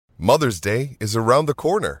Mother's Day is around the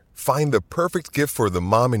corner. Find the perfect gift for the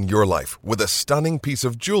mom in your life with a stunning piece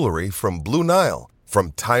of jewelry from Blue Nile.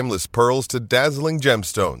 From timeless pearls to dazzling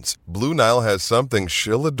gemstones, Blue Nile has something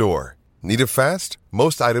she'll adore. Need it fast?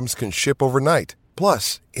 Most items can ship overnight.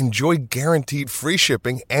 Plus, enjoy guaranteed free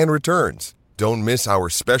shipping and returns. Don't miss our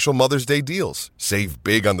special Mother's Day deals. Save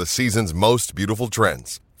big on the season's most beautiful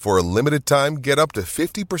trends. For a limited time, get up to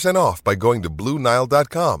 50% off by going to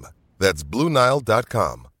BlueNile.com. That's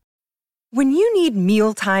BlueNile.com. When you need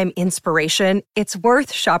mealtime inspiration, it's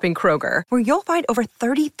worth shopping Kroger, where you'll find over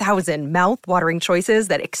 30,000 mouth-watering choices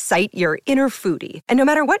that excite your inner foodie. And no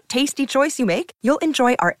matter what tasty choice you make, you'll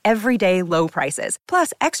enjoy our everyday low prices,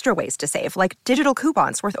 plus extra ways to save, like digital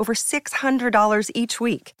coupons worth over $600 each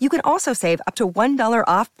week. You can also save up to $1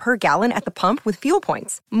 off per gallon at the pump with fuel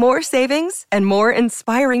points. More savings and more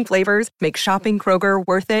inspiring flavors make shopping Kroger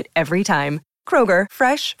worth it every time. Kroger,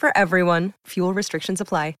 fresh for everyone. Fuel restrictions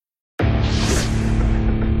apply.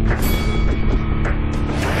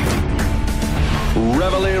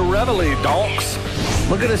 Reveille, reveille, donks.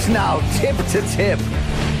 Look at us now, tip to tip.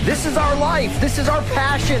 This is our life. This is our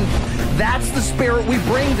passion. That's the spirit we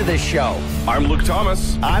bring to this show. I'm Luke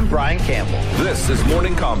Thomas. I'm Brian Campbell. This is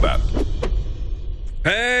Morning Combat.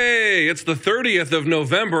 Hey, it's the 30th of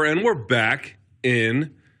November, and we're back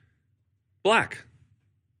in black.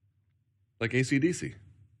 Like AC/DC.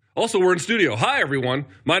 Also, we're in studio. Hi, everyone.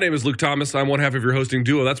 My name is Luke Thomas. I'm one half of your hosting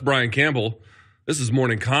duo. That's Brian Campbell. This is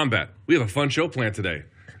Morning Combat. We have a fun show planned today.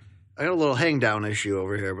 I got a little hang down issue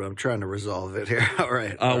over here, but I'm trying to resolve it here. All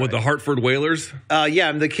right. With the Hartford Whalers? Yeah,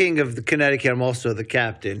 I'm the king of the Connecticut. I'm also the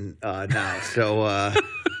captain now. So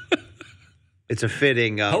it's a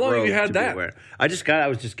fitting How long have you had that? I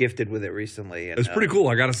was just gifted with it recently. And, It's pretty cool,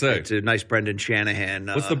 I got to say. It's a nice Brendan Shanahan.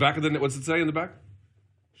 What's the back of the, what's it say in the back?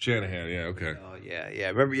 Shanahan, yeah, okay. Oh, yeah.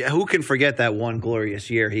 Remember, who can forget that one glorious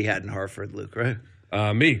year he had in Hartford, Luke, right?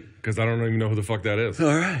 Me, because I don't even know who the fuck that is. All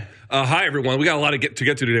right. Hi, everyone. We got a lot to get to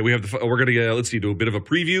today. We have we're going to do a bit of a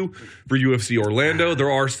preview for UFC Orlando. There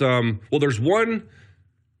are there's one,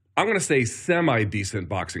 I'm going to say semi-decent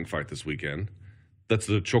boxing fight this weekend. That's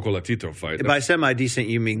the Chocolatito fight. By semi-decent,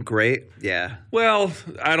 you mean great? Yeah. Well,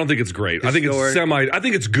 I don't think it's great. I think it's I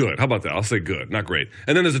think it's good. How about that? I'll say good, not great.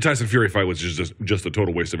 And then there's a Tyson Fury fight, which is just a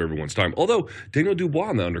total waste of everyone's time. Although, Daniel Dubois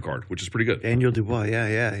on the undercard, which is pretty good. Daniel Dubois,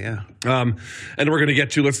 yeah. And we're going to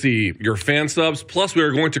get to, let's see, your fan subs. Plus, we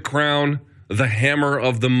are going to crown the Hammer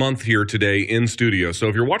of the Month here today in studio. So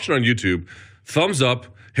if you're watching on YouTube, thumbs up,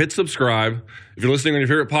 hit subscribe. If you're listening on your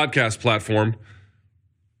favorite podcast platform,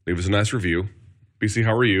 leave us a nice review. BC,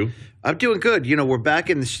 how are you? I'm doing good. We're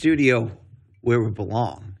back in the studio where we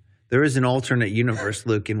belong. There is an alternate universe,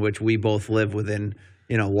 Luke, in which we both live within,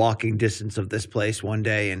 walking distance of this place one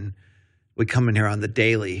day, and we come in here on the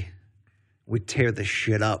daily. We tear the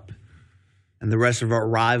shit up. And the rest of our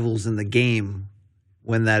rivals in the game,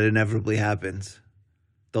 when that inevitably happens,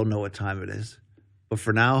 they'll know what time it is. But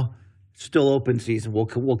for now, still open season. We'll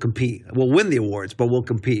compete. We'll win the awards, but we'll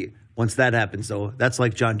compete. Once that happens, though, that's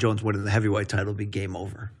like John Jones winning the heavyweight title. It'll be game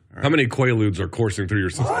over. Right? How many Quaaludes are coursing through your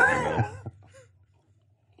system?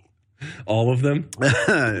 All of them?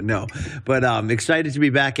 No. But excited to be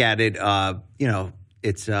back at it.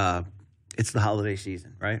 It's the holiday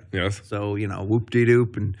season, right? Yes. So,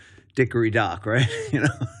 whoop-de-doop and dickory-dock, right?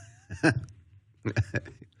 I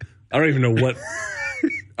don't even know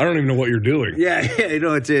what you're doing. Yeah,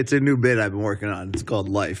 it's a new bit I've been working on. It's called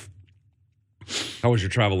Life. How was your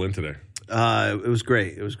travel in today? It was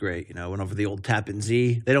great. I went over the old Tappan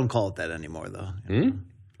Zee. They don't call it that anymore, though.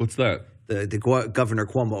 What's that? The Governor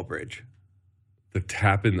Cuomo Bridge. The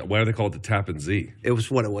Tappan. Why do they call it the Tappan Zee? It was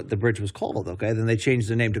what the bridge was called. Okay, then they changed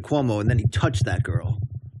the name to Cuomo, and then he touched that girl.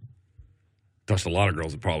 Touched a lot of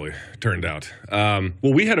girls. It probably turned out.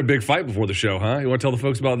 Well, we had a big fight before the show, huh? You want to tell the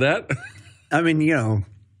folks about that? I mean,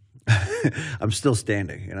 I'm still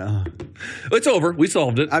standing, It's over. We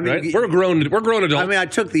solved it. Right? We're grown adults. I mean, I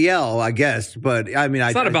took the L, I guess, but I mean,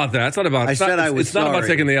 it's not about that. It's not about. It's not about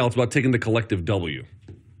taking the L. It's about taking the collective W.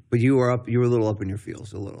 But you were a little up in your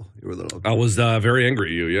feels, a little. You were a little. I was very angry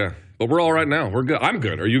at you, yeah. But we're all right now. We're good. I'm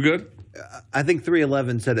good. Are you good? I think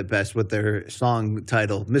 311 said it best with their song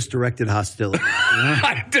title, Misdirected Hostility.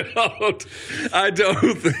 I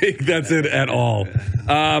don't think that's it at all.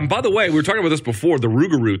 By the way, we were talking about this before, the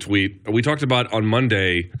Rougarou tweet. We talked about on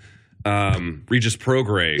Monday, Regis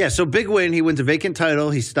Prograis. Yeah, so big win. He wins a vacant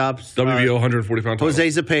title. He stops WBO 140-pound title. Jose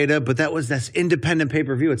Zepeda, but that's independent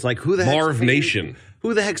pay-per-view. It's like, who the heck? Marv Nation.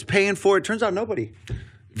 Who the heck's paying for it? Turns out nobody.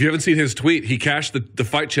 If you haven't seen his tweet, he cashed the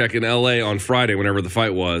fight check in L.A. on Friday, whenever the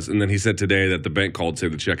fight was, and then he said today that the bank called to say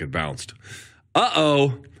the check had bounced.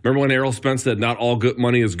 Uh-oh. Remember when Errol Spence said, "Not all good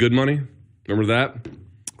money is good money"? Remember that?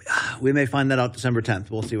 We may find that out December 10th.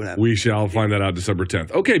 We'll see what happens. We shall find that out December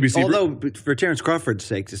 10th. Okay, BC. Although, for Terrence Crawford's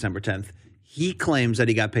sake, December 10th, he claims that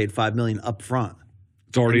he got paid $5 million up front.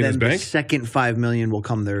 It's already in his the bank? second $5 million will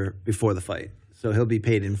come there before the fight. So he'll be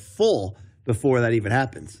paid in full before that even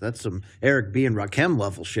happens. That's some Eric B. and Rakim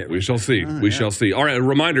level shit. We shall see. Shall see. All right, a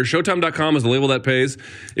reminder, Showtime.com is the label that pays.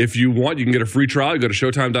 If you want, you can get a free trial. You go to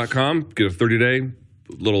Showtime.com, get a 30-day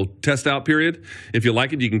little test out period. If you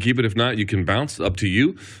like it, you can keep it. If not, you can bounce. Up to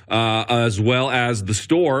you. As well as the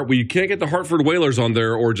store, where you can't get the Hartford Whalers on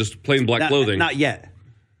there or just plain black clothing. Not yet.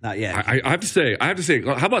 Not yet. I have to say,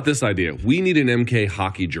 how about this idea? We need an MK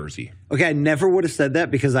hockey jersey. Okay, I never would have said that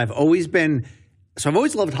because I've always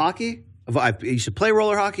loved hockey. I used to play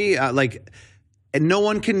roller hockey, and no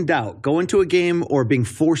one can doubt going to a game or being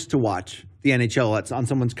forced to watch the NHL on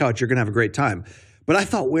someone's couch. You're gonna have a great time. But I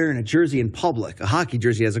thought wearing a jersey in public, a hockey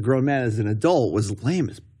jersey as a grown man, as an adult, was lame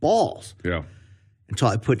as balls. Yeah. Until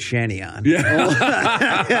I put Shanny on.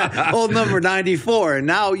 Yeah. Old number 94. And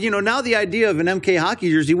now, now the idea of an MK hockey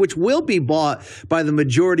jersey, which will be bought by the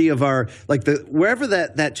majority of our, wherever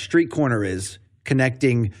that street corner is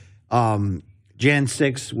connecting Jan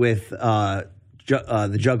 6 with the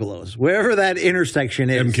Juggalos, wherever that intersection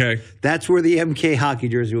is. MK. That's where the MK hockey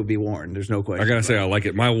jersey will be worn. There's no question. I got to say, I like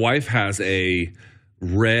it. My wife has a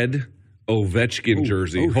red Ovechkin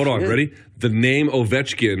jersey. Hold on, ready? The name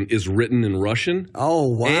Ovechkin is written in Russian. Oh,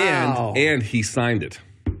 wow. And he signed it.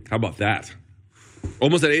 How about that?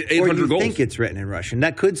 Almost at 800 or you goals. think it's written in Russian.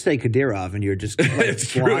 That could say Kadyrov, and you're just it's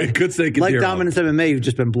true. It could say Kadyrov. Like Dominance MMA, you've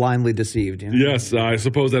just been blindly deceived. Yes, I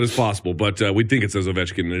suppose that is possible, but we think it says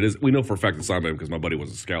Ovechkin, and it is. We know for a fact it's signed by him because my buddy was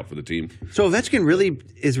a scout for the team. So Ovechkin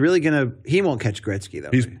is really going to – he won't catch Gretzky, though.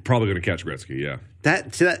 He's probably going to catch Gretzky, yeah.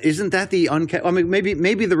 Isn't that the I mean,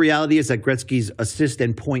 maybe the reality is that Gretzky's assist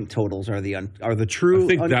and point totals are the true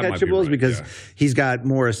uncatchables because he's got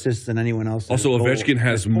more assists than anyone else. Also, Ovechkin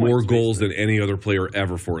has more goals than any other player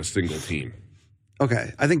ever for a single team.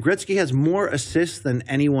 Okay, I think Gretzky has more assists than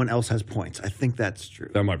anyone else has points. I think that's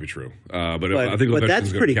true. That might be true, but I think Ovechkin's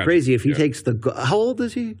that's pretty crazy. If he takes the how old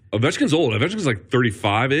is he? Ovechkin's old. Ovechkin's like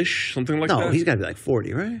 35-ish, something like that. No, he's got to be like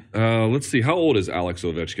 40, right? Let's see. How old is Alex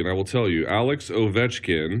Ovechkin? I will tell you. Alex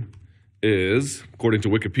Ovechkin is, according to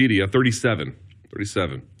Wikipedia, 37.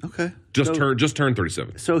 37. Okay, just turned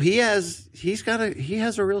 37. So he has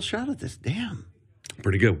a real shot at this. Damn.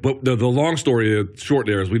 Pretty good. But the long story short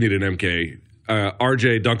there is we need an MK.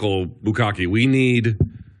 RJ Dunkel Bukaki, we need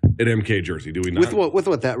an MK jersey, do we not? With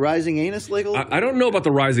what, that rising anus label? I don't know about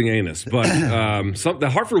the rising anus, but the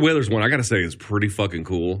Hartford Whalers one, I got to say, is pretty fucking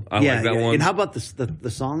cool. I like that one. And how about the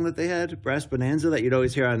song that they had, Brass Bonanza, that you'd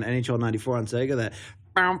always hear on NHL 94 on Sega, that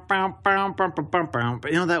you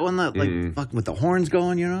know that one that fucking with the horns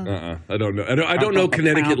going, I don't know. I don't know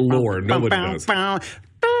Connecticut lore. Nobody does.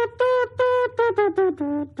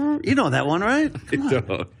 You know that one, right?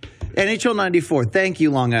 NHL 94. Thank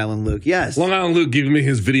you, Long Island Luke. Yes. Long Island Luke giving me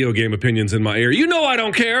his video game opinions in my ear. You know I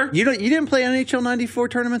don't care. You didn't play NHL 94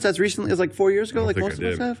 tournaments as recently as 4 years ago, like most of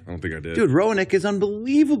us have? I don't think I did. Dude, Roenick is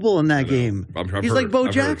unbelievable in that game. He's like Bo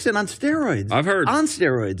Jackson on steroids. I've heard. On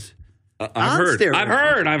steroids. I've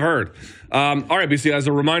heard. All right, BC, as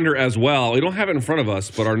a reminder as well, we don't have it in front of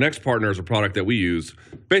us, but our next partner is a product that we use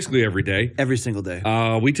basically every day. Every single day.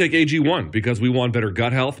 We take AG1 because we want better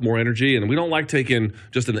gut health, more energy, and we don't like taking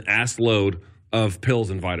just an ass load of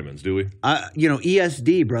pills and vitamins, do we?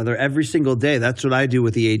 ESD, brother, every single day. That's what I do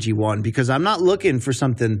with the AG1 because I'm not looking for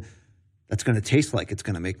something that's going to taste like it's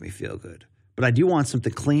going to make me feel good. But I do want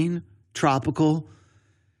something clean, tropical,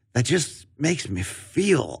 that just makes me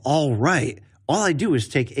feel all right. All I do is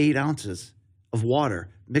take 8 ounces of water,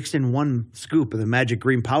 mix in 1 scoop of the magic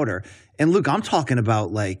green powder. And Luke, I'm talking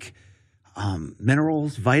about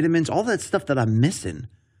minerals, vitamins, all that stuff that I'm missing.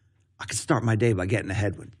 I can start my day by getting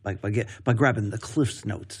ahead with, by grabbing the Cliff's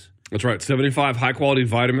Notes. That's right. 75 high-quality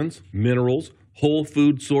vitamins, minerals, whole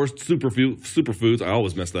food sourced superfoods. I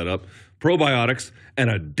always mess that up. Probiotics and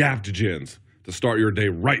adaptogens. To start your day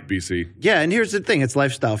right, BC. Yeah, and here's the thing. It's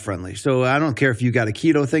lifestyle friendly. So I don't care if you got a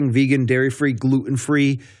keto thing, vegan, dairy-free,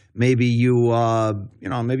 gluten-free. Maybe you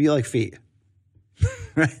like feet.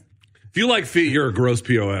 Right? If you like feet, you're a gross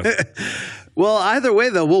POS. Well, either way,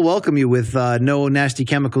 though, we'll welcome you with no nasty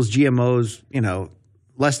chemicals, GMOs,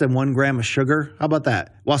 less than 1 gram of sugar. How about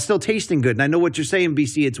that? While still tasting good. And I know what you're saying,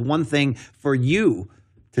 BC. It's one thing for you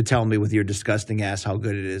to tell me with your disgusting ass how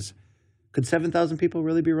good it is. Could 7,000 people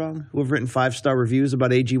really be wrong who have written 5-star reviews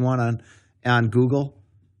about AG1 on Google?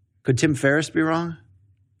 Could Tim Ferriss be wrong?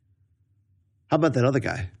 How about that other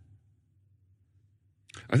guy?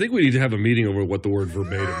 I think we need to have a meeting over what the word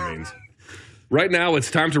verbatim means. Right now, it's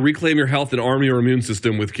time to reclaim your health and arm your immune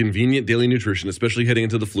system with convenient daily nutrition, especially heading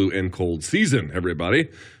into the flu and cold season, everybody.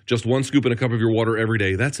 Just one scoop in a cup of your water every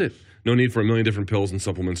day. That's it. No need for a million different pills and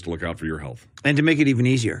supplements to look out for your health. And to make it even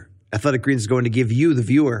easier, Athletic Greens is going to give you, the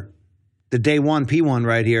viewer, the day one P1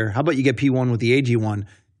 right here. How about you get P1 with the AG1,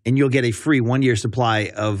 and you'll get a free 1-year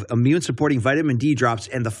supply of immune-supporting vitamin D drops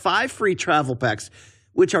and the 5 free travel packs,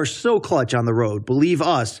 which are so clutch on the road. Believe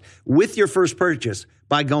us, with your first purchase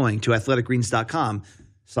by going to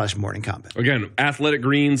athleticgreens.com/morningcombat. Again, Athletic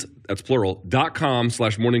Greens, that's plural,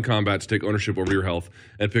 .com/morningcombat to take ownership over your health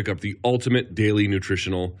and pick up the ultimate daily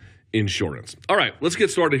nutritional insurance. All right, let's get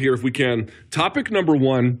started here if we can. Topic number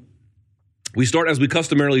 1, we start as we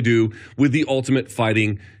customarily do with the Ultimate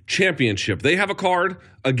Fighting Championship. They have a card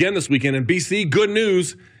again this weekend in BC. Good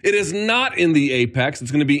news, it is not in the Apex.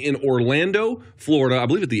 It's going to be in Orlando, Florida. I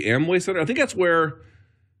believe at the Amway Center. I think that's where,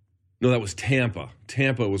 no, that was Tampa.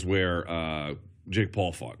 Tampa was where Jake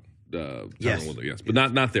Paul fought. Yes, but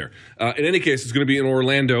not there. In any case, it's going to be in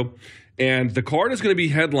Orlando. And the card is going to be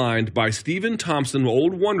headlined by Stephen Thompson,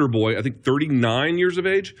 old Wonder Boy, I think 39 years of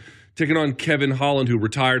age, taking on Kevin Holland, who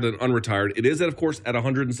retired and unretired. It is, of course, at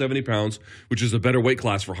 170 pounds, which is a better weight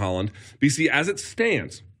class for Holland. BC, as it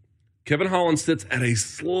stands, Kevin Holland sits at a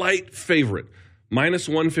slight favorite,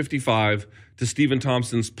 -155 to Stephen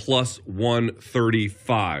Thompson's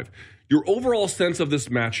 +135. Your overall sense of this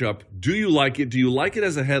matchup, do you like it? Do you like it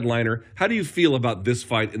as a headliner? How do you feel about this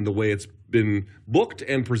fight in the way it's been booked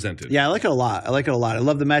and presented? Yeah, I like it a lot. I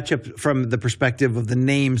love the matchup from the perspective of the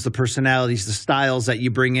names, the personalities, the styles that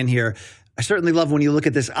you bring in here. I certainly love when you look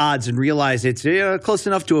at this odds and realize it's close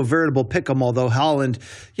enough to a veritable pick'em, although Holland,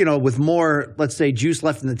 with more, let's say, juice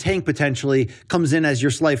left in the tank potentially, comes in as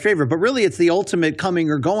your slight favorite. But really, it's the ultimate coming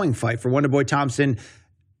or going fight for Wonderboy Thompson.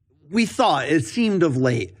 We thought, it seemed of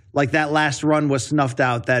late, like that last run was snuffed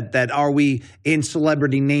out, that are we in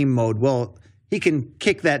celebrity name mode? Well, he can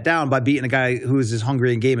kick that down by beating a guy who is as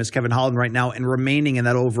hungry in game as Kevin Holland right now and remaining in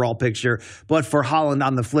that overall picture. But for Holland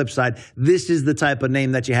on the flip side, this is the type of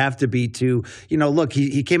name that you have to beat to, look,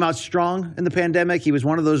 he came out strong in the pandemic. He was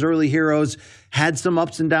one of those early heroes, had some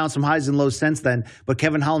ups and downs, some highs and lows since then. But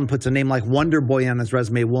Kevin Holland puts a name like Wonder Boy on his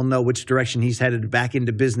resume. We'll know which direction he's headed back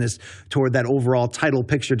into business toward that overall title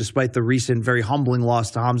picture, despite the recent very humbling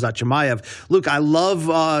loss to Khamzat Chimaev. Luke, I love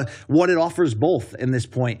what it offers both in this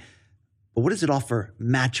point. But what does it offer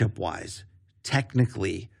matchup-wise,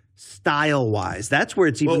 technically, style-wise? That's where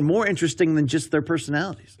it's even more interesting than just their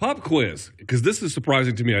personalities. Pop quiz, because this is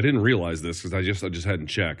surprising to me. I didn't realize this because I just hadn't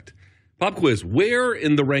checked. Pop quiz, where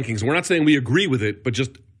in the rankings, we're not saying we agree with it, but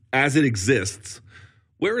just as it exists,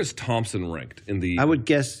 where is Thompson ranked in the... I would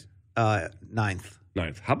guess 9th.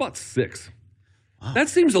 9th. How about 6th? Wow. That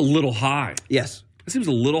seems a little high. Yes. It seems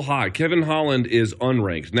a little high. Kevin Holland is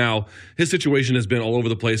unranked. Now, his situation has been all over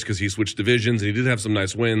the place because he switched divisions and he did have some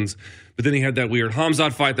nice wins. But then he had that weird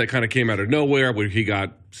Khamzat fight that kind of came out of nowhere where he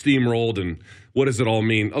got steamrolled. And what does it all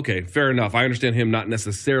mean? Okay, fair enough. I understand him not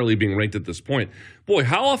necessarily being ranked at this point. Boy,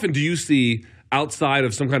 how often do you see, outside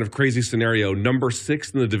of some kind of crazy scenario, number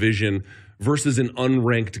 6 in the division versus an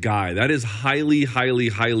unranked guy? That is highly, highly,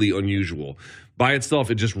 highly unusual. By itself,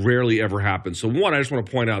 it just rarely ever happens. So one, I just want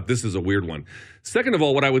to point out this is a weird one. Second of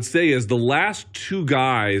all, what I would say is the last 2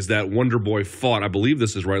 guys that Wonder Boy fought, I believe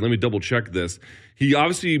this is right. Let me double check this. He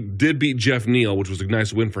obviously did beat Jeff Neal, which was a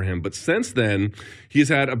nice win for him. But since then, he has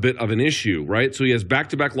had a bit of an issue, right? So he has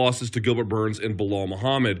back-to-back losses to Gilbert Burns and Bilal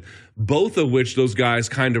Muhammad, both of which those guys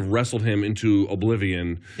kind of wrestled him into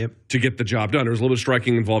oblivion to get the job done. There was a little bit of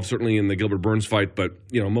striking involved, certainly in the Gilbert Burns fight, but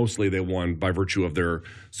mostly they won by virtue of their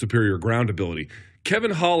superior ground ability.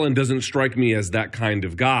 Kevin Holland doesn't strike me as that kind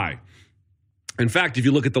of guy. In fact, if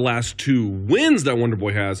you look at the last 2 wins that Wonder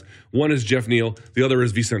Boy has, one is Jeff Neal, the other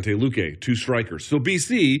is Vicente Luque, 2 strikers. So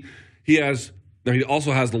BC, he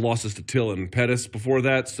also has the losses to Till and Pettis before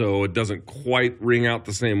that, so it doesn't quite ring out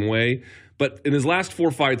the same way. But in his last 4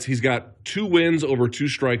 fights, he's got 2 wins over 2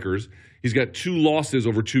 strikers. He's got 2 losses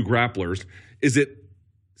over 2 grapplers. Is it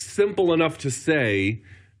simple enough to say,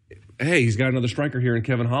 hey, he's got another striker here in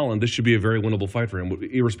Kevin Holland. This should be a very winnable fight for him,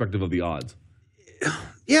 irrespective of the odds?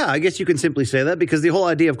 Yeah, I guess you can simply say that because the whole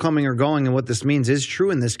idea of coming or going and what this means is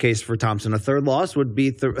true in this case for Thompson. A third loss would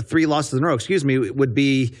be 3 losses in a row, would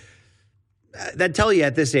be that tell you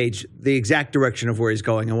at this age the exact direction of where he's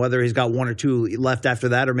going and whether he's got one or two left after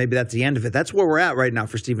that, or maybe that's the end of it. That's where we're at right now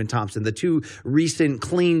for Stephen Thompson. The two recent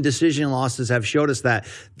clean decision losses have showed us that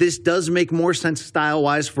this does make more sense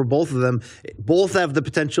style-wise for both of them. Both have the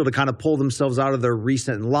potential to kind of pull themselves out of their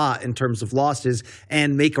recent lot in terms of losses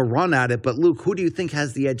and make a run at it. But Luke, who do you think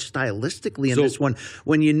has the edge stylistically in this one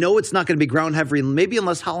when you know it's not going to be ground heavy, maybe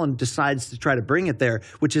unless Holland decides to try to bring it there,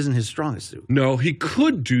 which isn't his strongest suit? No, he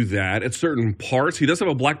could do that at certain parts. He does have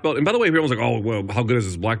a black belt. And by the way, everyone's like, oh, well, how good is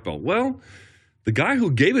his black belt? Well, the guy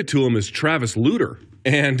who gave it to him is Travis Luter.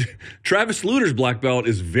 And Travis Luter's black belt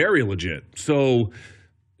is very legit. So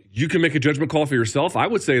you can make a judgment call for yourself. I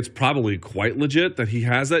would say it's probably quite legit that he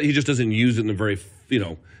has that. He just doesn't use it in a very,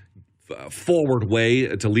 forward way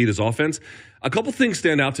to lead his offense. A couple things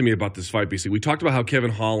stand out to me about this fight, BC. We talked about how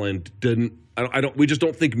Kevin Holland we just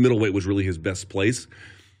don't think middleweight was really his best place.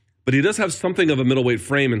 But he does have something of a middleweight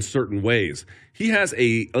frame in certain ways. He has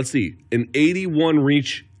an 81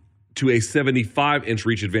 reach to a 75-inch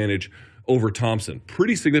reach advantage over Thompson.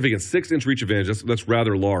 Pretty significant 6-inch reach advantage. That's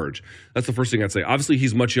rather large. That's the first thing I'd say. Obviously,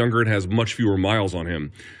 he's much younger and has much fewer miles on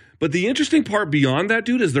him. But the interesting part beyond that,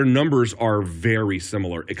 dude, is their numbers are very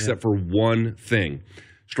similar, except for one thing.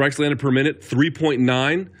 Strikes landed per minute,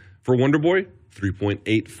 3.9 for Wonderboy,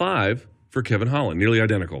 3.85 for Kevin Holland. Nearly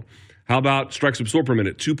identical. How about strikes absorbed per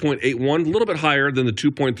minute? 2.81, a little bit higher than the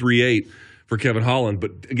 2.38 for Kevin Holland,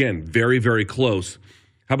 but again, very, very close.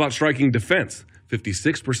 How about striking defense?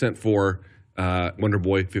 56% for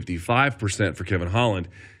Wonderboy, 55% for Kevin Holland.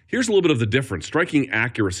 Here's a little bit of the difference. Striking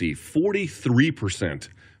accuracy, 43%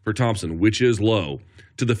 for Thompson, which is low,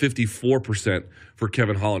 to the 54% for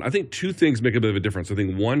Kevin Holland. I think two things make a bit of a difference. I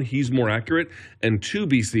think, one, he's more accurate, and two,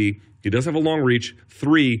 BC, he does have a long reach.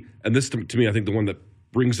 Three, and this to me, I think the one that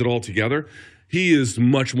brings it all together, he is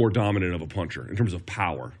much more dominant of a puncher in terms of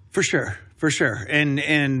power. For sure. And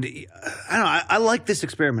I don't know, I like this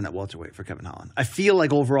experiment at welterweight for Kevin Holland. I feel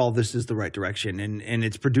like overall this is the right direction, and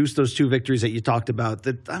it's produced those two victories that you talked about.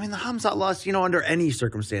 The Khamzat loss, under any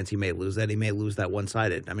circumstance he may lose that. He may lose that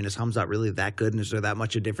one-sided. I mean, is Khamzat really that good, and is there that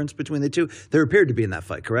much a difference between the two? There appeared to be in that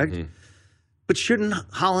fight, correct? Mm-hmm. But shouldn't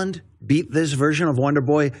Holland beat this version of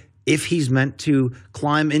Wonderboy if he's meant to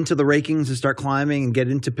climb into the rankings and start climbing and get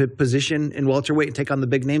into position in welterweight and take on the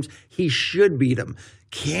big names? He should beat him.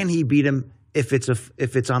 Can he beat him if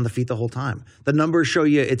it's on the feet the whole time? The numbers show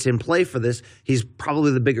you it's in play for this. He's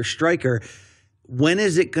probably the bigger striker. When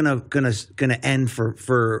is it gonna end for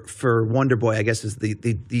Wonderboy? I guess is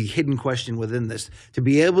the hidden question within this. To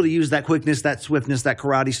be able to use that quickness, that swiftness, that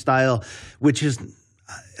karate style, which is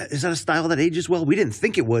that a style that ages well? We didn't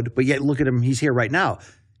think it would, but yet look at him. He's here right now.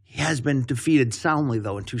 He has been defeated soundly,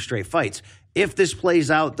 though, in 2 straight fights. If this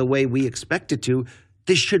plays out the way we expect it to,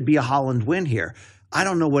 this should be a Holland win here. I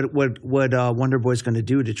don't know what Wonderboy's going to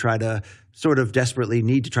do to try to sort of desperately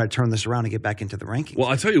need to try to turn this around and get back into the rankings. Well,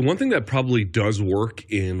 I'll tell you, one thing that probably does work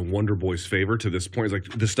in Wonderboy's favor to this point is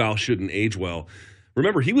like the style shouldn't age well.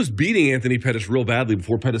 Remember, he was beating Anthony Pettis real badly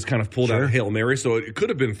before Pettis kind of pulled out a Hail Mary, so it could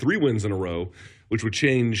have been 3 wins in a row, which would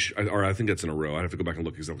change, or I think that's in a row. I'd have to go back and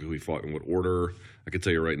look exactly who he fought in what order. I could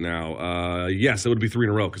tell you right now. Yes, it would be 3 in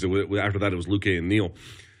a row because after that it was Luque and Neal.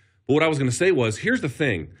 But what I was going to say was, here's the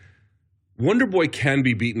thing. Wonderboy can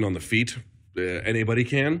be beaten on the feet. Anybody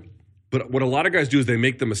can. But what a lot of guys do is they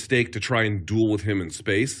make the mistake to try and duel with him in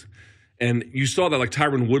space. And you saw that, like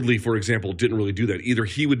Tyron Woodley, for example, didn't really do that. Either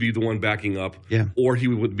he would be the one backing up, or he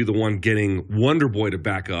would be the one getting Wonderboy to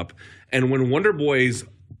back up. And when Wonderboy's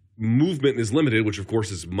movement is limited, which of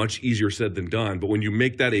course is much easier said than done, but when you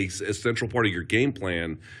make that a central part of your game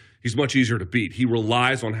plan, he's much easier to beat. He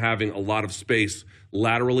relies on having a lot of space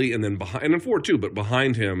laterally and then behind, and then forward too, but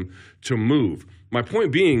behind him to move. My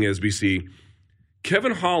point being is, BC,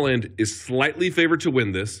 Kevin Holland is slightly favored to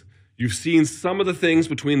win this. You've seen some of the things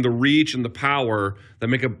between the reach and the power that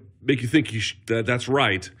make you think that's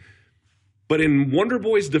right. But in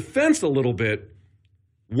Wonderboy's defense a little bit,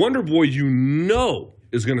 Wonderboy,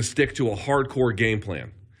 is going to stick to a hardcore game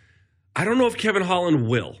plan. I don't know if Kevin Holland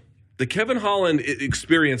will. The Kevin Holland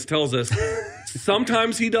experience tells us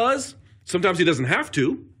sometimes he does, sometimes he doesn't have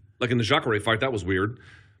to. Like in the Jacare fight, that was weird.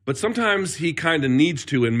 But sometimes he kind of needs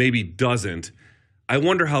to and maybe doesn't. I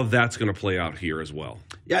wonder how that's going to play out here as well.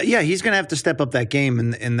 Yeah, he's going to have to step up that game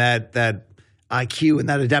and that IQ and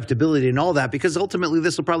that adaptability and all that, because ultimately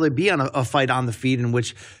this will probably be on a fight on the feet in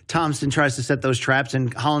which Thompson tries to set those traps,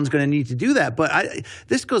 and Holland's going to need to do that. But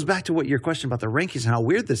this goes back to what your question about the rankings and how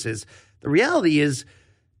weird this is. The reality is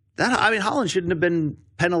that, Holland shouldn't have been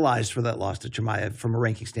penalized for that loss to Chimaev from a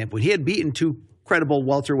ranking standpoint. He had beaten 2 credible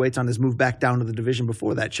welterweights on his move back down to the division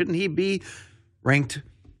before that. Shouldn't he be ranked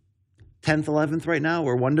 10th, 11th right now,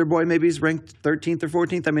 or Wonder Boy maybe is ranked 13th or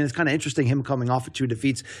 14th. I mean, it's kind of interesting him coming off of 2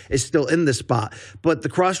 defeats is still in this spot. But the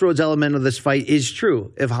crossroads element of this fight is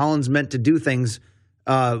true. If Holland's meant to do things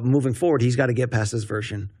moving forward, he's got to get past this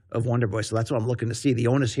version of Wonder Boy. So that's what I'm looking to see. The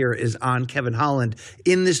onus here is on Kevin Holland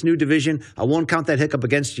in this new division. I won't count that hiccup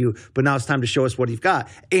against you, but now it's time to show us what you've got.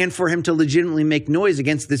 And for him to legitimately make noise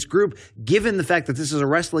against this group, given the fact that this is a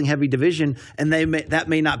wrestling-heavy division and that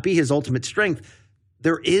may not be his ultimate strength,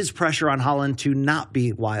 there is pressure on Holland to not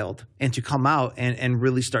be wild and to come out and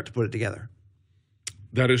really start to put it together.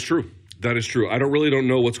 That is true. That is true. I don't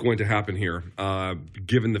know what's going to happen here,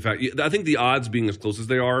 given the fact. I think the odds being as close as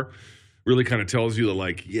they are really kind of tells you that,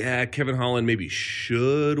 like, yeah, Kevin Holland maybe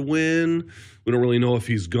should win. We don't really know if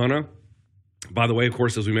he's gonna. By the way, of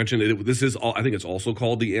course, as we mentioned, I think it's also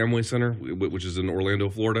called the Amway Center, which is in Orlando,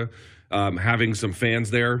 Florida. Having some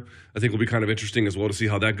fans there, I think will be kind of interesting as well to see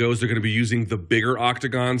how that goes. They're going to be using the bigger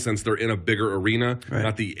octagon since they're in a bigger arena,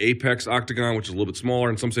 not the Apex octagon, which is a little bit smaller.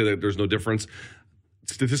 And some say that there's no difference.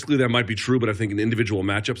 Statistically, that might be true, but I think in individual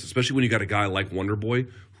matchups, especially when you got a guy like Wonder Boy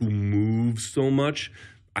who moves so much,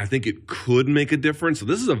 I think it could make a difference. So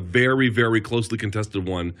this is a very, very closely contested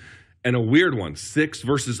one. And a weird one, 6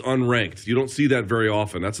 versus unranked. You don't see that very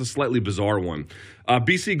often. That's a slightly bizarre one.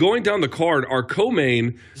 BC, going down the card, our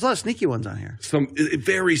co-main. There's a lot of sneaky ones on here. Some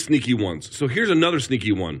very sneaky ones. So here's another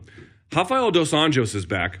sneaky one. Rafael dos Anjos is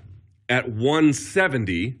back at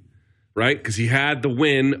 170, right? Because he had the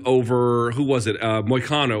win over, who was it?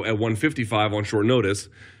 Moicano at 155 on short notice.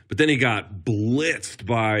 But then he got blitzed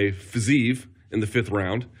by Fiziev in the 5th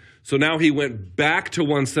round. So now he went back to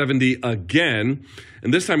 170 again,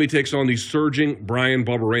 and this time he takes on the surging Brian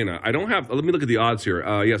Barberena. Let me look at the odds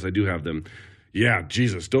here. Yes, I do have them. Yeah,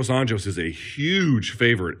 Jesus. Dos Anjos is a huge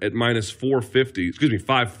favorite at minus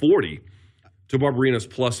 540 to Barberena's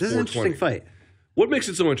plus 420. This is an interesting fight. What makes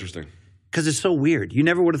it so interesting? Because it's so weird. You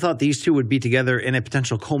never would have thought these two would be together in a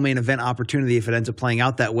potential co-main event opportunity if it ends up playing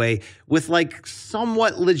out that way with like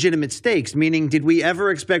somewhat legitimate stakes, meaning did we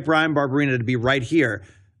ever expect Brian Barberena to be right here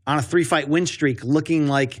on a 3-fight win streak looking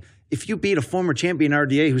like if you beat a former champion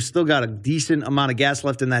RDA who's still got a decent amount of gas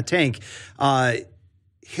left in that tank,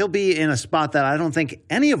 he'll be in a spot that I don't think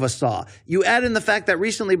any of us saw. You add in the fact that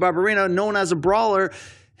recently Barberena, known as a brawler,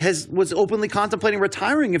 was openly contemplating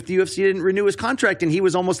retiring if the UFC didn't renew his contract, and he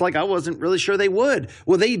was almost like, I wasn't really sure they would.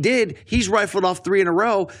 Well, they did. He's rifled off 3 in a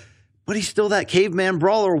row, but he's still that caveman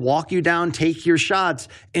brawler, walk you down, take your shots,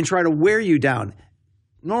 and try to wear you down.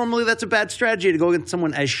 Normally, that's a bad strategy to go against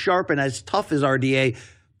someone as sharp and as tough as RDA.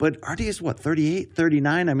 But RDA is, 38,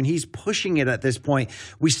 39? I mean, he's pushing it at this point.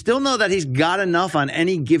 We still know that he's got enough on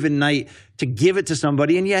any given night to give it to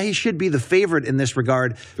somebody. And, yeah, he should be the favorite in this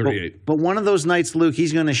regard. 38. But one of those nights, Luke,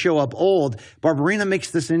 he's going to show up old. Barberena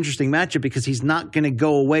makes this an interesting matchup because he's not going to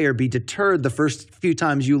go away or be deterred the first few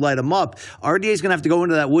times you light him up. RDA is going to have to go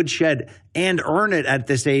into that woodshed and earn it at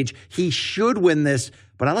this age. He should win this.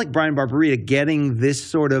 But I like Brian Barberena getting this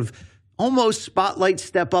sort of almost spotlight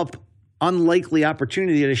step up, unlikely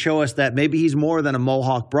opportunity to show us that maybe he's more than a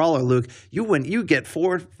Mohawk brawler, Luke. You get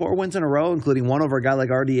four wins in a row, including one over a guy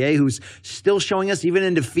like RDA, who's still showing us, even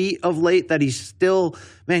in defeat of late, that he's still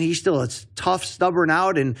a tough, stubborn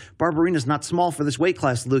out, and Barberena's not small for this weight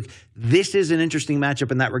class, Luke. This is an interesting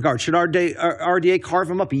matchup in that regard. Should RDA carve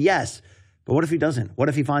him up? Yes. But what if he doesn't? What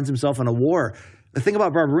if he finds himself in a war? The thing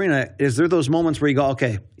about Barberena is there are those moments where you go,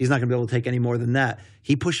 okay, he's not going to be able to take any more than that.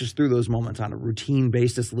 He pushes through those moments on a routine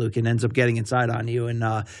basis, Luke, and ends up getting inside on you, and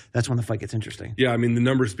that's when the fight gets interesting. Yeah, I mean, the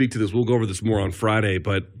numbers speak to this. We'll go over this more on Friday,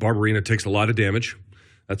 but Barberena takes a lot of damage.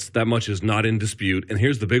 That much is not in dispute. And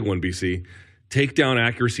here's the big one, BC. Takedown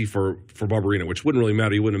accuracy for Barberena, which wouldn't really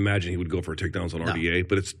matter. You wouldn't imagine he would go for takedowns on RDA,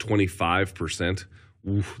 but it's 25%.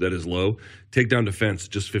 Oof, that is low. Takedown defense,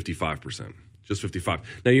 just 55%. Just 55.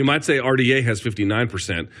 Now, you might say RDA has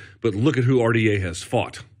 59%, but look at who RDA has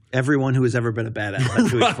fought. Everyone who has ever been a badass.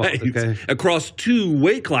 That's who he's fought, okay? Across 2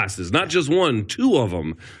 weight classes, not just 1, 2 of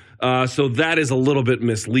them. So that is a little bit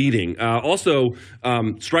misleading. Also,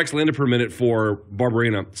 strikes landed per minute for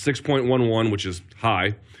Barberena, 6.11, which is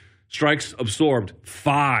high. Strikes absorbed,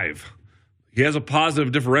 5. He has a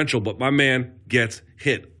positive differential, but my man gets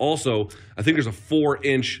hit. Also, I think there's a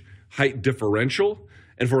 4-inch height differential.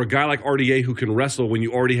 And for a guy like RDA who can wrestle when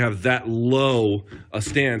you already have that low a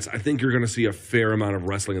stance, I think you're going to see a fair amount of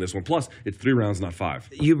wrestling in this one. Plus, it's 3 rounds, not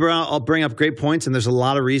 5. I'll bring up great points, and there's a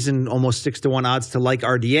lot of reason, almost 6-1 odds to like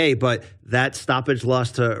RDA, but that stoppage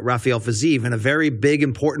loss to Rafael Fiziev in a very big,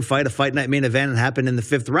 important fight, a fight night main event, and happened in the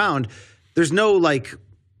 5th round. There's no,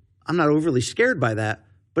 I'm not overly scared by that.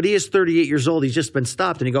 But he is 38 years old. He's just been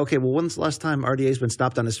stopped. And you go, okay, well, when's the last time RDA's been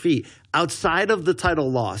stopped on his feet? Outside of the title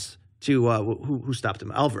loss, who stopped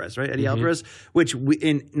him? Alvarez, right? Eddie Alvarez, which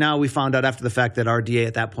now we found out after the fact that RDA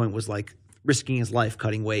at that point was like risking his life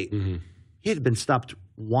cutting weight. He had been stopped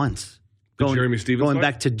once. Jeremy Stevens going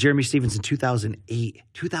back to Jeremy Stevens in 2008.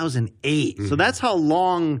 2008. So that's how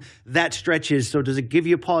long that stretch is. So does it give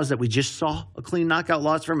you a pause that we just saw a clean knockout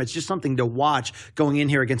loss for him? It's just something to watch going in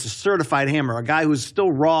here against a certified hammer, a guy who's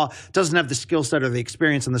still raw, doesn't have the skill set or the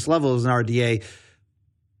experience on this level as an RDA.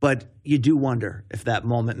 But you do wonder if that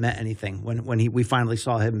moment meant anything when we finally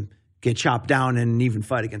saw him get chopped down in an even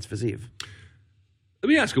fight against Fiziev. Let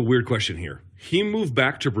me ask a weird question here. He moved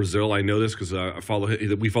back to Brazil. I know this because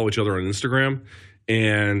we follow each other on Instagram,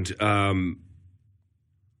 and I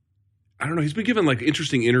don't know. He's been given like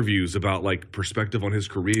interesting interviews about like perspective on his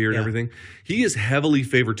career and everything. He is heavily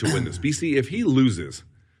favored to win this. BC, if he loses,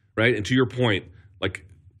 right, and to your point, like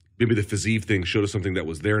maybe the Fiziev thing showed us something that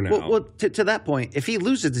was there now. Well, to that point, if he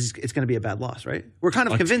loses, it's going to be a bad loss, right? We're kind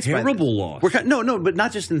of convinced. Terrible loss. No, but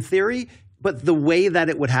not just in theory, but the way that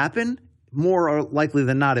it would happen. More likely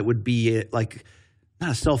than not, it would be like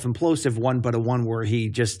not a self-implosive one, but a one where he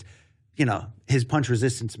just, his punch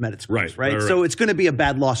resistance met its course, right? So it's going to be a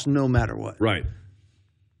bad loss no matter what. Right.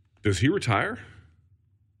 Does he retire?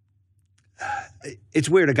 It's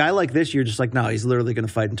weird. A guy like this, you're just like, no, he's literally going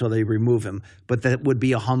to fight until they remove him. But that would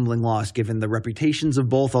be a humbling loss given the reputations of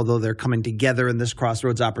both, although they're coming together in this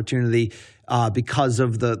crossroads opportunity because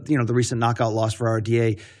of the recent knockout loss for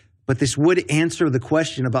RDA. But this would answer the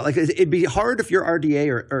question about, like, it'd be hard if you're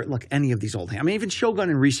RDA or like any of these old, I mean, even Shogun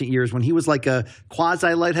in recent years when he was like a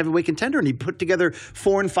quasi light heavyweight contender and he put together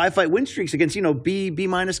 4 and 5 fight win streaks against, B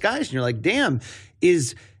minus guys. And you're like, damn,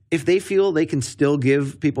 if they feel they can still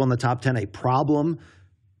give people in the top 10 a problem,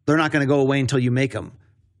 they're not going to go away until you make them.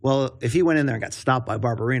 Well, if he went in there and got stopped by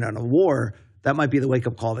Barberena in a war, that might be the wake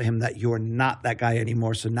up call to him that you're not that guy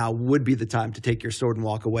anymore. So now would be the time to take your sword and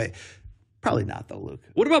walk away. Probably not, though, Luke.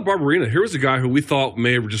 What about Barberena? Here was a guy who we thought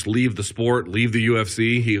may just leave the sport, leave the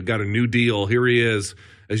UFC. He got a new deal. Here he is,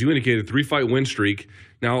 as you indicated, 3-fight win streak.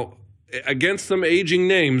 Now, against some aging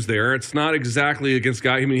names there, it's not exactly against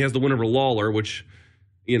guy. I mean, he has the win over Lawler, which,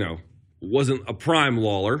 wasn't a prime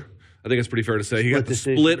Lawler. I think it's pretty fair to say. He got the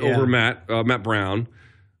split over Matt Brown.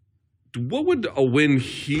 What would a win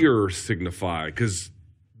here signify? Because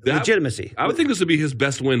legitimacy. I would think this would be his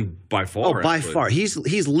best win by far. Oh, by far. He's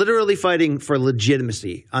literally fighting for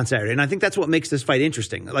legitimacy on Saturday. And I think that's what makes this fight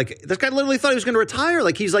interesting. Like, this guy literally thought he was going to retire.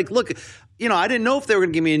 Like, he's like, look, I didn't know if they were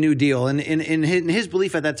going to give me a new deal. And in his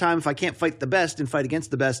belief at that time, if I can't fight the best and fight against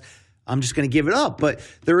the best, I'm just going to give it up. But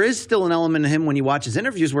there is still an element of him when you watch his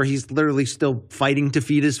interviews where he's literally still fighting to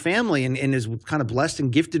feed his family and is kind of blessed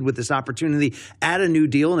and gifted with this opportunity at a new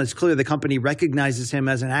deal. And it's clear the company recognizes him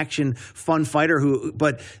as an action, fun fighter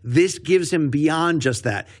but this gives him beyond just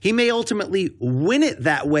that. He may ultimately win it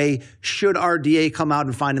that way should RDA come out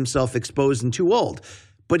and find himself exposed and too old.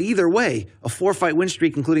 But either way, a 4-fight win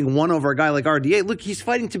streak, including one over a guy like RDA, look, he's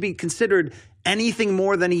fighting to be considered anything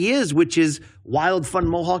more than he is, which is wild, fun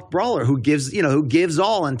Mohawk brawler who gives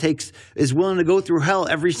all and is willing to go through hell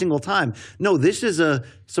every single time. No, this is a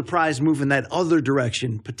surprise move in that other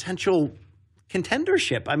direction, potential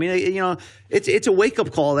contendership. I mean, it's a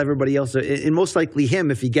wake-up call to everybody else, and most likely him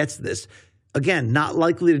if he gets this. Again, not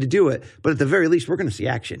likely to do it, but at the very least, we're going to see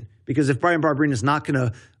action. Because if Bryan Barberena is not going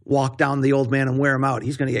to walk down the old man and wear him out,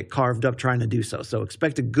 he's going to get carved up trying to do so. So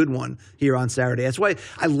expect a good one here on Saturday. That's why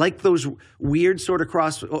I like those weird sort of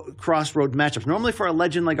crossroad matchups. Normally for a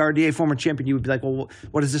legend like RDA, former champion, you would be like, well,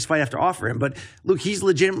 what does this fight have to offer him? But Luke, he's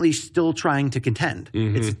legitimately still trying to contend.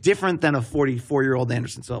 Mm-hmm. It's different than a 44-year-old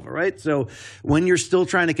Anderson Silva, right? So when you're still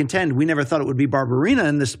trying to contend, we never thought it would be Barberena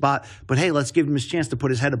in this spot, but hey, let's give him his chance to put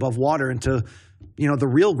his head above water into the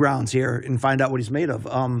real grounds here and find out what he's made of.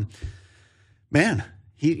 Man,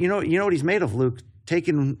 you know what he's made of, Luke.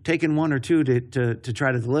 Taking one or two to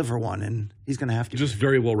try to deliver one, and he's going to have to. Just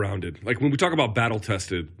very well rounded. Like when we talk about battle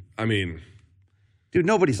tested, I mean, dude,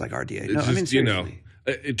 nobody's like RDA. No, just, seriously.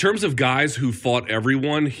 In terms of guys who fought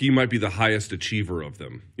everyone, he might be the highest achiever of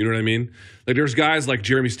them. You know what I mean? Like there's guys like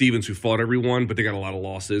Jeremy Stevens who fought everyone, but they got a lot of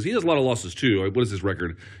losses. He has a lot of losses too. What is his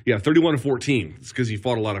record? Yeah, 31-14. It's because he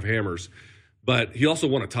fought a lot of hammers. But he also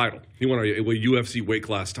won a title. He won a UFC weight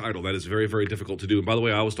class title. That is very, very difficult to do. And by the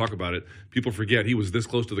way, I always talk about it. People forget he was this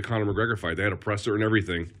close to the Conor McGregor fight. They had a presser and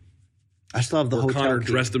everything. I still have the hotel Conor key.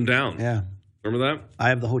 Dressed him down. Yeah. Remember that? I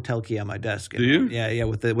have the hotel key on my desk. Do you? Yeah,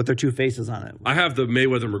 with their two faces on it. I have the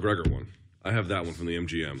Mayweather-McGregor one. I have that one from the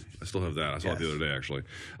MGM. I still have that. I saw it the other day, actually.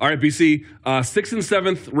 All right, BC. 6th and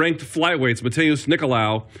 7th ranked flyweights. Mateus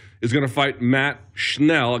Nicolau is going to fight Matt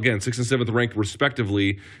Schnell. Again, 6th and 7th ranked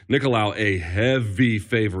respectively. Nicolau, a heavy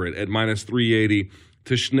favorite at -380.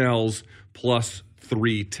 to Schnell's plus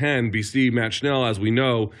 310. BC, Matt Schnell, as we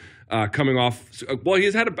know, coming off, well,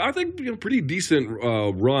 he's had, I think, pretty decent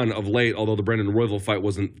run of late, although the Brendan Royval fight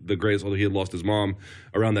wasn't the greatest, although he had lost his mom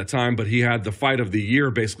around that time. But he had the fight of the year,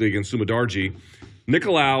 basically, against Sumudaerji.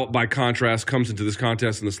 Nicolau, by contrast, comes into this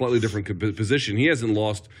contest in a slightly different position. He hasn't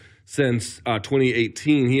lost since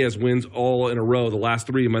 2018. He has wins all in a row. The last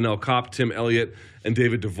three, Manel Kopp, Tim Elliott, and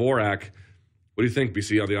David Dvorak. What do you think,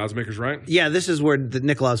 BC? Are the odds makers right? Yeah, this is where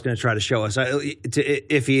Nicolau's going to try to show us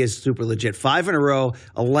if he is super legit. 5 in a row,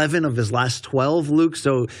 11 of his last 12, Luke.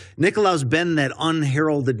 So Nicolau's been that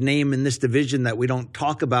unheralded name in this division that we don't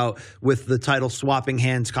talk about, with the title swapping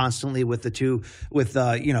hands constantly with the two, with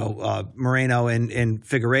Moreno and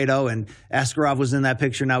Figueiredo, and Askarov was in that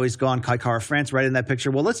picture. Now he's gone. Kai Kara-France right in that picture.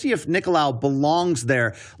 Well, let's see if Nicolau belongs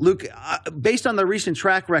there. Luke, based on the recent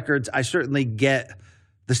track records, I certainly get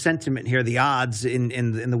the sentiment here, the odds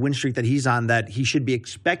in the win streak that he's on, that he should be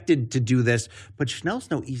expected to do this. But Schnell's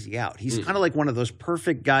no easy out. He's kind of like one of those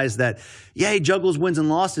perfect guys that, he juggles wins and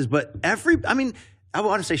losses, but I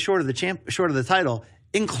want to say short of the title,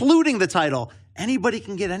 including the title, anybody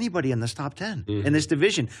can get anybody in this top 10 in this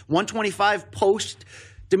division. 125 post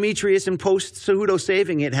Demetrius and post Cejudo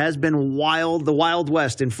saving it has been wild, the Wild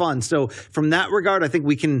West, and fun. So from that regard, I think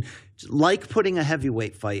we can, like putting a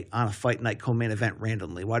heavyweight fight on a fight night co-main event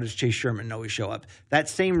randomly. Why does Chase Sherman know he show up? That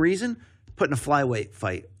same reason, putting a flyweight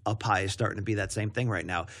fight up high is starting to be that same thing right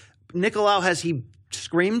now. Nicolau, has he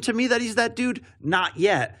screamed to me that he's that dude? Not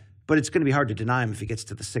yet. But it's going to be hard to deny him if he gets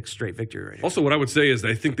to the 6th straight victory right here. Also, what I would say is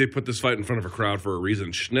that I think they put this fight in front of a crowd for a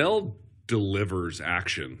reason. Schnell delivers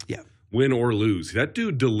action. Yeah. Win or lose. That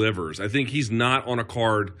dude delivers. I think he's not on a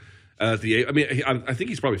card at the, I think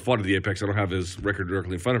he's probably fought at the Apex. I don't have his record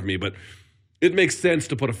directly in front of me, but it makes sense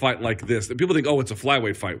to put a fight like this. People think, it's a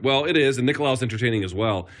flyweight fight. Well, it is, and Nicolau's entertaining as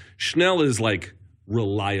well. Schnell is like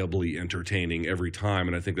reliably entertaining every time,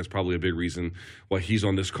 and I think that's probably a big reason why he's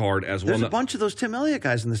on this card as well. There's a bunch of those Tim Elliott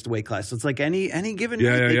guys in this weight class. So it's like any given week,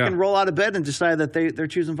 they can roll out of bed and decide that they're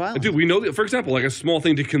choosing violence. Dude, we know that, for example, like a small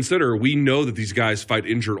thing to consider, we know that these guys fight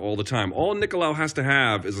injured all the time. All Nicolau has to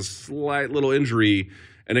have is a slight little injury,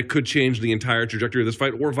 and it could change the entire trajectory of this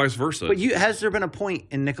fight, or vice versa. But has there been a point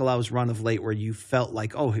in Nicolau's run of late where you felt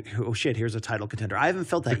like, oh shit, here's a title contender? I haven't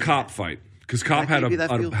felt that. The Kopp fight. Because Kopp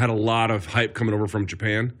had a lot of hype coming over from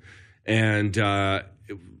Japan, and I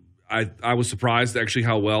was surprised actually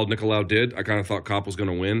how well Nicolau did. I kind of thought Kopp was going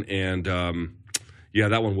to win, and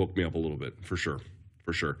that one woke me up a little bit for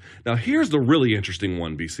sure. Now here's the really interesting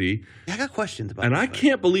one, BC. Yeah, I got questions about. And I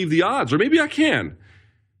can't believe the odds, or maybe I can.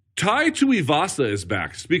 Tai Tuivasa is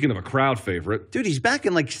back. Speaking of a crowd favorite, dude, he's back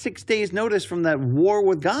in like 6 days' notice from that war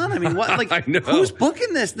with Ghana. I mean, what? Like, I know. Who's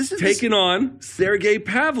booking this? This is taking on Sergey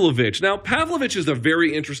Pavlovich. Now, Pavlovich is a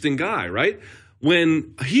very interesting guy, right?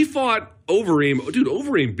 When he fought Overeem, dude,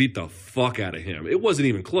 Overeem beat the fuck out of him. It wasn't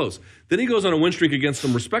even close. Then he goes on a win streak against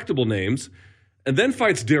some respectable names, and then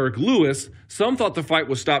fights Derek Lewis. Some thought the fight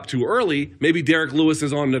was stopped too early. Maybe Derek Lewis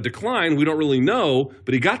is on a decline. We don't really know,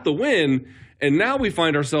 but he got the win. And now we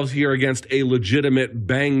find ourselves here against a legitimate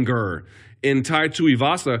banger in Tai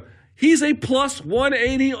Tuivasa. He's a plus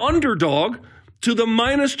 180 underdog to the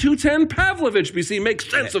minus 210 Pavlovich. BC, makes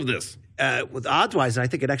sense of this. With odds-wise, I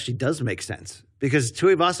think it actually does make sense, because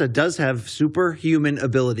Tuivasa does have superhuman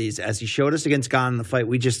abilities, as he showed us against Ghana in the fight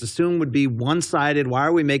we just assumed would be one-sided. Why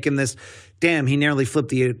are we making this? Damn, he nearly flipped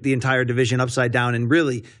the entire division upside down and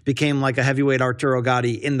really became like a heavyweight Arturo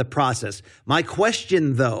Gatti in the process. My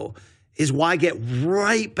question, though, is why get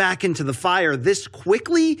right back into the fire this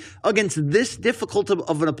quickly against this difficult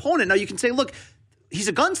of an opponent? Now, you can say, look, he's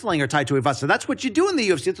a gunslinger, Tai Tuivasa. That's what you do in the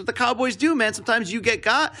UFC. That's what the Cowboys do, man. Sometimes you get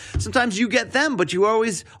got, sometimes you get them, but you're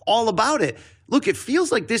always all about it. Look, it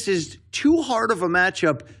feels like this is too hard of a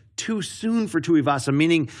matchup too soon for Tuivasa,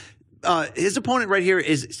 meaning his opponent right here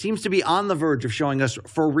seems to be on the verge of showing us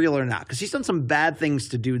for real or not, because he's done some bad things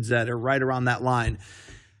to dudes that are right around that line.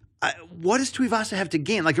 What does Tuivasa have to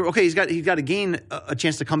gain? Like, okay, he's got to gain a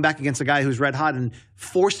chance to come back against a guy who's red hot and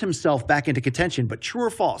force himself back into contention. But true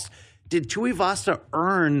or false, did Tuivasa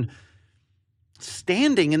earn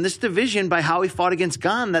standing in this division by how he fought against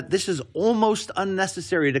Gane, that this is almost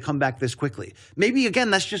unnecessary to come back this quickly? Maybe,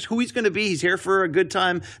 again, that's just who he's going to be. He's here for a good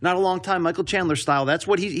time, not a long time, Michael Chandler style. That's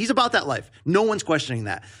what he's about, that life. No one's questioning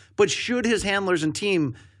that. But should his handlers and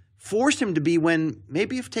team force him to be, when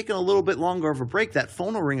maybe if taking a little bit longer of a break, that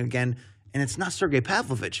phone will ring again, and it's not Sergey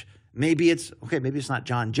Pavlovich. Maybe it's not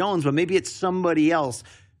John Jones, but maybe it's somebody else.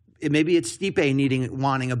 Maybe it's Stipe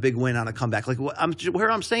wanting a big win on a comeback. Like, what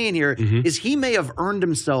I'm saying here is he may have earned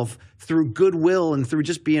himself through goodwill and through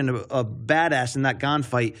just being a badass in that Gane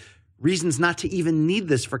fight reasons not to even need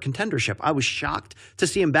this for contendership. I was shocked to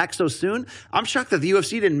see him back so soon. I'm shocked that the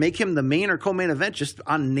UFC didn't make him the main or co-main event just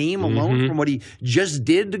on name alone from what he just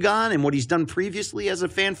did to Gane and what he's done previously as a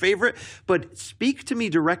fan favorite. But speak to me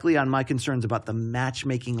directly on my concerns about the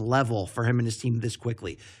matchmaking level for him and his team this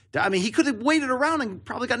quickly. I mean, he could have waited around and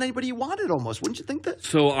probably gotten anybody he wanted almost. Wouldn't you think that?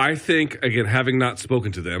 So I think, again, having not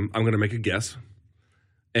spoken to them, I'm going to make a guess.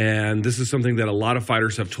 And this is something that a lot of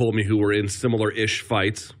fighters have told me who were in similar-ish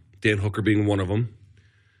fights, Dan Hooker being one of them,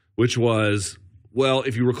 which was, well,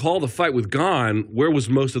 if you recall the fight with Gane, where was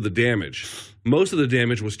most of the damage? Most of the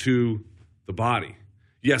damage was to the body.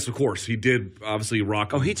 Yes, of course. He did obviously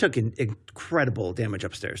rock. Oh, he took incredible damage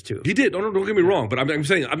upstairs, too. He did. Don't get me wrong. But I'm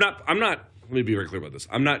saying, I'm not, let me be very clear about this.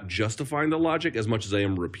 I'm not justifying the logic as much as I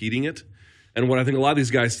am repeating it. And what I think a lot of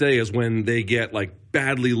these guys say is when they get like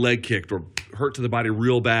badly leg kicked or hurt to the body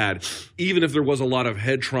real bad, even if there was a lot of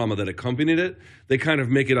head trauma that accompanied it, they kind of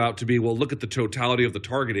make it out to be, well, look at the totality of the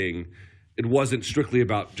targeting. It wasn't strictly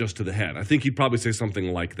about just to the head. I think he'd probably say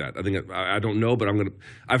something like that. I don't know, but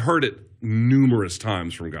I've heard it numerous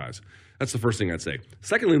times from guys. That's the first thing I'd say.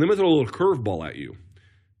 Secondly, let me throw a little curveball at you.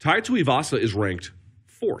 Tai Tuivasa is ranked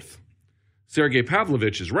 4th. Sergey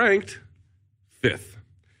Pavlovich is ranked 5th.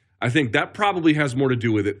 I think that probably has more to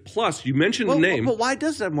do with it. Plus, you mentioned the name. But why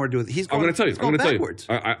does that have more to do with it? I'm going to tell you. I'm going to tell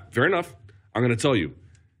you. Fair enough. I'm going to tell you.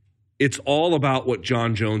 It's all about what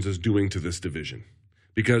John Jones is doing to this division.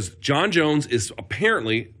 Because John Jones is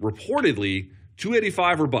apparently, reportedly,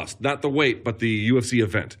 285 or bust. Not the weight, but the UFC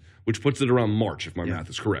event, which puts it around March, if my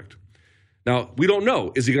math is correct. Now, we don't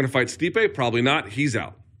know. Is he going to fight Stipe? Probably not. He's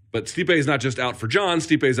out. But Stipe is not just out for John.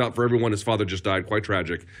 Stipe is out for everyone. His father just died. Quite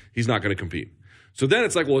tragic. He's not going to compete. So then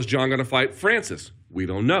it's like, well, is John going to fight Francis? We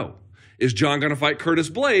don't know. Is John going to fight Curtis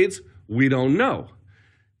Blades? We don't know.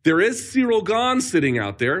 There is Cyril Gane sitting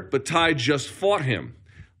out there, but Tai just fought him.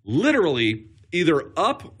 Literally, either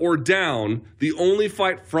up or down, the only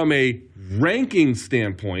fight from a ranking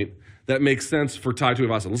standpoint that makes sense for Tai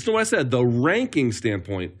Tuivasa. Listen to what I said. The ranking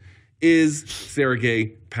standpoint is Sergey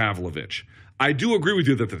Pavlovich. I do agree with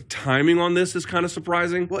you that the timing on this is kind of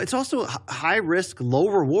surprising. Well, it's also high risk, low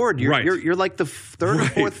reward. You're like the third or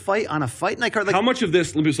fourth fight on a fight night card. Like, how much of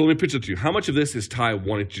this, let me pitch it to you. How much of this is Tai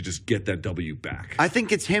wanting to just get that W back? I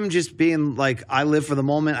think it's him just being like, I live for the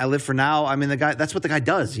moment, I live for now. I mean, that's what the guy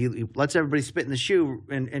does. He lets everybody spit in the shoe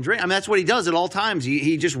and drink. I mean, that's what he does at all times.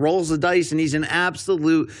 He just rolls the dice and he's an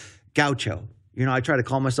absolute gaucho. You know, I try to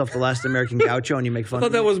call myself the last American gaucho, and you make fun of me. I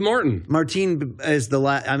thought that was Martin. Martin is the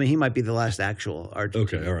last. I mean, he might be the last actual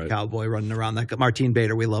Argentine cowboy running around. That guy. Martin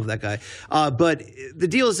Bader, we love that guy. But the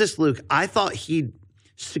deal is this, Luke. I thought he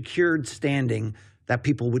secured standing that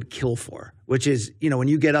people would kill for, which is, you know, when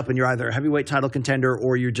you get up and you're either a heavyweight title contender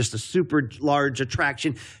or you're just a super large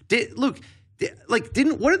attraction. What did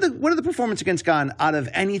the performance against Gane out of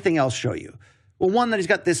anything else show you? Well, one, that he's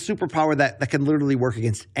got this superpower that can literally work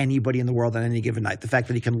against anybody in the world on any given night. The fact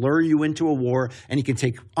that he can lure you into a war and he can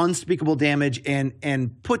take unspeakable damage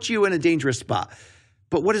and put you in a dangerous spot.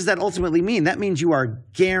 But what does that ultimately mean? That means you are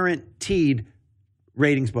guaranteed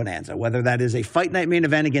ratings bonanza, whether that is a fight night main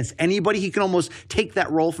event against anybody. He can almost take that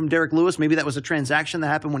role from Derek Lewis. Maybe that was a transaction that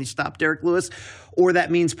happened when he stopped Derek Lewis. Or that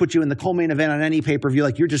means put you in the co-main event on any pay-per-view.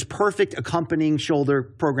 Like, you're just perfect accompanying shoulder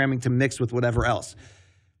programming to mix with whatever else.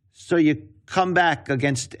 So you come back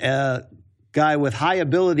against a guy with high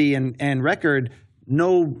ability and record,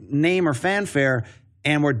 no name or fanfare,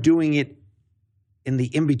 and we're doing it in the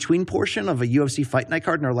in-between portion of a UFC fight night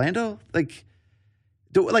card in Orlando? Like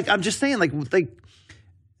I'm just saying, like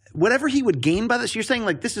whatever he would gain by this, you're saying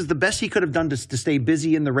like this is the best he could have done to stay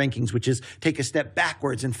busy in the rankings, which is take a step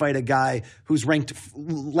backwards and fight a guy who's ranked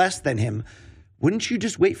less than him. Wouldn't you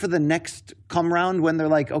just wait for the next come round when they're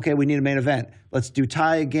like, okay, we need a main event. Let's do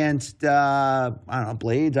Tai against, I don't know,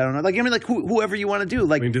 Blades. I don't know. Like whoever you want to do.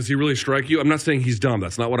 Like, I mean, does he really strike you? I'm not saying he's dumb.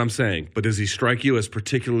 That's not what I'm saying. But does he strike you as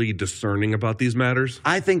particularly discerning about these matters?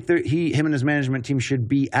 I think him and his management team should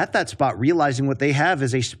be at that spot, realizing what they have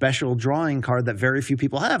is a special drawing card that very few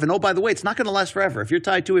people have. And oh, by the way, it's not going to last forever. If you're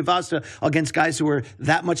Tai Tuivasa against guys who are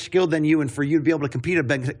that much skilled than you, and for you to be able to compete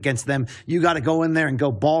against them, you got to go in there and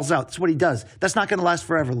go balls out. That's what he does. That's not going to last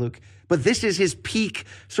forever, Luke. But this is his peak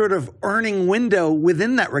sort of earning window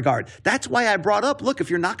within that regard. That's why I brought up, look, if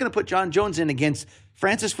you're not going to put John Jones in against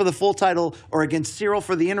Francis for the full title or against Cyril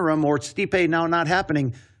for the interim or Stipe now not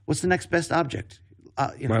happening, what's the next best object?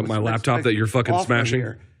 My laptop that you're fucking smashing?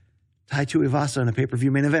 Here? Tai Tuivasa in a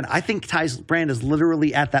pay-per-view main event. I think Tai's brand is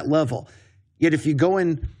literally at that level. Yet if you go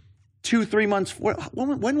in 2-3 months,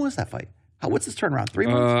 when was that fight? What's this turnaround? 3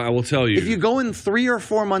 months? I will tell you. If you go in 3 or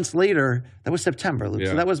 4 months later, that was September, Luke. Yeah.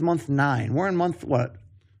 So that was month 9. We're in month what?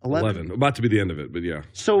 11? About to be the end of it, but yeah.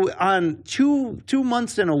 So on two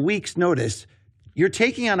months and a week's notice, you're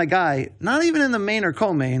taking on a guy, not even in the main or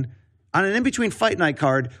co-main, on an in-between fight night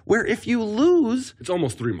card where if you lose... It's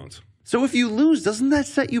almost 3 months. So if you lose, doesn't that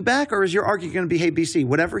set you back? Or is your argument going to be, hey, BC,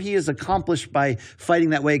 whatever he has accomplished by fighting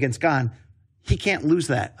that way against Gane, he can't lose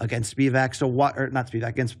that against Spivak, so why, or not Spivak,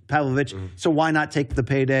 against Pavlovich, so why not take the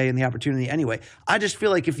payday and the opportunity anyway? I just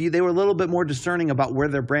feel like if they were a little bit more discerning about where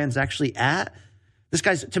their brand's actually at, this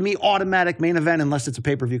guy's, to me, automatic main event unless it's a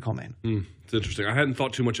pay-per-view co-main. It's interesting. I hadn't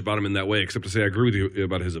thought too much about him in that way, except to say I agree with you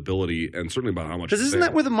about his ability and certainly about how much. Because isn't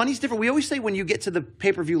that where the money's different? We always say when you get to the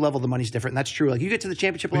pay-per-view level, the money's different. And that's true. Like you get to the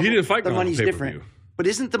championship level, he didn't fight the money's different. But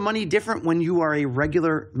isn't the money different when you are a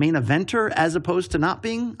regular main eventer as opposed to not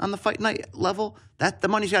being on the fight night level? That the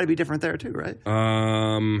money's got to be different there too, right?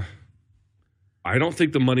 I don't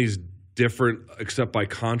think the money's different except by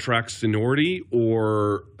contract seniority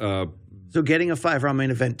or. So getting a 5-round main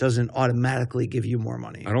event doesn't automatically give you more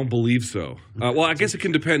money. I don't believe so. Well, I guess it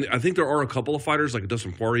can depend. I think there are a couple of fighters, like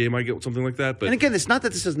Dustin Poirier might get something like that. But and again, it's not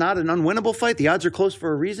that this is not an unwinnable fight. The odds are close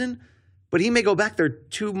for a reason. But he may go back there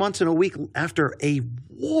 2 months and a week after a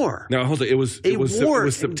war. Now, hold on. It was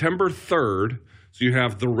September 3rd. So you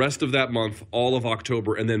have the rest of that month, all of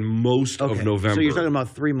October, and then most of November. So you're talking about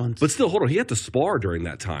 3 months. But still, hold on. He had to spar during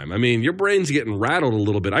that time. I mean, your brain's getting rattled a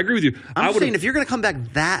little bit. I agree with you. I'm saying if you're going to come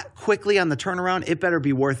back that quickly on the turnaround, it better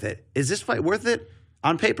be worth it. Is this fight worth it?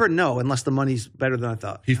 On paper, no, unless the money's better than I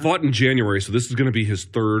thought. He fought in January, so this is going to be his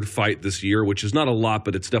third fight this year, which is not a lot,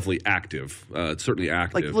 but it's definitely active. It's certainly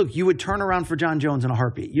active. Like, look, you would turn around for John Jones in a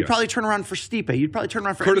heartbeat. You'd probably turn around for Stipe. You'd probably turn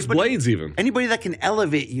around for Curtis Blades even. Anybody that can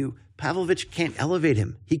elevate you. Pavlovich can't elevate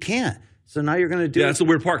him. He can't. So now you're going to do it. Yeah, that's the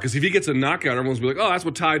weird part, because if he gets a knockout, everyone's going to be like, oh, that's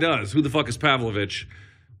what Ty does. Who the fuck is Pavlovich?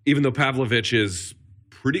 Even though Pavlovich is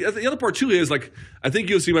pretty... The other part, too, is, like, I think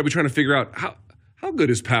UFC might be trying to figure out how good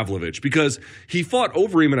is Pavlovich? Because he fought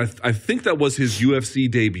Overeem, and I think that was his UFC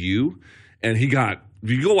debut, and he got... If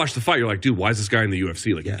you go watch the fight, you're like, dude, why is this guy in the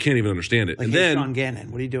UFC? Like, you can't even understand it. Like, and then Sean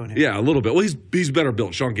Gannon, what are you doing here? Yeah, a little bit. Well, he's better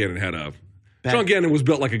built. Sean Gannon was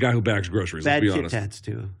built like a guy who bags groceries, bad let's be honest. Tit tats,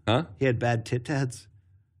 too. Huh? He had bad tit tats.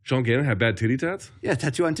 Sean Gannon had bad titty tats? Yeah,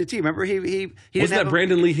 tattoo on titty. Remember, he wasn't that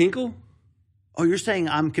Brandon Lee Hinkle? Oh, you're saying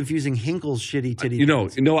I'm confusing Hinkle's shitty titty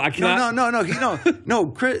tats. I cannot.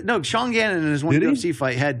 No. Sean Gannon in his one UFC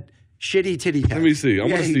fight had shitty titty tats. Let me see. I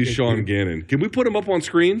want to see Sean Gannon. Can we put him up on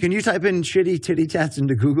screen? Can you type in shitty titty tats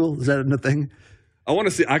into Google? Is that a thing? I want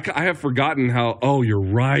to see. I have forgotten how. Oh, you're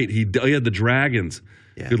right. He had the dragons.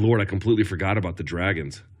 Yeah. Good Lord, I completely forgot about the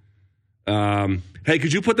dragons. Hey,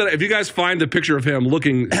 could you put that? If you guys find the picture of him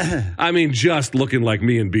looking, I mean, just looking like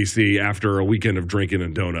me and BC after a weekend of drinking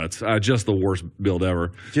and donuts. Just the worst build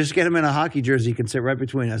ever. Just get him in a hockey jersey. He can sit right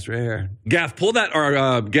between us right here. Gaff, pull that,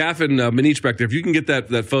 or Gaff and Manich back there. If you can get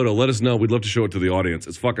that photo, let us know. We'd love to show it to the audience.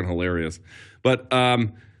 It's fucking hilarious. But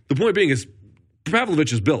the point being is,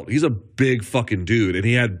 Pavlovich is built. He's a big fucking dude, and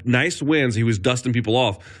he had nice wins. He was dusting people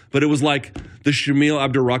off, but it was like the Shamil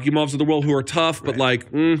Abdurakimovs of the world who are tough, but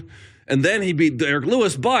and then he beat Derek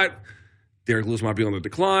Lewis, but Derek Lewis might be on the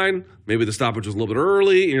decline. Maybe the stoppage was a little bit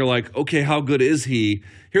early, and you're like, okay, how good is he?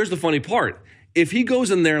 Here's the funny part. If he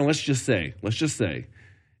goes in there, and let's just say,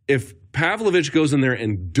 if Pavlovich goes in there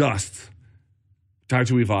and dusts Tai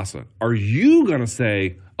Tuivasa, are you going to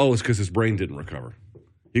say, oh, it's because his brain didn't recover?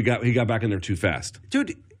 He got back in there too fast.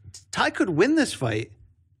 Dude, Ty could win this fight,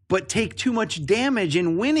 but take too much damage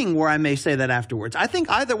in winning, where I may say that afterwards. I think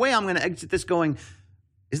either way, I'm going to exit this going,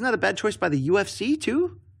 isn't that a bad choice by the UFC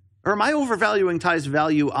too? Or am I overvaluing Ty's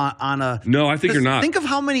value on a... No, I think you're not. Think of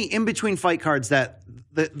how many in-between fight cards that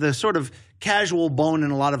the sort of casual bone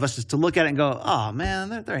in a lot of us is to look at it and go, oh,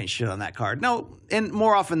 man, there ain't shit on that card. No, and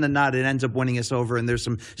more often than not, it ends up winning us over, and there's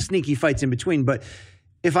some sneaky fights in between. But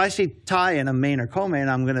if I see Ty in a main or co-main,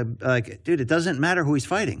 I'm going to like, dude, it doesn't matter who he's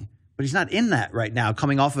fighting. But he's not in that right now,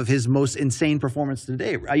 coming off of his most insane performance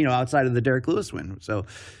today, outside of the Derek Lewis win. So...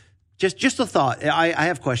 Just a thought. I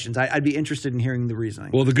have questions. I'd be interested in hearing the reasoning.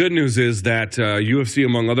 Well, the good news is that UFC,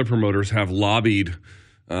 among other promoters, have lobbied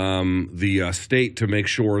the state to make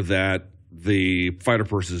sure that the fighter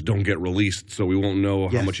purses don't get released, so we won't know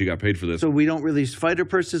how much he got paid for this. So we don't release fighter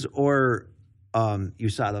purses or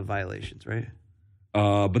USADA violations, right?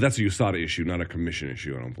 But that's a USADA issue, not a commission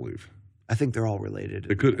issue, I don't believe. I think they're all related.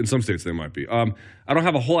 They could, in some states, they might be. I don't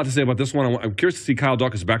have a whole lot to say about this one. I'm curious to see Kyle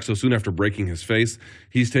Daukaus back so soon after breaking his face.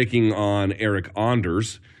 He's taking on Eric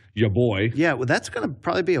Anders, ya boy. Yeah, well, that's going to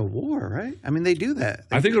probably be a war, right? I mean, they do that.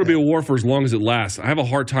 I think it'll be a war for as long as it lasts. I have a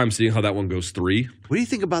hard time seeing how that one goes 3. What do you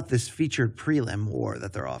think about this featured prelim war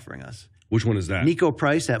that they're offering us? Which one is that? Nico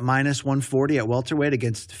Price at minus 140 at welterweight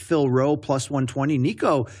against Phil Rowe plus 120.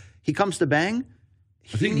 Nico, he comes to bang.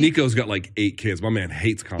 I think Nico's got like 8 kids. My man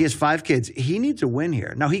hates condoms. He has 5 kids. He needs a win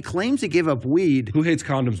here. Now, he claims he gave up weed. Who hates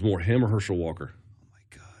condoms more, him or Herschel Walker?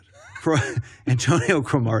 Antonio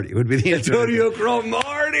Cromartie would be the answer. Antonio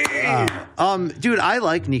Cromartie. Dude, I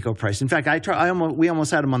like Nico Price. In fact, we almost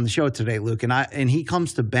had him on the show today, Luke, and he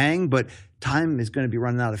comes to bang, but time is going to be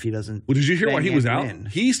running out if he doesn't. Well, did you hear why he was out? Win.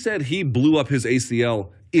 He said he blew up his ACL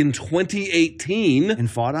in 2018 and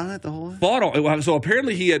fought on it the whole time. So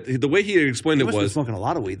apparently the way he had explained it was he was smoking a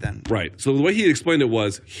lot of weed then. Right. So the way he had explained it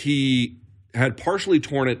was he had partially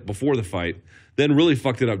torn it before the fight, then really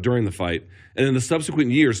fucked it up during the fight, and in the subsequent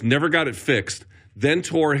years never got it fixed, then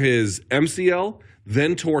tore his MCL,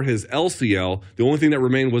 then tore his LCL. The only thing that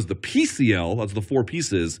remained was the PCL. That's the 4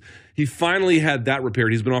 pieces. He finally had that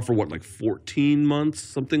repaired. He's been off for 14 months,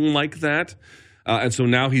 something like that. And so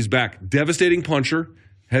now he's back. Devastating puncher,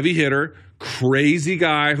 heavy hitter, crazy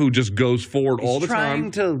guy who just goes forward all the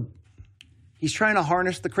time. He's trying to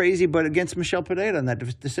harness the crazy, but against Michel Pereira in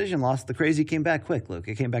that decision loss, the crazy came back quick, Luke.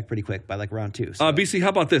 It came back pretty quick by round 2. So. BC, how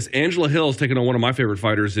about this? Angela Hill's taking on one of my favorite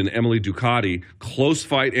fighters in Emily Ducati. Close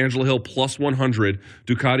fight, Angela Hill plus 100,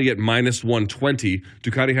 Ducati at minus 120.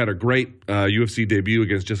 Ducati had a great UFC debut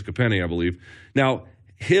against Jessica Penne, I believe. Now,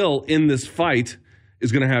 Hill in this fight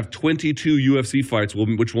is going to have 22 UFC fights,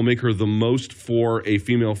 which will make her the most for a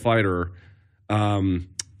female fighter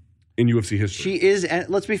in UFC history. She is, and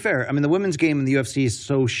let's be fair. I mean, the women's game in the UFC is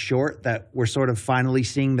so short that we're sort of finally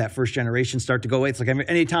seeing that first generation start to go away. It's like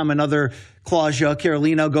anytime another Claudia,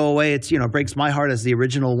 Carolina go away, it's, breaks my heart as the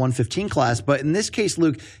original 115 class. But in this case,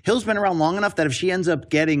 Luke, Hill's been around long enough that if she ends up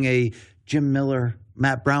getting a Jim Miller,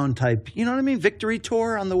 Matt Brown type, victory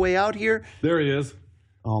tour on the way out here. There he is.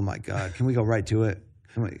 Oh my God. Can we go right to it?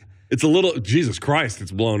 It's a little, Jesus Christ,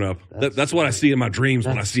 it's blown up. That's what I see in my dreams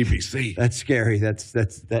when I see BC. That's scary. That's a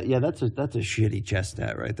shitty chest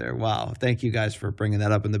tat right there. Wow. Thank you guys for bringing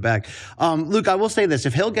that up in the back. Luke, I will say this.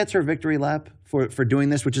 If Hill gets her victory lap for doing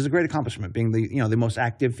this, which is a great accomplishment, being the most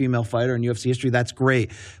active female fighter in UFC history, that's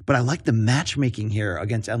great. But I like the matchmaking here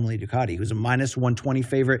against Emily Ducati, who's a minus 120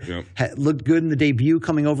 favorite. Yep. Looked good in the debut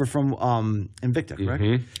coming over from Invicta, correct?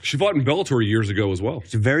 Mm-hmm. She fought in Bellator years ago as well.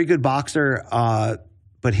 She's a very good boxer.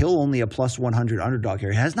 But Hill only a plus 100 underdog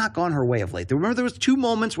here. It has not gone her way of late. Remember, there was 2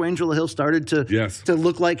 moments where Angela Hill started to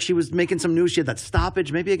look like she was making some news. She had that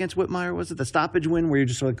stoppage, maybe against Whitmire, was it? The stoppage win where you're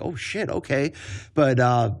just like, oh, shit, okay. But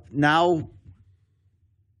now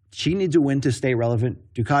she needs a win to stay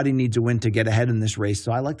relevant. Ducati needs a win to get ahead in this race.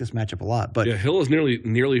 So I like this matchup a lot. But yeah, Hill is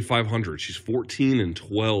nearly 500. She's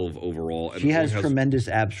 14-12 overall. And she has tremendous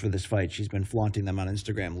abs for this fight. She's been flaunting them on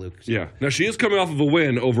Instagram, Luke. So. Yeah. Now, she is coming off of a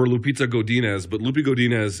win over Lupita Godinez, but Lupi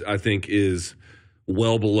Godinez, I think, is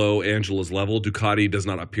well below Angela's level. Ducati does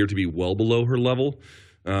not appear to be well below her level.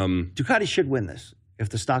 Ducati should win this if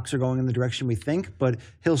the stocks are going in the direction we think, but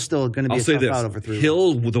Hill's still going to be a tough out over 3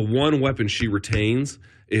 Hill, the one weapon she retains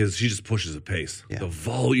is she just pushes a pace. Yeah. The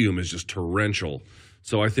volume is just torrential.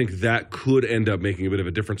 So I think that could end up making a bit of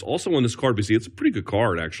a difference. Also on this card, BC, it's a pretty good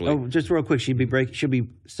card, actually. Oh, just real quick, she'll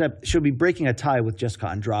be breaking a tie with Jessica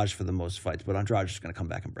Andrade for the most fights, but Andrade is going to come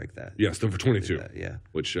back and break that. Yes, for 22. Yeah.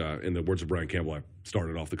 Which, in the words of Brian Campbell, I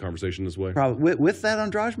started off the conversation this way. Probably with that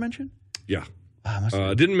Andrade mention? Yeah.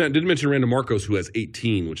 Didn't mention Randa Marcos, who has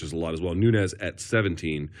 18, which is a lot as well. Nunes at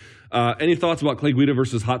 17. Any thoughts about Clay Guida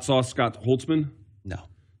versus Hot Sauce Scott Holtzman? No.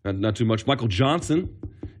 Not too much. Michael Johnson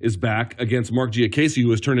is back against Mark Giacchese, who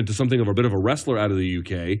has turned into something of a bit of a wrestler out of the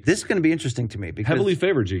UK. This is going to be interesting to me. Because heavily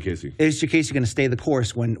favored Giacchese. Is Giacchese going to stay the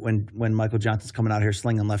course when Michael Johnson's coming out here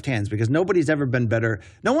slinging left hands? Because nobody's ever been better.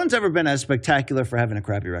 No one's ever been as spectacular for having a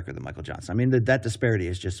crappy record than Michael Johnson. I mean, that disparity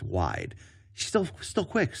is just wide. He's still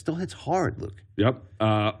quick, still hits hard, Luke. Yep.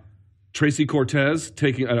 Tracy Cortez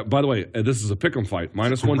taking, by the way, this is a pick'em fight.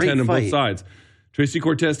 Minus 110 on both sides. Tracy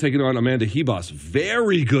Cortez taking on Amanda Hebos.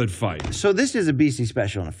 Very good fight. So this is a BC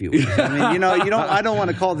special in a few weeks. I mean, I don't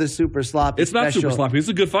want to call this super sloppy. It's not super sloppy. It's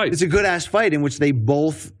a good fight. It's a good ass fight in which they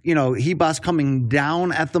both, Hebos coming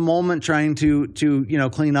down at the moment, trying to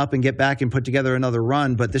clean up and get back and put together another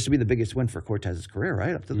run. But this would be the biggest win for Cortez's career,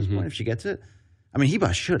 right? Up to this point, if she gets it. I mean,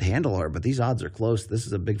 Hebos should handle her, but these odds are close. This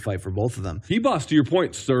is a big fight for both of them. Hebos, to your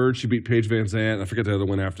point, surged. She beat Paige Van Zandt. I forget the other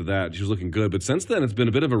one after that. She was looking good, but since then, it's been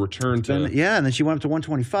a bit of a return to. Yeah, and then she went up to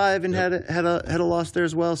 125 and had a loss there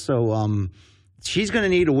as well. So she's going to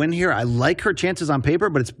need a win here. I like her chances on paper,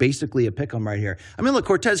 but it's basically a pick 'em right here. I mean, look,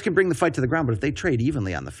 Cortez can bring the fight to the ground, but if they trade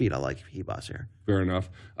evenly on the feet, I like Hebos here. Fair enough.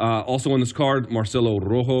 Also on this card, Marcelo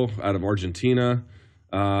Rojo out of Argentina.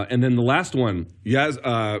 And then the last one,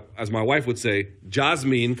 as my wife would say,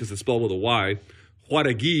 Jasmine, because it's spelled with a Y,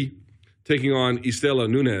 Jauregui taking on Istela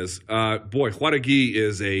Nunes. Boy, Jauregui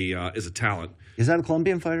is a talent. Is that a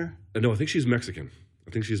Colombian fighter? No, I think she's Mexican.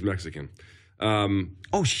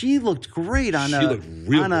 She looked great on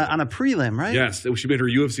a prelim, right? Yes, she made her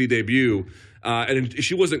UFC debut. And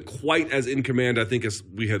she wasn't quite as in command, I think, as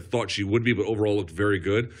we had thought she would be, but overall looked very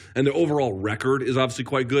good. And the overall record is obviously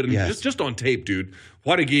quite good. And just on tape, dude,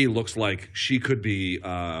 Jauregui looks like she could be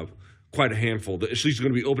quite a handful. She's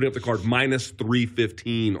going to be opening up the card minus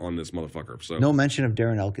 315 on this motherfucker. So no mention of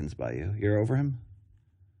Darren Elkins by you. You're over him?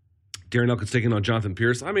 Darren Elkins taking on Jonathan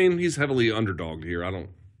Pierce. I mean, he's heavily underdogged here.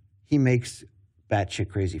 He makes batshit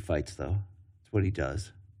crazy fights, though. That's what he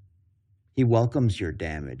does. He welcomes your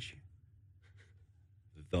damage.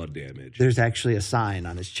 The damage. There's actually a sign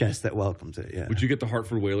on his chest that welcomes it, yeah. Would you get the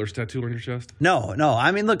Hartford Whalers tattoo on your chest? No.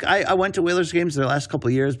 I mean, look, I went to Whalers games the last couple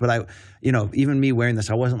of years, but even me wearing this,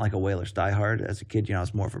 I wasn't like a Whalers diehard as a kid. I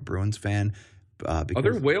was more of a Bruins fan. Are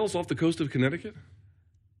there whales off the coast of Connecticut?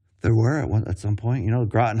 There were at some point.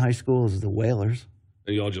 Groton High School is the Whalers.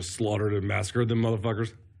 And y'all just slaughtered and massacred them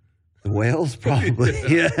motherfuckers? The whales, probably.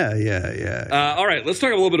 Yeah. All right, let's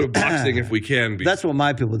talk a little bit of boxing if we can. That's what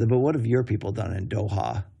my people did, but what have your people done in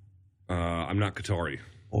Doha? I'm not Qatari.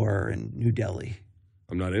 Or in New Delhi?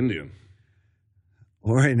 I'm not Indian.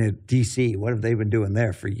 Or in D.C.? What have they been doing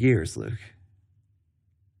there for years, Luke?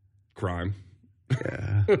 Crime.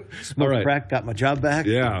 Yeah. Smoked crack, got my job back.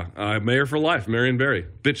 Yeah, mayor for life, Marion Barry.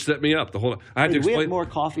 Bitch set me up. I had to explain. We have more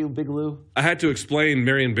coffee with Big Lou. I had to explain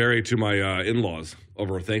Marion Barry to my in-laws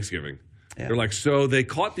over Thanksgiving. Yeah. They're like, so they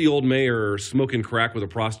caught the old mayor smoking crack with a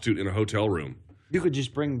prostitute in a hotel room. You could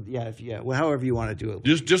just bring, however you want to do it.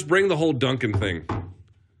 Just bring the whole Duncan thing.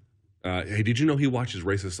 Hey, did you know he watches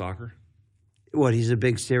racist soccer? What? He's a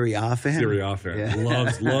big Serie A fan. Serie A fan. Yeah.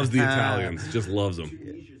 Loves the Italians. Just loves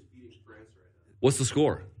them. What's the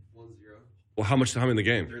score? 1-0. Well, how much time in the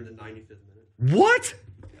game? They're in the 95th minute. What?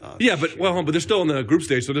 But they're still in the group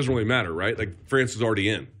stage, so it doesn't really matter, right? Like France is already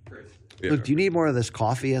in. Yeah. Look, do you need more of this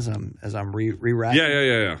coffee as I'm re-racking?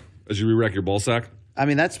 Yeah. As you re-rack your ball sack. I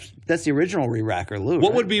mean, that's the original re-racker, Lou.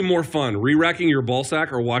 What would be more fun, re-racking your ball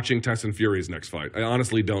sack or watching Tyson Fury's next fight? I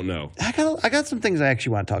honestly don't know. I got some things I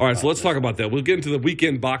actually want to talk about. All right, so let's talk about that. We'll get into the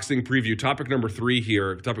weekend boxing preview. Topic number 3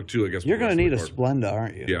 here. Topic 2, I guess. You're going to need a Splenda,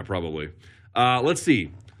 aren't you? Yeah, probably. Let's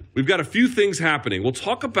see. We've got a few things happening. We'll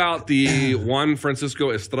talk about the Juan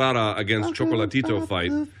Francisco Estrada against Chocolatito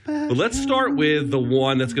fight. But let's start with the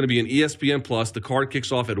one that's going to be an ESPN+. The card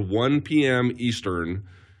kicks off at 1 p.m. Eastern.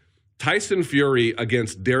 Tyson Fury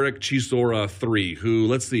against Derek Chisora 3, who,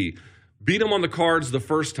 let's see, beat him on the cards the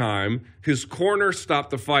first time. His corner stopped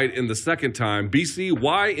the fight in the second time. BC,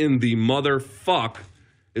 why in the motherfuck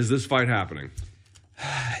is this fight happening?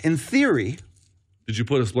 In theory... Did you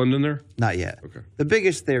put a Splenda in there? Not yet. Okay. The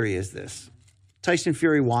biggest theory is this. Tyson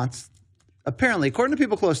Fury wants, apparently, according to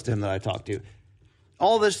people close to him that I talked to,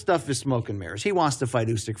 all this stuff is smoke and mirrors. He wants to fight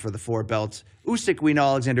Usyk for the 4 belts. Usyk, we know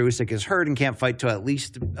Alexander Usyk is hurt and can't fight till at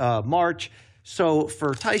least March. So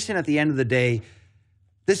for Tyson, at the end of the day,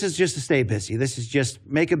 this is just to stay busy. This is just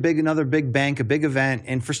make another big bank, a big event.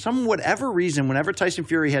 And for whatever reason, whenever Tyson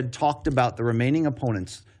Fury had talked about the remaining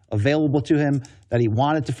opponents available to him, that he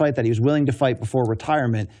wanted to fight, that he was willing to fight before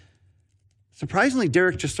retirement, surprisingly,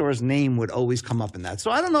 Derek Chisora's name would always come up in that.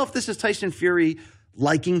 So I don't know if this is Tyson Fury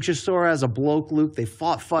liking Chisora as a bloke, Luke. They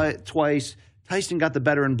fought twice. Tyson got the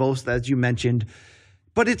better in both, as you mentioned.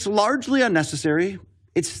 But it's largely unnecessary.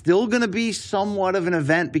 It's still going to be somewhat of an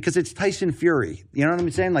event because it's Tyson Fury. You know what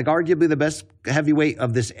I'm saying? Like arguably the best heavyweight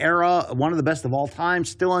of this era, one of the best of all time,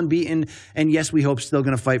 still unbeaten. And yes, we hope still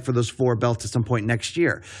going to fight for those 4 belts at some point next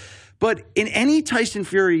year. But in any Tyson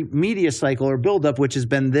Fury media cycle or buildup, which has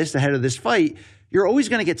been this ahead of this fight, you're always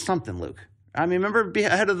going to get something, Luke. I mean, remember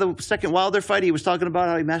ahead of the second Wilder fight, he was talking about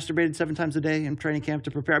how he masturbated 7 times a day in training camp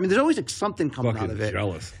to prepare. I mean, there's always something coming out of it.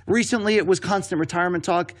 Jealous. Recently, it was constant retirement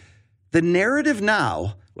talk. The narrative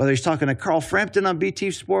now, whether he's talking to Carl Frampton on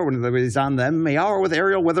BT Sport, whether he's on the MMA Hour with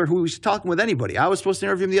Ariel, whether he's talking with anybody. I was supposed to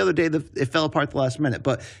interview him the other day. It fell apart at the last minute,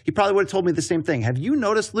 but he probably would have told me the same thing. Have you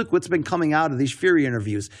noticed, Luke, what's been coming out of these Fury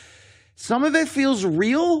interviews? Some of it feels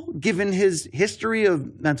real, given his history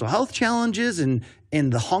of mental health challenges and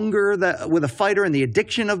the hunger that with a fighter and the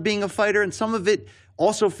addiction of being a fighter. And some of it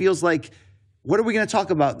also feels like, what are we going to talk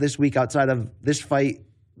about this week outside of this fight,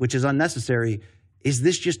 which is unnecessary? Is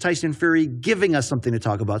this just Tyson Fury giving us something to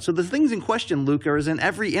talk about? So the things in question, Luke, is in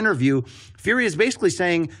every interview, Fury is basically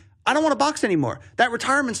saying, I don't want to box anymore. That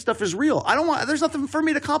retirement stuff is real. There's nothing for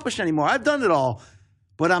me to accomplish anymore. I've done it all.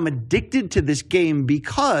 But I'm addicted to this game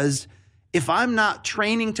because If I'm not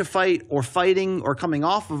training to fight or fighting or coming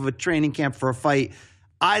off of a training camp for a fight,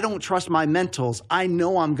 I don't trust my mentals. I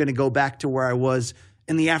know I'm going to go back to where I was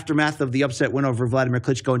in the aftermath of the upset win over Vladimir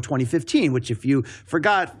Klitschko in 2015, which if you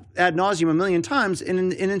forgot ad nauseum a million times,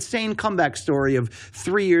 an insane comeback story of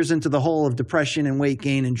 3 years into the hole of depression and weight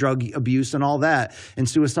gain and drug abuse and all that and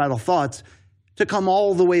suicidal thoughts to come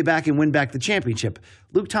all the way back and win back the championship.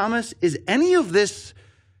 Luke Thomas, is any of this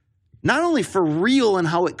not only for real and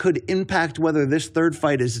how it could impact whether this third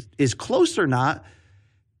fight is close or not,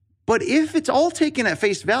 but if it's all taken at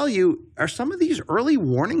face value, are some of these early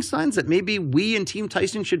warning signs that maybe we and Team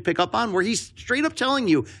Tyson should pick up on, where he's straight up telling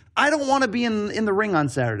you, I don't want to be in the ring on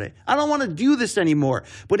Saturday. I don't want to do this anymore.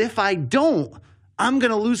 But if I don't, I'm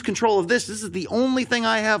going to lose control of this. This is the only thing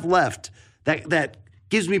I have left that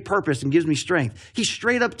gives me purpose and gives me strength. He's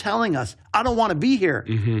straight up telling us, I don't want to be here,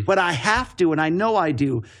 but I have to, and I know I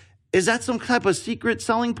do. Is that some type of secret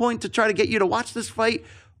selling point to try to get you to watch this fight?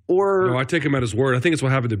 Or no, I take him at his word. I think it's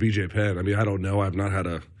what happened to BJ Penn. I mean, I don't know. I've not had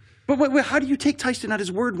a... But wait, how do you take Tyson at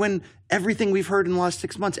his word when everything we've heard in the last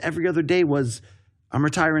 6 months, every other day was, I'm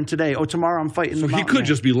retiring today. Oh, tomorrow I'm fighting the mountain he could man.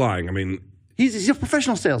 Just be lying. I mean... He's a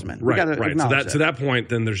professional salesman. Right. To that point,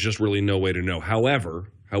 then there's just really no way to know. However,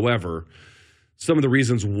 some of the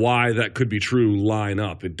reasons why that could be true line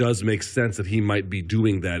up. It does make sense that he might be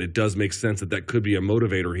doing that. It does make sense that could be a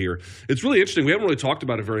motivator here. It's really interesting. We haven't really talked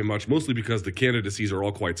about it very much, mostly because the candidacies are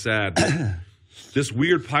all quite sad. This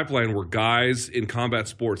weird pipeline where guys in combat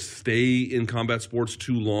sports stay in combat sports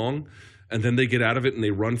too long, and then they get out of it and they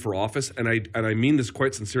run for office. And I mean this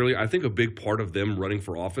quite sincerely. I think a big part of them running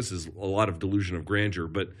for office is a lot of delusion of grandeur,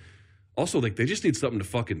 but also like they just need something to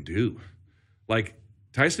fucking do. Like,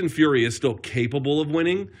 Tyson Fury is still capable of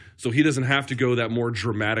winning, so he doesn't have to go that more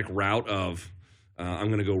dramatic route of I'm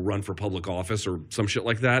going to go run for public office or some shit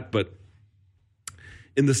like that. But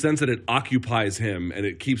in the sense that it occupies him and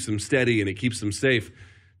it keeps him steady and it keeps him safe.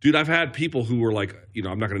 Dude, I've had people who were like,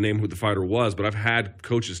 I'm not going to name who the fighter was, but I've had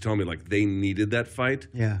coaches tell me like they needed that fight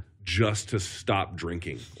just to stop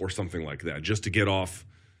drinking or something like that, just to get off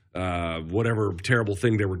whatever terrible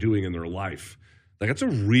thing they were doing in their life. Like that's a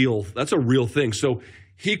real thing. So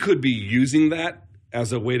he could be using that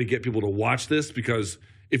as a way to get people to watch this, because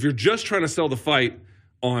if you're just trying to sell the fight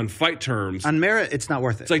on fight terms, on merit, it's not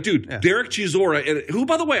worth it. It's like, dude, Derek Chisora, who,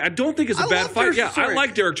 by the way, I don't think is a bad fight. I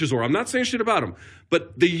like Derek Chisora. I'm not saying shit about him.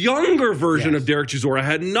 But the younger version of Derek Chisora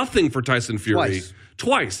had nothing for Tyson Fury.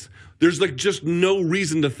 Twice. There's like just no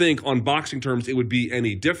reason to think on boxing terms it would be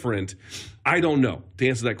any different. I don't know. To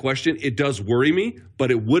answer that question, it does worry me, but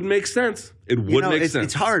it would make sense. It would make sense.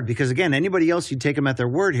 It's hard because, again, anybody else, you'd take him at their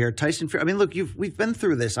word here. Tyson Fury, I mean, look, we've been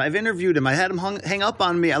through this. I've interviewed him. I had him hang up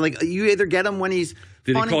on me. You either get him when he's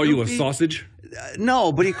Did funny, he call you a goofy. sausage?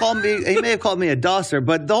 No, but he may have called me a dosser.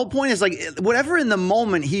 But the whole point is, like, whatever in the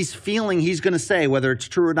moment he's feeling he's going to say, whether it's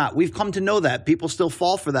true or not. We've come to know that. People still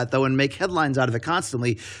fall for that, though, and make headlines out of it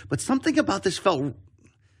constantly. But something about this felt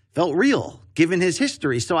real, given his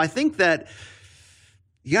history. So I think that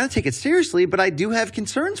you got to take it seriously, but I do have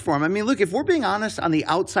concerns for him. I mean, look, if we're being honest on the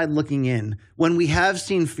outside looking in, when we have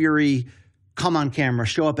seen Fury come on camera,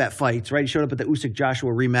 show up at fights, right? He showed up at the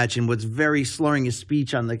Usyk-Joshua rematch and was very slurring his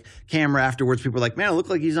speech on the camera afterwards. People were like, man, it looked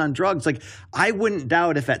like he's on drugs. Like, I wouldn't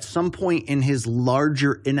doubt if at some point in his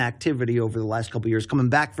larger inactivity over the last couple of years, coming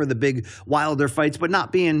back for the big Wilder fights, but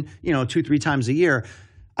not being, 2-3 times a year,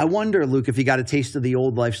 I wonder, Luke, if he got a taste of the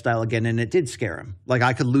old lifestyle again, and it did scare him. Like,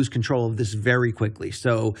 I could lose control of this very quickly.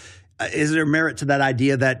 So is there merit to that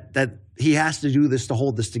idea that he has to do this to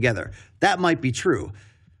hold this together? That might be true.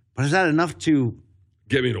 But is that enough to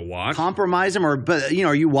get me to watch? Compromise him?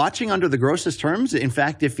 Are you watching under the grossest terms? In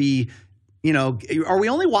fact, if he, are we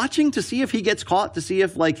only watching to see if he gets caught, to see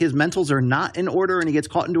if like his mentals are not in order and he gets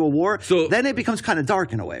caught into a war? So then it becomes kind of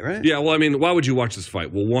dark in a way, right? Yeah, well, I mean, why would you watch this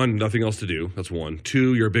fight? Well, one, nothing else to do. That's one.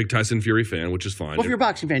 Two, you're a big Tyson Fury fan, which is fine. Well, if you're a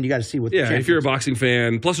boxing fan, you got to see what. Yeah, if you're a boxing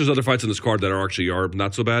fan, plus there's other fights on this card that are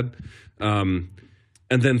not so bad. And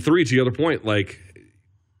then three, to the other point, like,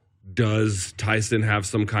 does Tyson have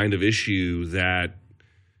some kind of issue that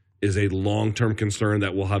is a long-term concern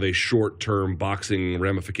that will have a short-term boxing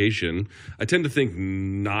ramification? I tend to think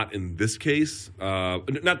not in this case. Not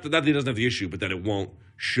that he doesn't have the issue, but that it won't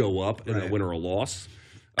show up in a win or a loss.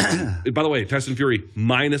 By the way, Tyson Fury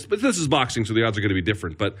but this is boxing, so the odds are going to be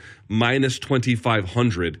different, but minus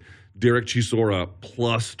 2,500 Derek Chisora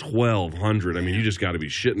plus 1,200. I mean, you just got to be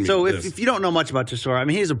shitting me. So with if you don't know much about Chisora, I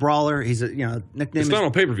mean, he's a brawler. He's a nickname. It's not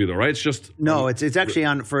on pay-per-view though, right? It's just no. It's actually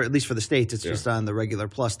on for at least for the States. It's just on the regular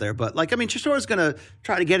plus there. But Chisora's gonna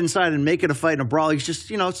try to get inside and make it a fight in a brawl. He's just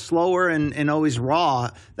slower and always raw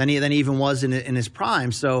than he even was in his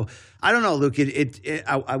prime. So I don't know, Luke.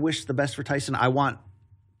 I wish the best for Tyson. I want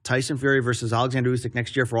Tyson Fury versus Alexander Usyk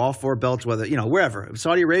next year for all 4 belts, whether, wherever.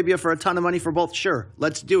 Saudi Arabia for a ton of money for both, sure.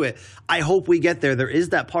 Let's do it. I hope we get there. There is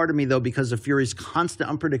that part of me, though, because of Fury's constant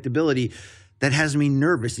unpredictability that has me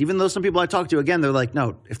nervous. Even though some people I talk to, again, they're like,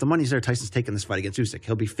 no, if the money's there, Tyson's taking this fight against Usyk.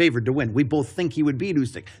 He'll be favored to win. We both think he would beat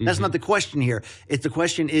Usyk. That's not the question here. The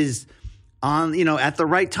question is, at the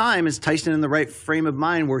right time, is Tyson in the right frame of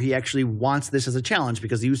mind where he actually wants this as a challenge,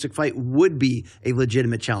 because the Usyk fight would be a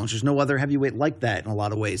legitimate challenge. There's no other heavyweight like that in a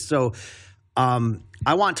lot of ways. So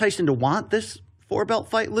I want Tyson to want this 4-belt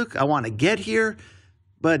fight, Luke. I want to get here,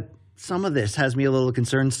 but some of this has me a little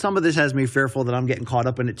concerned. Some of this has me fearful that I'm getting caught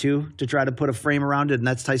up in it too, to try to put a frame around it, and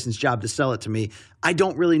that's Tyson's job to sell it to me. I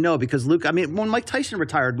don't really know, because Luke, when Mike Tyson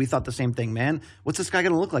retired, we thought the same thing, man. What's this guy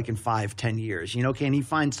going to look like in 5-10 years? Can he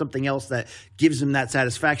find something else that gives him that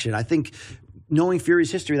satisfaction? I think knowing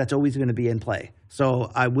Fury's history, that's always going to be in play.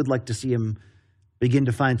 So I would like to see him begin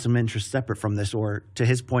to find some interest separate from this, or to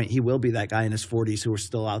his point, he will be that guy in his 40s who are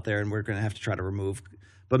still out there and we're going to have to try to remove.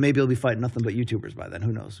 But maybe he'll be fighting nothing but YouTubers by then.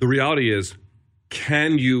 Who knows? The reality is,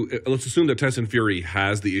 let's assume that Tyson Fury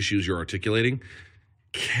has the issues you're articulating.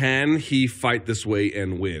 Can he fight this way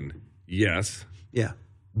and win? Yes. Yeah.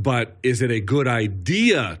 But is it a good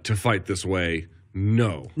idea to fight this way?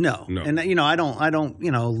 No. And I don't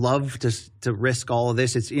love to risk all of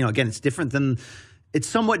this. It's again, it's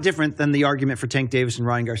somewhat different than the argument for Tank Davis and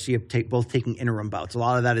Ryan Garcia both taking interim bouts. A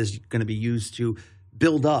lot of that is going to be used to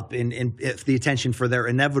build up in the attention for their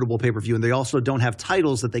inevitable pay-per-view. And they also don't have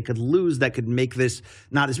titles that they could lose that could make this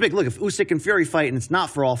not as big. Look, if Usyk and Fury fight and it's not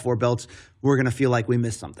for all 4 belts, we're going to feel like we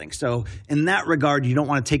missed something. So in that regard, you don't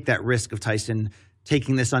want to take that risk of Tyson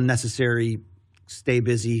taking this unnecessary stay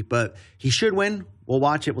busy. But he should win. We'll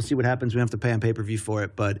watch it. We'll see what happens. We have to pay on pay-per-view for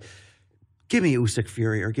it. But give me Usyk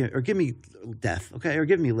Fury or give me death, okay? Or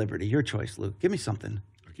give me liberty. Your choice, Luke. Give me something.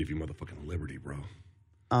 I'll give you motherfucking liberty, bro.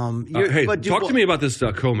 Hey, talk to me about this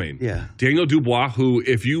co-main. Yeah. Daniel Dubois, who,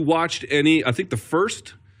 if you watched I think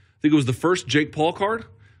it was the first Jake Paul card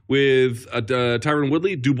with Tyron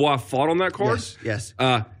Woodley. Dubois fought on that card. Yes.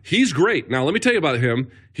 He's great. Now, let me tell you about him.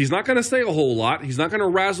 He's not going to say a whole lot. He's not going to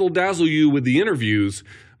razzle-dazzle you with the interviews,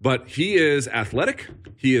 but he is athletic.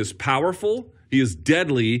 He is powerful. He is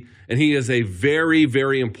deadly, and he is a very,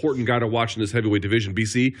 very important guy to watch in this heavyweight division.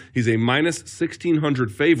 BC, he's a minus 1,600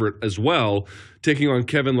 favorite as well, taking on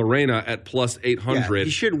Kevin Lerena at plus 800. Yeah, he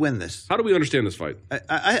should win this. How do we understand this fight?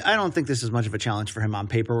 I don't think this is much of a challenge for him on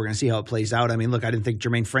paper. We're going to see how it plays out. I mean, look, I didn't think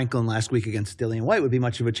Jermaine Franklin last week against Dillian White would be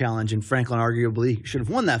much of a challenge, and Franklin arguably should have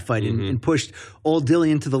won that fight and pushed old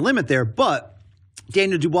Dillian to the limit there. But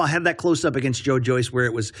Daniel Dubois had that close-up against Joe Joyce where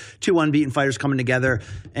it was 2 unbeaten fighters coming together.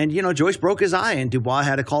 And, Joyce broke his eye and Dubois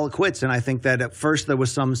had to call it quits. And I think that at first there was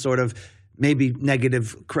some sort of maybe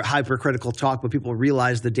negative, hypercritical talk, but people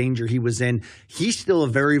realized the danger he was in. He's still a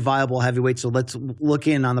very viable heavyweight, so let's look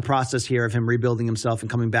in on the process here of him rebuilding himself and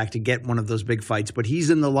coming back to get one of those big fights. But he's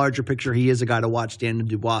in the larger picture. He is a guy to watch, Daniel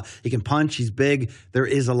Dubois. He can punch. He's big. There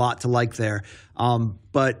is a lot to like there.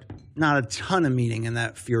 But not a ton of meaning in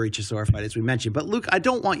that Fury-Chisora fight, as we mentioned. But, Luke, I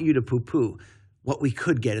don't want you to poo-poo what we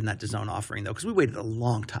could get in that DAZN offering, though, because we waited a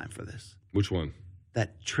long time for this. Which one?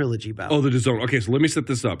 That trilogy bout. Oh, the DAZN. Okay, so let me set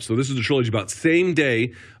this up. So this is the trilogy bout. Same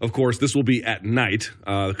day, of course, this will be at night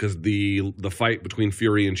because the fight between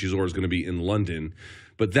Fury and Chisora is going to be in London.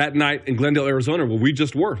 But that night in Glendale, Arizona, where we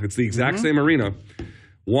just were, it's the exact same arena.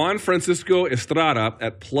 Juan Francisco Estrada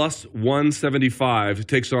at plus 175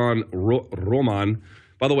 takes on Roman.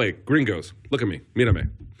 By the way, gringos, look at me.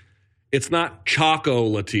 Mírame. It's not Choco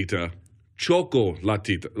Latito,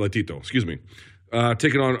 excuse me.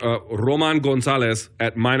 Taking on Roman Gonzalez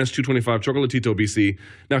at minus 225, Chocolatito, BC.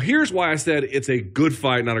 Now, here's why I said it's a good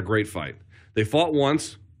fight, not a great fight. They fought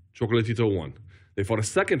once, Chocolatito won. They fought a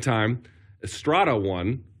second time, Estrada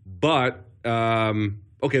won, but,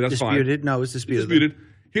 okay, that's fine. Disputed? No, it was disputed. Disputed.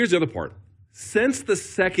 Here's the other part. Since the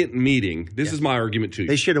second meeting, this is my argument to you.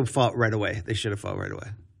 They should have fought right away.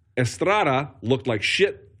 Estrada looked like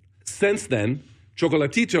shit since then.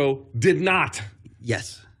 Chocolatito did not.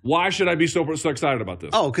 Yes. Why should I be so excited about this?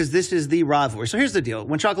 Oh, because this is the rivalry. So here's the deal.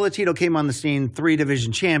 When Chocolatito came on the scene,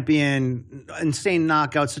 3-division champion, insane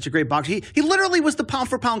knockout, such a great boxer. He literally was the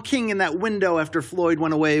pound-for-pound king in that window after Floyd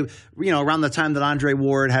went away, around the time that Andre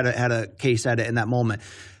Ward had a case at it in that moment.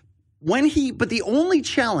 But the only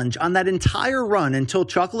challenge on that entire run until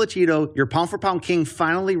Chocolatito, your pound for pound king,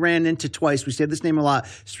 finally ran into twice. We said this name a lot.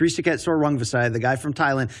 Srisaket Sorwangvasai, the guy from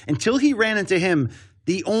Thailand. Until he ran into him,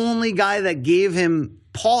 the only guy that gave him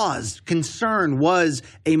pause, concern, was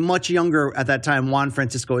a much younger, at that time, Juan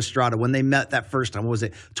Francisco Estrada, when they met that first time. What was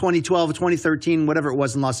it? 2012, 2013, whatever it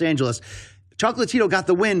was in Los Angeles. Chocolatito got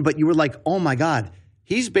the win, but you were like, oh my God,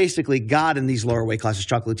 he's basically God in these lower weight classes,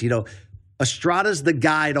 Chocolatito. Estrada's the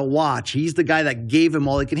guy to watch. He's the guy that gave him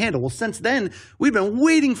all he can handle. Well, since then, we've been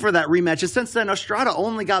waiting for that rematch. And since then, Estrada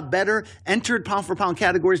only got better, entered pound-for-pound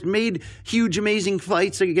categories, made huge, amazing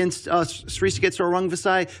fights against Srisaket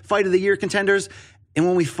Sorwangvasai, Fight of the Year contenders. And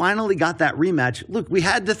when we finally got that rematch, look, we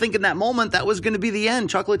had to think in that moment that was going to be the end.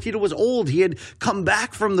 Chocolatito was old. He had come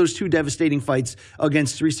back from those 2 devastating fights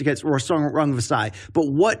against Srisaket Sorwangvasai. But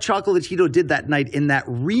what Chocolatito did that night in that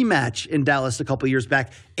rematch in Dallas a couple years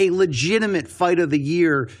back, a legitimate Fight of the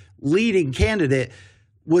Year leading candidate,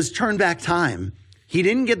 was turn back time. He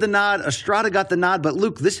didn't get the nod. Estrada got the nod. But,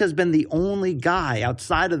 Luke, this has been the only guy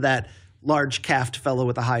outside of that large-calfed fellow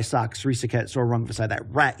with the high socks, Srisaket Sorwangvasai, that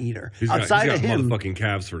rat eater. He's got motherfucking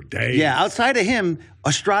calves for days. Yeah, outside of him,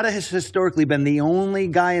 Estrada has historically been the only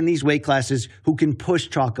guy in these weight classes who can push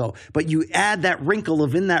Choco. But you add that wrinkle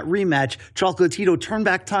of in that rematch, Chocolatito turned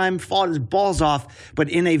back time, fought his balls off, but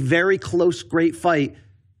in a very close, great fight,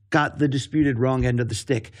 got the disputed wrong end of the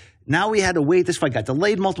stick. Now we had to wait. This fight got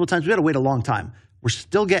delayed multiple times. We had to wait a long time. We're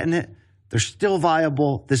still getting it. They're still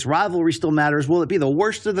viable. This rivalry still matters. Will it be the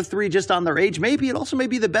worst of the 3 just on their age? Maybe. It also may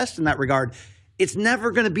be the best in that regard. It's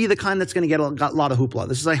never going to be the kind that's going to get a lot of hoopla.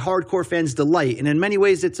 This is a hardcore fan's delight. And in many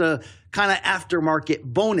ways, it's a kind of aftermarket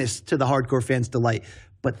bonus to the hardcore fan's delight.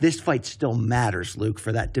 But this fight still matters, Luke,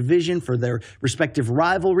 for that division, for their respective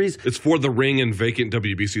rivalries. It's for the ring and vacant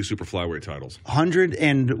WBC super flyweight titles.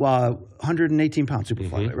 118 pound super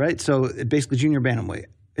flyweight, right? So basically junior bantamweight.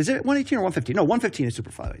 Is it 118 or 115? No, 115 is super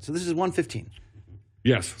flyweight. So this is 115.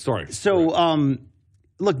 Yes, sorry. So,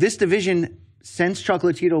 look, this division, since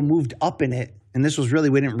Chocolatito moved up in it, and this was really,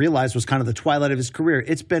 we didn't realize, was kind of the twilight of his career,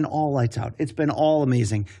 it's been all lights out. It's been all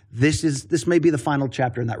amazing. This may be the final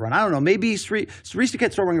chapter in that run. I don't know. Maybe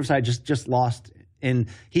Srisaket Sorwangvasai just lost, and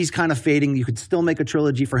he's kind of fading. You could still make a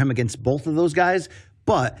trilogy for him against both of those guys,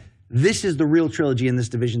 but this is the real trilogy in this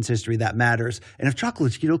division's history that matters. And if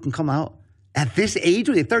Chocolatito can come out at this age,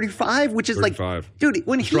 was he 35? Which is 35. Like, dude,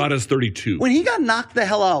 when Estrada's 32. When he got knocked the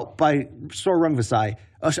hell out by Sorwangvasai,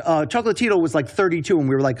 Chocolatito was like 32, and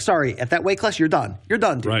we were like, sorry, at that weight class, you're done. You're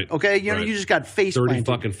done, dude. Right. Okay? You know, you just got face planted.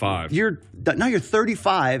 30-fucking-5. Now you're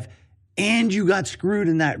 35, and you got screwed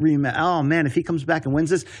in that rematch. Oh, man, if he comes back and wins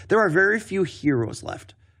this, there are very few heroes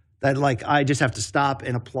left that, like, I just have to stop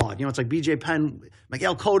and applaud. You know, it's like BJ Penn,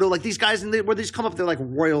 Miguel Cotto, like these guys, where they just come up, they're like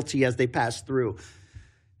royalty as they pass through.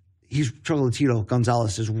 He's Chocolatito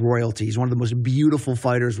Gonzalez is royalty. He's one of the most beautiful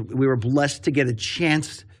fighters. We were blessed to get a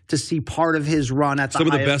chance to see part of his run at the highest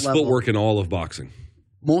level. Some of the best footwork in all of boxing.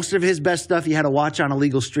 Most of his best stuff you had to watch on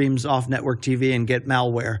illegal streams off network TV and get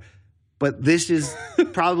malware. But this is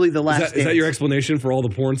probably the last dance. Is that your explanation for all the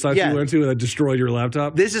porn sites you went to that destroyed your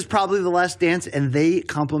laptop? This is probably the last dance, and they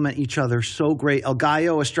complement each other so great. El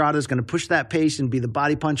Gallo Estrada is going to push that pace and be the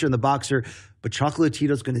body puncher and the boxer, but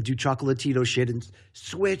Chocolatito's going to do Chocolatito shit and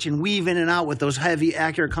switch and weave in and out with those heavy,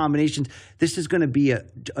 accurate combinations. This is going to be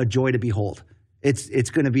a joy to behold. It's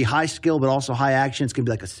going to be high skill, but also high action. It's going to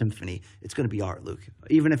be like a symphony. It's going to be art, Luke.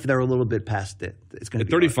 Even if they're a little bit past it, it's going to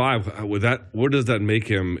be 35. Art. What does that make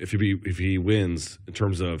him if he wins in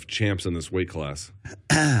terms of champs in this weight class? He's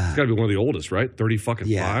got to be one of the oldest, right?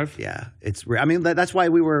 30-fucking-5. Yeah. It's. I mean, that's why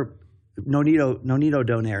we were. Nonito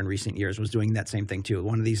Donaire in recent years was doing that same thing too.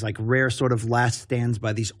 One of these like rare sort of last stands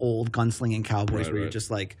by these old gunslinging cowboys where you're just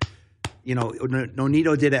like. You know,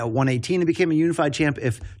 Nonito did it at 118 and became a unified champ.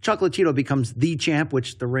 If Chocolatito becomes the champ,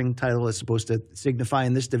 which the ring title is supposed to signify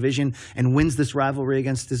in this division, and wins this rivalry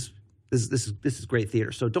against this is great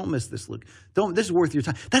theater. So don't miss this, Luke. This is worth your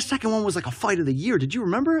time. That second one was like a fight of the year. Did you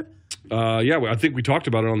remember it? Yeah, I think we talked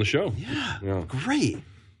about it on the show. Yeah. Great.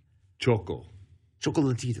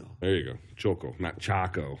 Chocolatito. There you go. Choco, not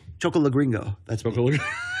Chaco. Chocolagringo. That's me.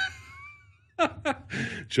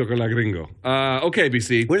 Chocolagringo. Okay,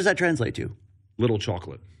 BC. What does that translate to? Little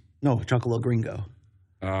chocolate. No, Chocolagringo.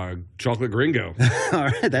 Chocolate gringo. All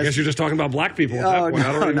right. I guess you're just talking about black people at that point.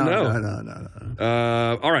 I don't even know.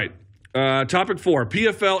 No. All right. Topic 4.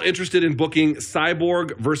 PFL interested in booking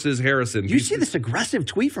Cyborg versus Harrison. You see this aggressive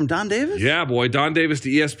tweet from Don Davis? Yeah, boy. Don Davis to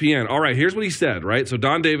ESPN. All right, here's what he said, right? So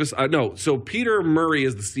Don Davis, so Peter Murray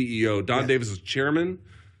is the CEO. Don Davis is chairman.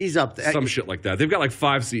 He's up there. Some shit like that. They've got like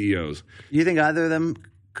 5 CEOs. You think either of them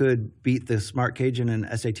could beat the smart cage in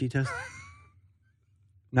an SAT test?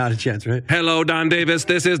 Not a chance, right? Hello, Don Davis.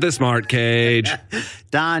 This is the Smart Cage.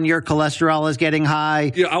 Don, your cholesterol is getting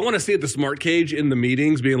high. Yeah, I want to see the Smart Cage in the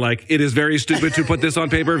meetings being like, it is very stupid to put this on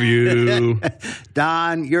pay-per-view.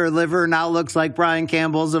 Don, your liver now looks like Brian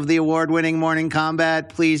Campbell's of the award-winning Morning Combat.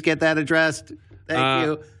 Please get that addressed. Thank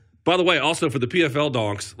you. By the way, also for the PFL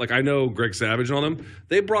donks, like I know Greg Savage and all them,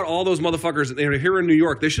 they brought all those motherfuckers. They're here in New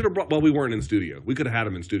York. They should have brought, well, we weren't in studio. We could have had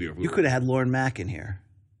them in studio. You could have had Lauren Mack in here.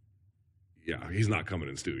 Yeah, he's not coming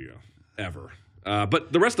in studio, ever.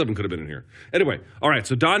 But the rest of them could have been in here. Anyway, all right,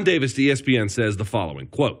 so Don Davis to ESPN says the following,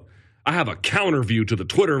 quote, I have a counter view to the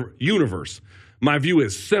Twitter universe. My view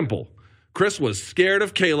is simple. Chris was scared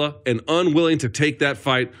of Kayla and unwilling to take that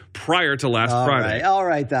fight prior to last Friday. All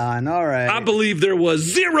right, Don, all right. I believe there was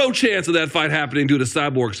zero chance of that fight happening due to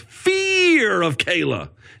Cyborg's fear of Kayla.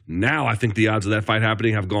 Now I think the odds of that fight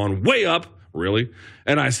happening have gone way up. Really?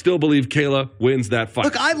 And I still believe Kayla wins that fight.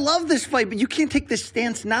 Look, I love this fight, but you can't take this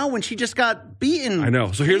stance now when she just got beaten. I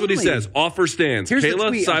know. So here's what he says. Offer stands. Here's Kayla, the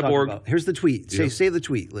tweet Cyborg. Here's the tweet. Say the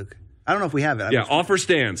tweet, Luke. I don't know if we have it. Offer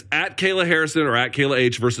stands. At Kayla Harrison or at Kayla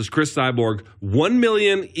H versus Chris Cyborg. $1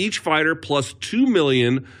 million each fighter plus $2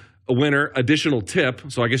 million a winner additional tip.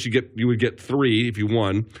 So I guess you would get 3 if you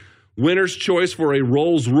won. Winner's choice for a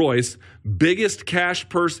Rolls Royce. Biggest cash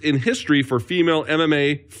purse in history for female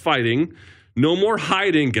MMA fighting. No more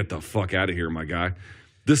hiding. Get the fuck out of here, my guy.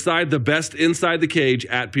 Decide the best inside the cage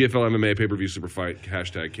at PFL MMA pay-per-view super fight.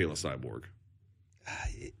 Hashtag Kayla Cyborg.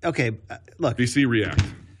 Okay, look. BC react.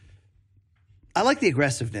 I like the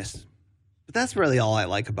aggressiveness, but that's really all I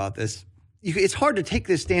like about this. It's hard to take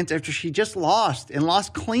this stance after she just lost and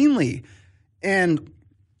lost cleanly. And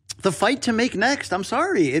the fight to make next, I'm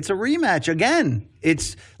sorry, it's a rematch again.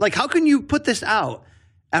 It's like, how can you put this out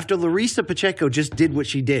after Larissa Pacheco just did what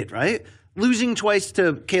she did, right? Losing twice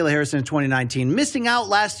to Kayla Harrison in 2019, missing out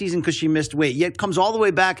last season because she missed weight, yet comes all the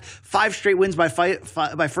way back, 5 straight wins by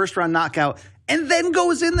first-round knockout, and then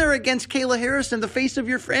goes in there against Kayla Harrison, the face of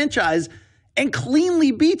your franchise, and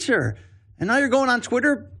cleanly beats her. And now you're going on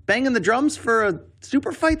Twitter banging the drums for a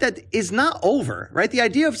super fight that is not over, right? The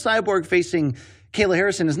idea of Cyborg facing Kayla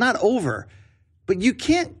Harrison is not over. But you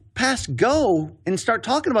can't pass go and start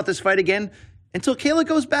talking about this fight again until Kayla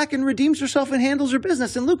goes back and redeems herself and handles her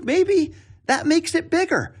business. And Luke, maybe that makes it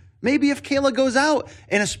bigger. Maybe if Kayla goes out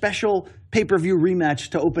in a special pay-per-view rematch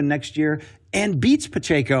to open next year and beats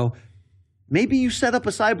Pacheco, maybe you set up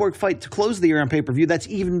a Cyborg fight to close the year on pay-per-view that's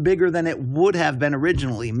even bigger than it would have been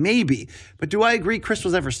originally. Maybe. But do I agree Chris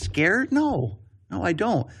was ever scared? No, I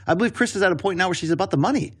don't. I believe Chris is at a point now where she's about the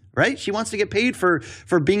money, right? She wants to get paid for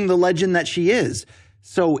being the legend that she is.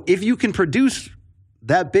 So if you can produce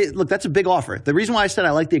that big, look, that's a big offer. The reason why I said I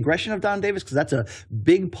like the aggression of Don Davis, because that's a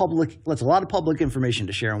big that's a lot of public information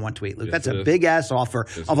to share in one tweet. Look, that's a big ass offer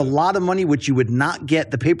of a lot of money, which you would not get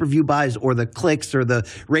the pay-per-view buys or the clicks or the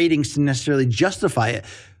ratings to necessarily justify it.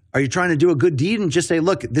 Are you trying to do a good deed and just say,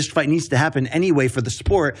 look, this fight needs to happen anyway for the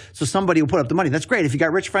sport, so somebody will put up the money? That's great. If you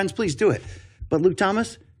got rich friends, please do it. But Luke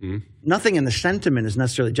Thomas, nothing in the sentiment is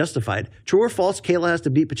necessarily justified. True or false, Kayla has to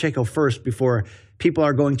beat Pacheco first before people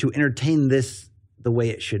are going to entertain this the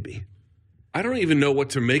way it should be. I don't even know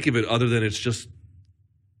what to make of it other than it's just...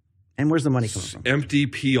 And where's the money coming from? Empty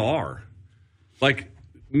PR. Like,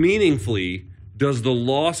 meaningfully, does the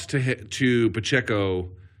loss to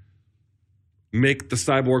Pacheco make the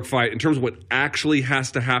Cyborg fight, in terms of what actually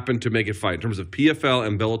has to happen to make it fight, in terms of PFL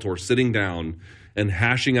and Bellator sitting down and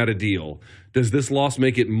hashing out a deal, does this loss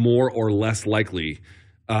make it more or less likely?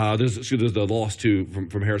 There's the loss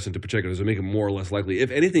from Harrison to Pacheco. Does it make it more or less likely?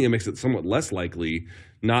 If anything, it makes it somewhat less likely,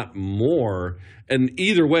 not more. And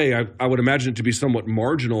either way, I would imagine it to be somewhat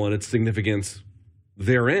marginal in its significance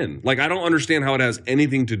therein. Like, I don't understand how it has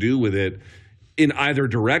anything to do with it in either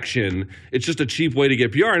direction. It's just a cheap way to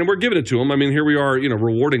get PR, and we're giving it to them. I mean, here we are,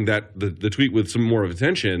 rewarding the tweet with some more of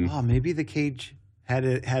attention. Oh, maybe the cage had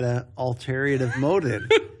a ulterior motive.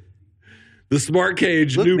 The smart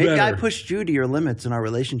cage knew better. Maybe I pushed you to your limits in our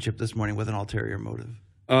relationship this morning with an ulterior motive.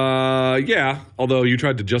 Yeah. Although you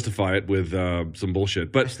tried to justify it with some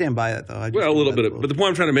bullshit, but I stand by it though. A little bit. But the point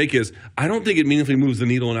I'm trying to make is, I don't think it meaningfully moves the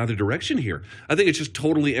needle in either direction here. I think it's just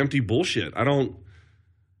totally empty bullshit. I don't.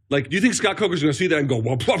 Like, do you think Scott Coker's going to see that and go,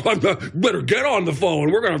 well, better get on the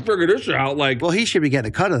phone. We're going to figure this out? Like, well, he should be getting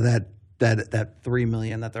a cut of that that $3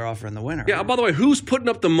 million that they're offering the winner. Yeah. By the way, who's putting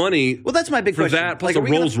up the money? Well, that's my big for question. that. Plus Like, a are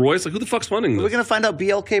we Rolls Royce. Like, who the fuck's funding this? We're going to find out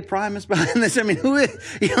BLK Prime is behind this. I mean, who is?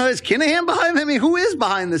 Is Kinahan behind? I mean, who is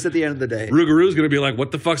behind this at the end of the day? Rougarou's going to be like,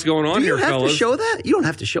 "What the fuck's going on here, fellas?" Do you have to show that? You don't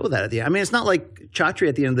have to show that at the end. I mean, it's not like Chatri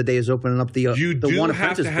at the end of the day is opening up the You do one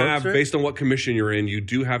have apprentice to have, books, right? based on what commission you're in, you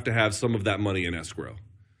do have to have some of that money in escrow.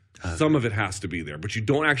 Some of it has to be there, but you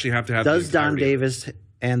don't actually have to have. Does the Don entirety. Davis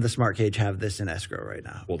and the Smart Cage have this in escrow right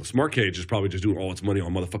now? Well, the Smart Cage is probably just doing all its money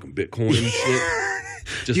on motherfucking Bitcoin and shit.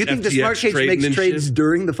 Just Do you think the FTX Smart Cage trading makes and trades shit?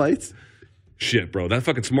 during the fights? Shit, bro. That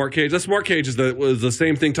fucking Smart Cage. That Smart Cage was the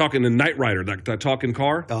same thing talking to Knight Rider, that talking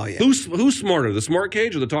car. Oh, yeah. Who's smarter, the Smart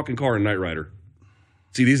Cage or the talking car in Knight Rider?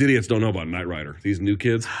 See, these idiots don't know about Knight Rider. These new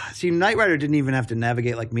kids. See, Knight Rider didn't even have to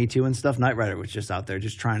navigate like Me Too and stuff. Knight Rider was just out there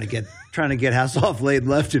just trying to get Hasselhoff laid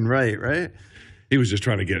left and right? He was just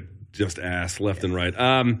trying to get just ass left and right.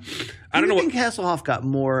 I don't know I think Hasselhoff got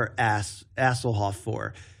more Hasselhoff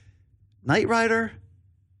for Knight Rider,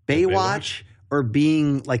 Baywatch, or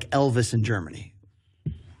being like Elvis in Germany,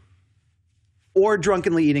 or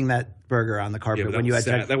drunkenly eating that burger on the carpet when you had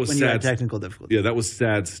had technical difficulties. Yeah, that was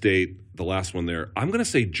Sad State, the last one there. I'm going to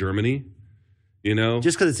say Germany. You know,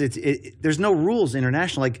 just because there's no rules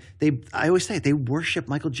international. Like I always say, they worship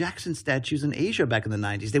Michael Jackson statues in Asia back in the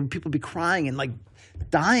 90s. People would be crying and like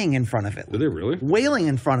dying in front of it. Did they really? Wailing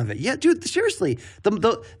in front of it. Yeah, dude. Seriously,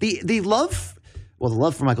 the love. Well, the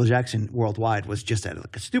love for Michael Jackson worldwide was just at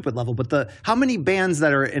like a stupid level. But how many bands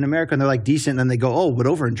that are in America and they're like decent, and then they go, oh, but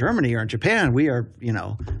over in Germany or in Japan, we are,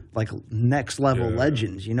 like next level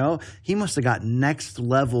legends. He must have got next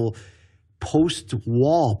level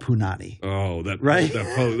post-wall Punani. Oh, that right?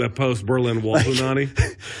 that post-Berlin Wall Punani.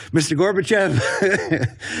 Mr.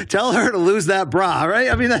 Gorbachev, tell her to lose that bra, right?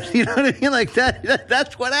 I mean, you know what I mean? Like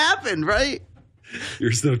that's what happened, right?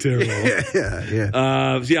 You're so terrible. Yeah.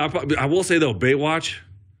 I will say, though, Baywatch,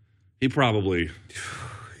 he probably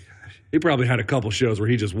had a couple shows where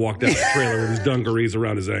he just walked out the trailer with his dungarees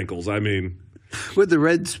around his ankles. I mean. With the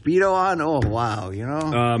red Speedo on? Oh, wow,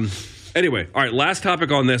 Anyway, all right, last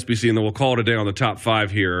topic on this, BC, and then we'll call it a day on the top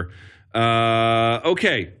 5 here.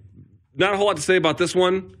 Okay, not a whole lot to say about this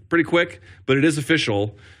one. Pretty quick, but it is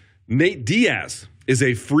official. Nate Diaz is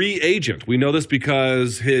a free agent. We know this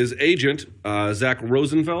because his agent, Zach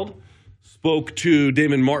Rosenfeld, spoke to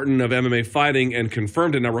Damon Martin of MMA Fighting and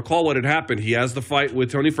confirmed it. Now, recall what had happened. He has the fight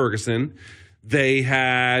with Tony Ferguson. They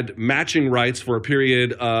had matching rights for a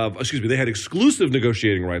period of, they had exclusive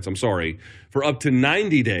negotiating rights, for up to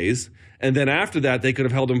 90 days. And then after that, they could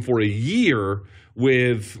have held him for a year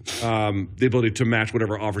with the ability to match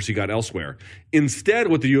whatever offers he got elsewhere. Instead,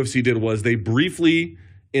 what the UFC did was they briefly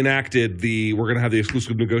enacted we're going to have the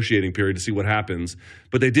exclusive negotiating period to see what happens.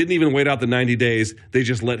 But they didn't even wait out the 90 days. They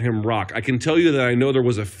just let him rock. I can tell you that I know there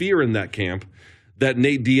was a fear in that camp that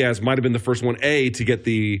Nate Diaz might have been the first one, to get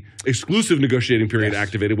the exclusive negotiating period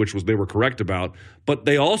activated, which they were correct about. But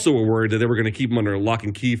they also were worried that they were going to keep him under lock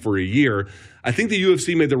and key for a year. I think the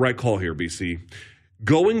UFC made the right call here, BC.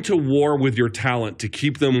 Going to war with your talent to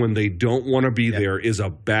keep them when they don't want to be there is a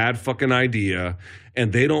bad fucking idea.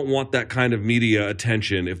 And they don't want that kind of media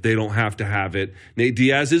attention if they don't have to have it. Nate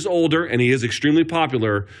Diaz is older, and he is extremely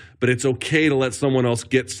popular, but it's okay to let someone else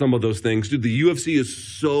get some of those things. Dude, the UFC is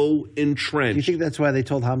so entrenched. Do you think that's why they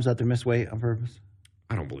told Hamzat to miss weight on purpose?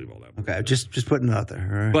 I don't believe all that. Okay, just putting it out there.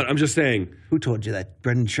 All right. But I'm just saying. Who told you that?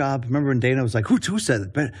 Brendan Schaub? Remember when Dana was like, who said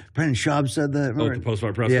that? Brendan Schaub said that? Remember? Oh, the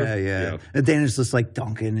post-fight presser? Yeah. And Dana's just like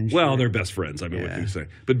dunking and shit. Well, they're best friends. I mean, what can you say?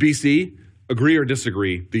 But BC, agree or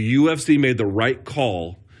disagree, the UFC made the right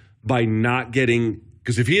call by not getting,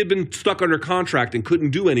 because if he had been stuck under contract and couldn't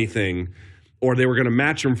do anything, or they were going to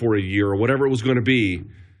match him for a year or whatever it was going to be,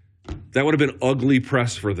 that would have been ugly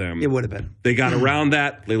press for them. It would have been. They got around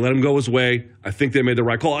that. They let him go his way. I think they made the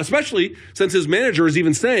right call, especially since his manager is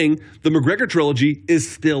even saying the McGregor trilogy is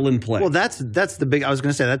still in play. Well, that's the big. I was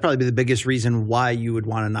going to say that'd probably be the biggest reason why you would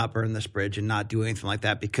want to not burn this bridge and not do anything like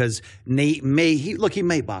that, because Nate he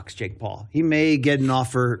may box Jake Paul. He may get an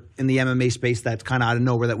offer in the MMA space that's kind of out of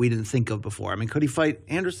nowhere that we didn't think of before. I mean, could he fight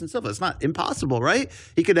Anderson Silva? It's not impossible, right?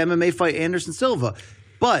 He could MMA fight Anderson Silva,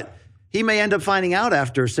 but he may end up finding out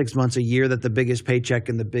after 6 months, a year, that the biggest paycheck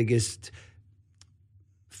and the biggest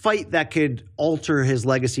fight that could alter his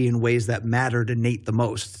legacy in ways that matter to Nate the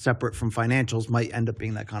most, separate from financials, might end up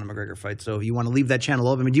being that Conor McGregor fight. So if you want to leave that channel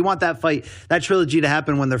open, I mean, do you want that fight, that trilogy to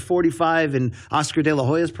happen when they're 45 and Oscar De La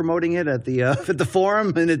Hoya is promoting it at the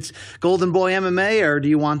Forum and it's Golden Boy MMA, or do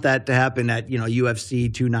you want that to happen at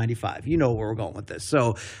UFC 295? You know where we're going with this.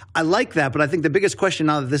 So I like that, but I think the biggest question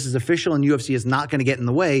now that this is official and UFC is not going to get in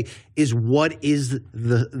the way is what is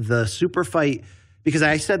the super fight because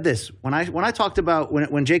I said this when I talked about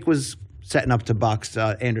when Jake was setting up to box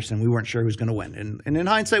Anderson, we weren't sure who was going to win, and in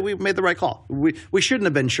hindsight, we made the right call. We shouldn't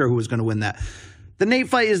have been sure who was going to win that. The Nate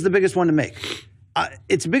fight is the biggest one to make.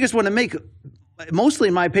 It's the biggest one to make, mostly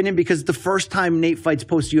in my opinion, because the first time Nate fights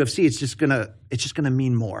post UFC, it's just gonna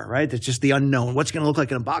mean more, right? It's just the unknown. What's going to look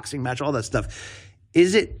like in a boxing match, all that stuff.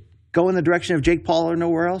 Is it go in the direction of Jake Paul or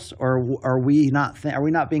nowhere else, or are we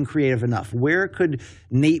not being creative enough? Where could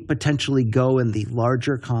Nate potentially go in the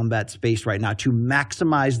larger combat space right now to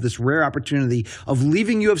maximize this rare opportunity of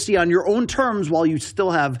leaving UFC on your own terms while you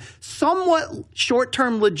still have somewhat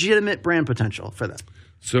short-term legitimate brand potential for them?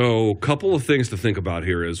 So a couple of things to think about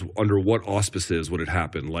here is under what auspices would it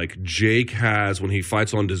happen? Like Jake has, when he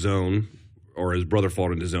fights on DAZN, or his brother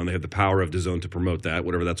fought on DAZN, they have the power of DAZN to promote that,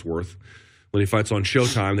 whatever that's worth. When he fights on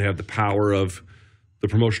Showtime, they have the power of the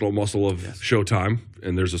promotional muscle of Showtime,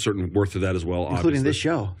 and there's a certain worth to that as well, including obviously. This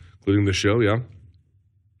show. Including this show, yeah.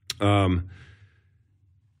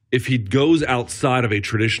 If he goes outside of a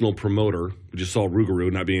traditional promoter, we just saw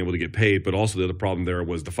Rougarou not being able to get paid, but also the other problem there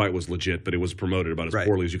was the fight was legit, but it was promoted about as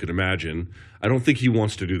poorly as you could imagine. I don't think he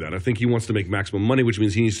wants to do that. I think he wants to make maximum money, which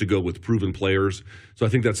means he needs to go with proven players. So I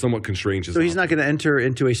think that somewhat constrains his So he's not going to enter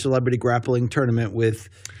into a celebrity grappling tournament with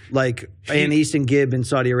like Anise and Gibb in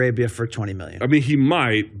Saudi Arabia for $20 million. I mean, he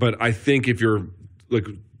might, but I think if you're like,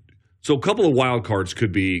 so a couple of wild cards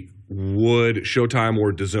could be, would Showtime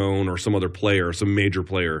or DAZN or some other player, some major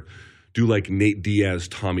player, do like Nate Diaz,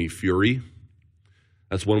 Tommy Fury?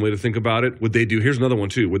 That's one way to think about it. Would they do, here's another one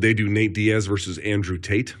too, would they do Nate Diaz versus Andrew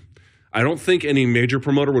Tate? I don't think any major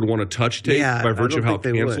promoter would want to touch Tate by virtue of how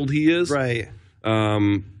canceled he is. Right.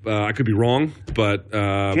 I could be wrong, but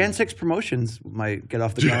Jan 6 Promotions might get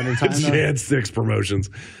off the ground in time. Jan 6 Promotions.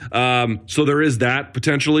 So there is that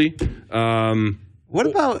potentially. What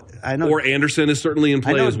about, I know, or Anderson is certainly in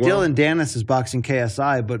play as well. Dylan Dennis is boxing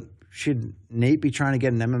KSI, but should Nate be trying to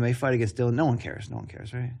get an MMA fight against Dylan? No one cares,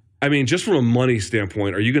 right? I mean, just from a money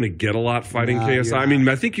standpoint, are you going to get a lot fighting KSI? I mean,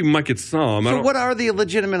 I think you might get some. So what are the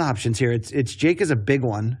legitimate options here? It's Jake is a big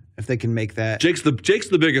one, if they can make that. Jake's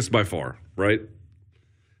the biggest by far, right?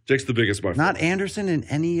 Jake's the biggest by far. Not Anderson and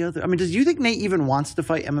any other. I mean, do you think Nate even wants to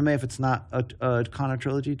fight MMA if it's not a Conor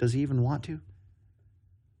trilogy? Does he even want to?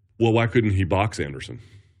 Well, why couldn't he box Anderson?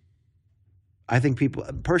 I think people,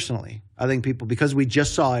 because we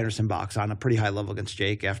just saw Anderson box on a pretty high level against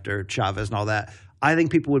Jake after Chavez and all that, I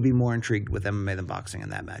think people would be more intrigued with MMA than boxing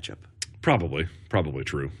in that matchup. Probably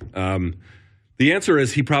true. The answer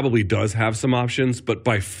is he probably does have some options, but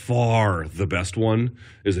by far the best one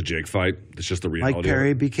is a Jake fight. It's just the reality. Mike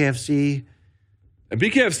Perry, BKFC. And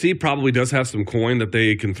BKFC probably does have some coin that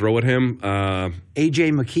they can throw at him.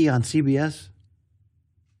 AJ McKee on CBS.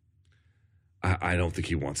 I don't think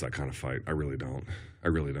he wants that kind of fight. I really don't.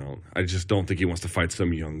 I just don't think he wants to fight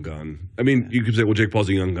some young gun. I mean, you could say, well, Jake Paul's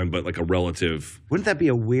a young gun, but like a relative. Wouldn't that be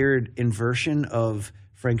a weird inversion of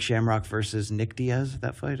Frank Shamrock versus Nick Diaz,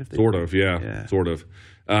 that fight? Sort of.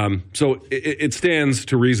 So it stands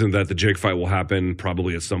to reason that the Jake fight will happen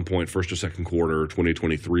probably at some point, first or second quarter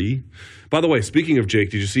 2023. By the way, speaking of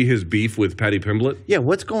Jake, did you see his beef with Paddy Pimblett? Yeah,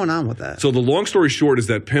 what's going on with that? So the long story short is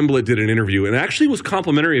that Pimblett did an interview and actually was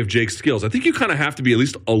complimentary of Jake's skills. I think you kind of have to be at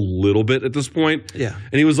least a little bit at this point. Yeah.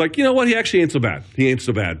 And he was like, you know what? He actually ain't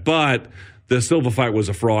so bad. But the Silva fight was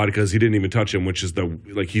a fraud because he didn't even touch him, which is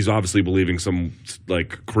he's obviously believing some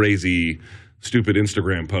like crazy stupid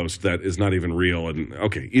Instagram post that is not even real. And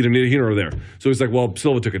okay, either here or there. So he's like, well,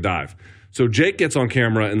 Silva took a dive. So Jake gets on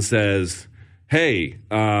camera and says, hey,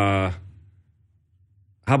 how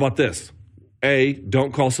about this? A,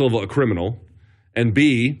 don't call Silva a criminal. And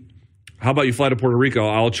B, how about you fly to Puerto Rico?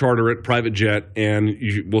 I'll charter it, private jet, and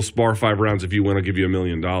we'll spar 5 rounds. If you win, I'll give you $1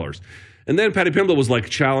 million. And then Paddy Pimblett was like,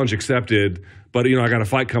 challenge accepted, but I got a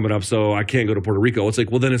fight coming up, so I can't go to Puerto Rico. It's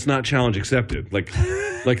like, well, then it's not challenge accepted. Like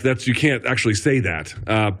that's, you can't actually say that.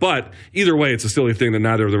 But either way, it's a silly thing that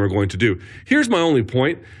neither of them are going to do. Here's my only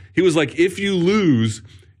point. He was like, if you lose,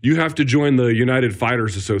 you have to join the United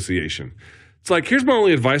Fighters Association. It's like, here's my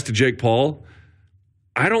only advice to Jake Paul.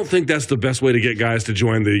 I don't think that's the best way to get guys to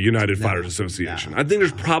join the United Fighters Association. I think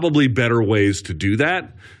there's probably better ways to do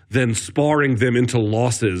that than sparring them into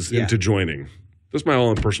losses into joining. That's my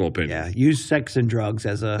own personal opinion. Yeah, use sex and drugs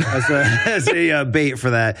as a bait for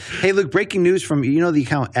that. Hey, Luke, breaking news from, the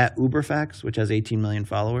account at Uberfax, which has 18 million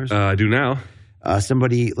followers? I do now.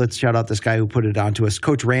 Let's shout out this guy who put it onto us.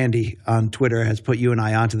 Coach Randy on Twitter has put you and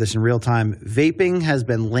I onto this in real time. Vaping has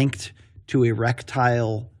been linked to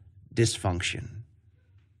erectile dysfunction.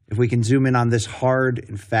 If we can zoom in on this hard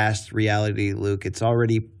and fast reality, Luke, it's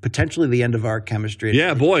already potentially the end of our chemistry.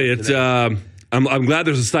 Yeah, boy, it's I'm glad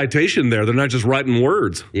there's a citation there. They're not just writing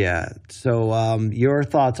words. Yeah. So your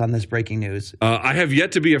thoughts on this breaking news? I have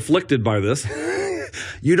yet to be afflicted by this.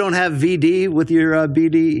 You don't have VD with your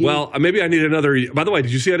BD? Well, maybe I need another. By the way,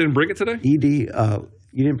 did you see I didn't bring it today? ED.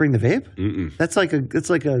 You didn't bring the vape? Mm-mm. That's like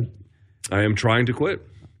a. I am trying to quit.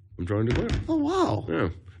 I'm trying to quit. Oh wow. Yeah.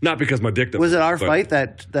 Not because my dick doesn't. Was it our but- fight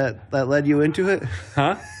that led you into it?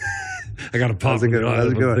 Huh? I got to pause. That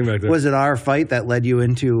was a good one. Was it our fight that led you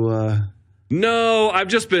into? No, I've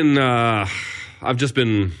just been.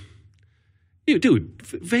 Dude,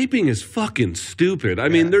 vaping is fucking stupid. I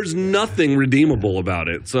mean, there's nothing redeemable about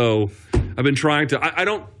it. So I've been trying to. I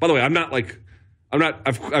don't. By the way,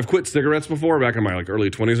 I've quit cigarettes before, back in my like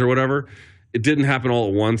early 20s or whatever. It didn't happen all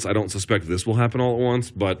at once. I don't suspect this will happen all at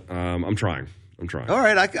once, but I'm trying. All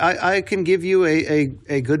right, I can give you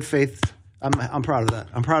a good faith. I'm proud of that.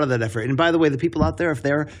 I'm proud of that effort. And by the way, the people out there,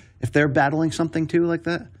 if they're battling something too like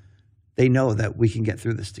that, they know that we can get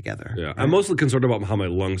through this together. Yeah, right? I'm mostly concerned about how my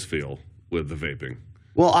lungs feel with the vaping.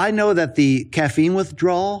 Well, I know that the caffeine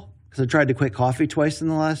withdrawal, because I tried to quit coffee twice in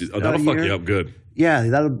the last that'll year. fuck you up good.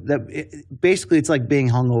 Yeah, basically it's like being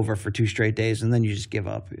hungover for 2 straight days, and then you just give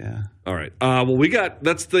up. Yeah. All right. Well,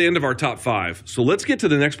 that's the end of our top 5. So let's get to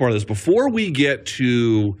the next part of this. Before we get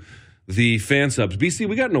to the fan subs, BC,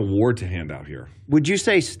 we got an award to hand out here. Would you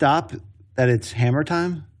say stop that it's hammer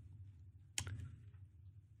time?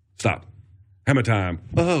 Stop. Hammer time.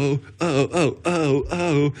 Oh.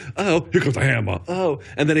 Here comes the hammer. Oh.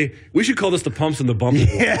 And then we should call this the pumps and the bumps.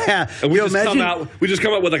 Yeah. And we just come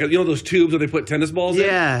out with like those tubes that they put tennis balls in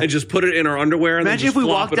and just put it in our underwear. And imagine if we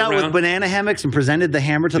walked out with banana hammocks and presented the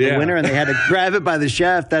hammer to the winner and they had to grab it by the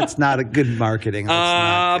shaft. That's not a good marketing.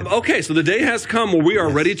 Okay, so the day has come where we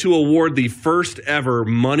are ready to award the first ever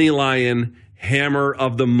Money Lion Hammer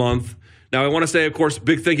of the Month. Now, I want to say, of course,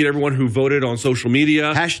 big thank you to everyone who voted on social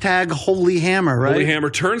media. Hashtag Holy Hammer, right? Holy Hammer.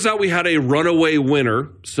 Turns out we had a runaway winner,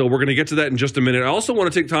 so we're going to get to that in just a minute. I also want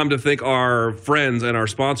to take time to thank our friends and our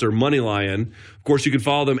sponsor, Money Lion. Of course, you can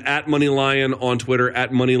follow them at Money Lion on Twitter,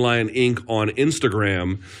 at Money Lion Inc. on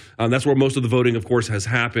Instagram. That's where most of the voting, of course, has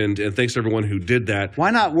happened, and thanks to everyone who did that.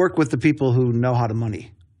 Why not work with the people who know how to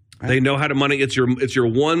money? Right. They know how to money. It's your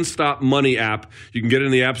one-stop money app. You can get it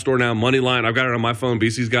in the App Store now. Moneyline. I've got it on my phone.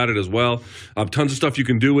 BC's got it as well. Tons of stuff you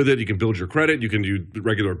can do with it. You can build your credit. You can do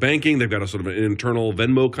regular banking. They've got a sort of an internal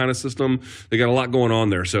Venmo kind of system. They got a lot going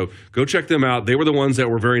on there. So go check them out. They were the ones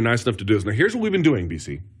that were very nice enough to do this. Now, here's what we've been doing,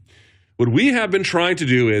 BC. What we have been trying to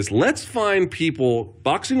do is let's find people,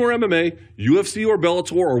 boxing or MMA, UFC or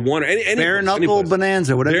Bellator or one, any bare knuckle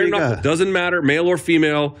bonanza, whatever bare you knuckle, got. Doesn't matter, male or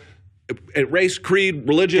female. Race, creed,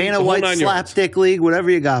 religion, Dana White slapstick league,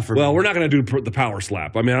 whatever you got for me. Well, we're not going to do the power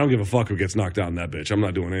slap. I mean, I don't give a fuck who gets knocked out in that bitch. I'm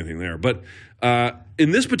not doing anything there. But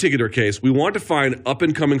in this particular case, we want to find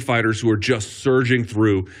up-and-coming fighters who are just surging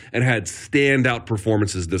through and had standout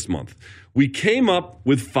performances this month. We came up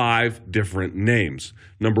with 5 different names.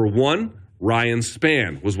 Number 1, Ryan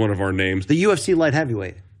Spann was one of our names. The UFC light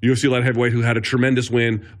heavyweight. UFC light heavyweight who had a tremendous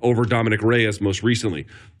win over Dominic Reyes most recently.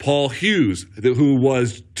 Paul Hughes, who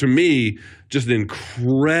was, to me, just an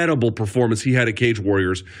incredible performance he had at Cage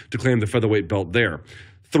Warriors to claim the featherweight belt there.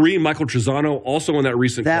 3, Michael Trizano, also in that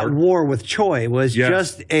recent card. That war with Choi was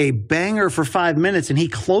just a banger for 5 minutes, and he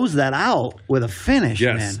closed that out with a finish,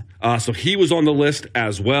 man. So he was on the list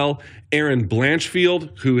as well. Erin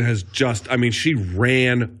Blanchfield, who has just, I mean, she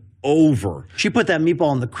ran over. She put that meatball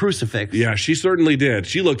on the crucifix. Yeah, she certainly did.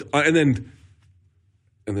 She looked, and then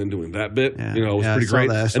doing that bit, was pretty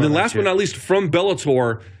great. And then last but not least, from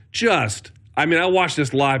Bellator, I watched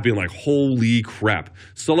this live being like, holy crap.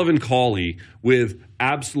 Sullivan Cauley with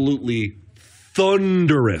absolutely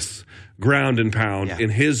thunderous ground and pound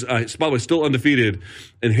in his, by the way, still undefeated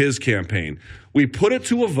in his campaign. We put it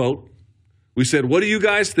to a vote. We said, what do you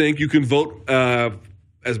guys think? You can vote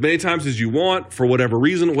as many times as you want for whatever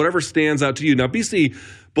reason, whatever stands out to you. Now, BC,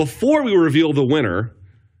 before we reveal the winner,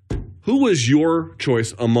 who was your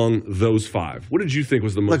choice among those 5? What did you think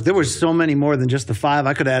was the most? Look, there were so many more than just the 5.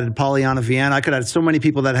 I could have added Polyana Viana. I could have had so many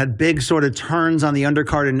people that had big sort of turns on the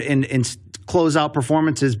undercard and closeout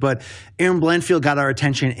performances. But Erin Blanchfield got our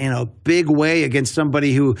attention in a big way against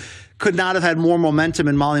somebody who could not have had more momentum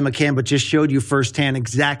in Molly McCann, but just showed you firsthand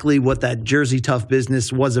exactly what that Jersey tough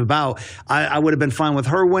business was about. I would have been fine with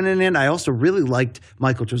her winning it. I also really liked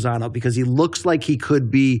Michael Trizano because he looks like he could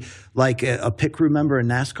be like a pit crew member in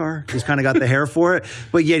NASCAR. He's kind of got the hair for it,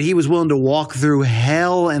 but yet he was willing to walk through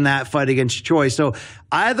hell in that fight against Choi. So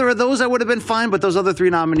either of those I would have been fine, but those other 3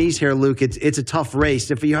 nominees here, Luke, it's a tough race.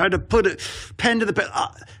 If you had to put a pen to the pen,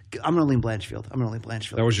 I'm going to lean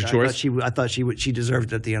Blanchfield. That was your choice? I thought she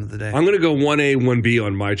deserved it at the end of the day. I'm going to go 1A, 1B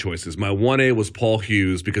on my choices. My 1A was Paul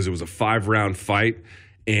Hughes because it was a 5-round fight,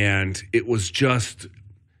 and it was just,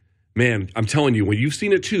 man, I'm telling you, when you've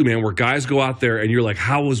seen it too, man, where guys go out there and you're like,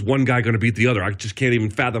 how is one guy going to beat the other? I just can't even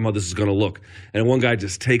fathom how this is going to look. And one guy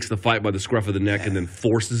just takes the fight by the scruff of the neck and then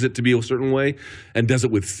forces it to be a certain way and does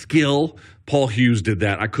it with skill. Paul Hughes did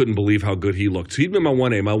that. I couldn't believe how good he looked. So he'd been my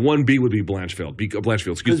 1A. My 1B would be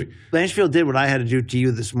Blanchfield. Excuse me. Blanchfield did what I had to do to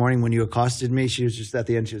you this morning when you accosted me. She was just at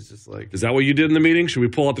the end. She was just like, is that what you did in the meeting? Should we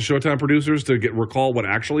pull out the Showtime producers to recall what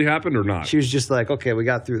actually happened or not? She was just like, okay, we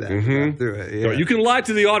got through that. Mm-hmm. We got through it. Yeah. You can lie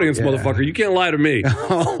to the audience, motherfucker. You can't lie to me.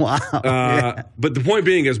 Oh, wow. But the point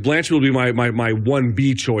being is Blanchfield will be my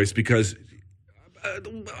 1B choice because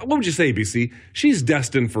what would you say, BC? She's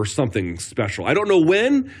destined for something special. I don't know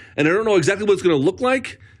when, and I don't know exactly what it's going to look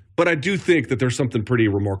like, but I do think that there's something pretty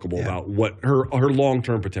remarkable about what her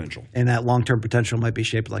long-term potential. And that long-term potential might be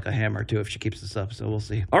shaped like a hammer, too, if she keeps this up, so we'll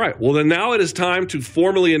see. All right, well, then now it is time to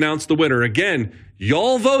formally announce the winner. Again,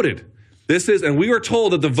 y'all voted. And we were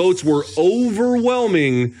told that the votes were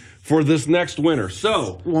overwhelming for this next winner.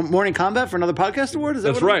 So, Morning Combat for another podcast award? Is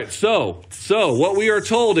that that's right. So what we are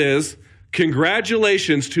told is,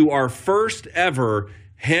 congratulations to our first ever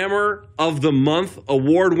Hammer of the Month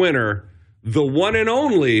award winner, the one and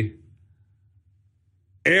only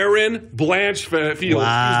Erin Blanchfield.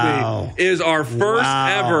 Wow. Excuse me, is our first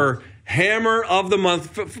ever Hammer of the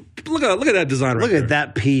Month. Look at that design right there. Look at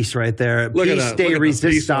that piece right there. Look Piece at de the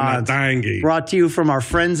piece on resistance. that Brought to you from our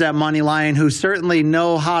friends at Money Lion, who certainly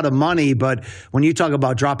know how to money, but when you talk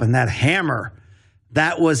about dropping that hammer,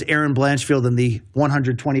 that was Erin Blanchfield in the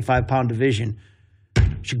 125-pound division.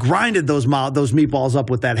 She grinded those meatballs up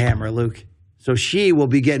with that hammer, Luke. So she will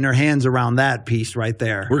be getting her hands around that piece right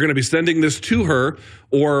there. We're going to be sending this to her,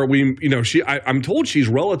 or I'm told she's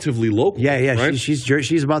relatively local. Yeah, right?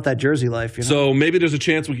 she's about that Jersey life. You know? So maybe there's a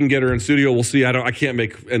chance we can get her in studio. We'll see. I can't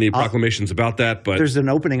make any proclamations about that, but there's an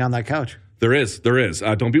opening on that couch. There is.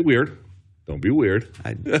 Don't be weird. Don't be weird.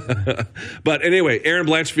 But anyway, Erin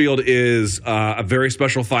Blanchfield is a very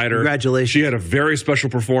special fighter. Congratulations. She had a very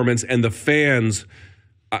special performance, and the fans,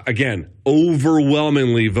 again,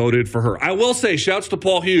 overwhelmingly voted for her. I will say, shouts to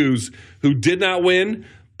Paul Hughes, who did not win,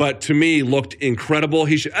 but to me looked incredible.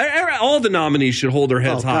 All the nominees should hold their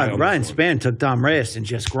heads high. Ryan Spann took Dom Reyes and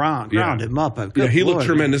just ground him up. He looked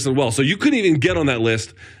tremendous as well. So you couldn't even get on that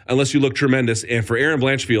list unless you looked tremendous. And for Erin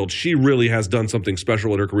Blanchfield, she really has done something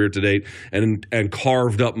special in her career to date and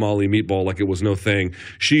carved up Molly Meatball like it was no thing.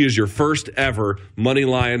 She is your first ever Money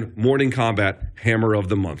Lion Morning Combat Hammer of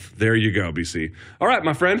the Month. There you go, BC. All right,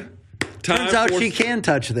 my friend. Turns out she can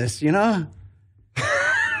touch this, you know?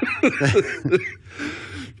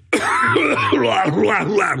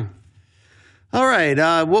 All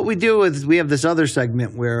right. What we do is we have this other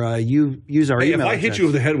segment where you use our email. If I hit you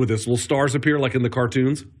over the head with this, will stars appear like in the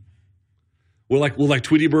cartoons? Will like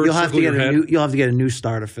Tweety Bird circle your head? You'll have to get a new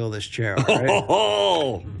star to fill this chair.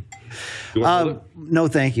 All right? No,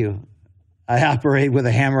 thank you. I operate with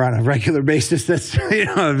a hammer on a regular basis. That's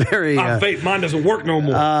very. Fate, mine doesn't work no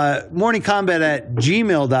more.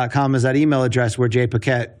 Morningcombat@gmail.com is that email address where Jay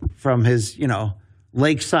Paquette, from his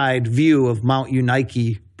lakeside view of Mount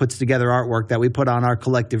Unike, puts together artwork that we put on our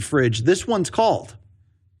collective fridge. This one's called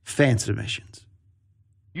Fan Submissions.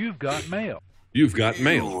 You've got mail. You've got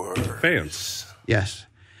mail. Fans. Yes.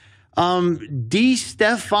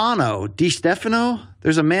 DiStefano.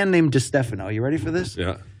 There's a man named DiStefano. You ready for this?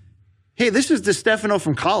 Yeah. Hey, this is DiStefano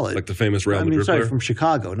from college. Like the famous Real Madrid player? From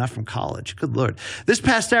Chicago, not from college. Good Lord. This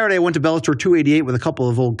past Saturday, I went to Bellator 288 with a couple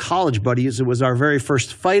of old college buddies. It was our very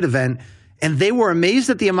first fight event, and they were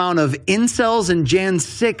amazed at the amount of incels and Jan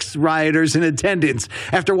 6 rioters in attendance.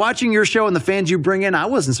 After watching your show and the fans you bring in, I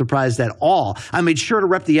wasn't surprised at all. I made sure to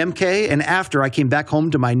rep the MK, and after, I came back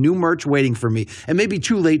home to my new merch waiting for me. It may be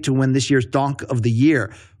too late to win this year's Donk of the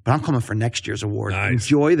Year, but I'm coming for next year's award. Nice.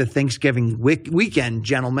 Enjoy the Thanksgiving weekend,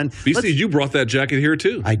 gentlemen. BC, you brought that jacket here,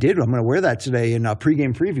 too. I did. I'm going to wear that today in a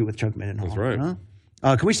pregame preview with Chuck Mindenhall. That's right.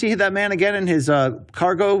 Can we see that man again in his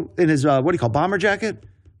cargo, in his, what do you call, bomber jacket?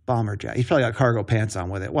 Bomber jacket. He's probably got cargo pants on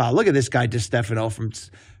with it. Wow, look at this guy, DiStefano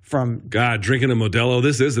from God, drinking a Modelo.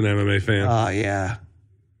 This is an MMA fan. Oh, yeah.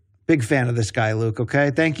 Big fan of this guy, Luke, okay?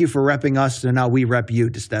 Thank you for repping us, and now we rep you,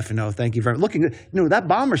 DiStefano. Thank you very much. Looking good. That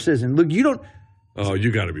bomber season, Luke, you don't... Oh,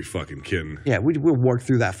 you got to be fucking kidding. Yeah, we'll work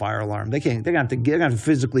through that fire alarm. They're going to have to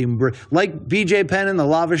physically, like BJ Penn in the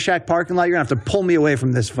Lava Shack parking lot, you're going to have to pull me away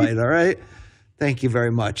from this fight, all right? Thank you very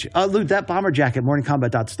much. Luke, that bomber jacket,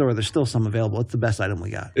 morningcombat.store, there's still some available. It's the best item we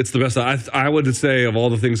got. It's the best. I would say of all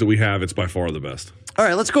the things that we have, it's by far the best. All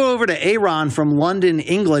right, let's go over to Aaron from London,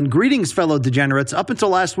 England. Greetings, fellow degenerates. Up until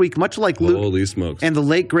last week, much like Luke Holy smokes. and the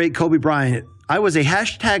late, great Kobe Bryant, I was a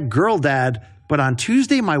hashtag girl dad, but on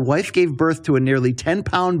Tuesday, my wife gave birth to a nearly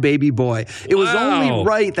 10-pound baby boy. It was only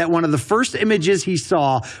right that one of the first images he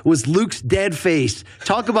saw was Luke's dead face.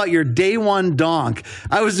 Talk about your day one donk.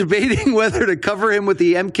 I was debating whether to cover him with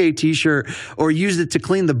the MK t-shirt or use it to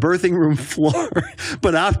clean the birthing room floor,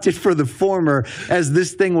 but opted for the former as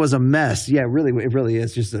this thing was a mess. Yeah, really, it really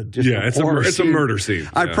is just a it's a murder scene.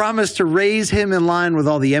 I promised to raise him in line with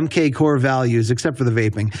all the MK core values, except for the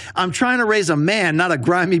vaping. I'm trying to raise a man, not a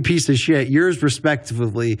grimy piece of shit. Yours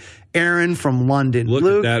respectively, Aaron from London. Look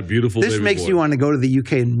Luke, at that beautiful this baby makes boy. you want to go to the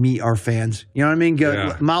UK and meet our fans. You know what I mean?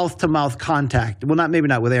 Go mouth-to-mouth contact. Well, maybe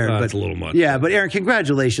not with Aaron. That's a little much. Yeah, but Aaron,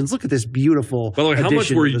 congratulations. Look at this beautiful By the way, how much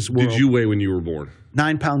did you weigh when you were born?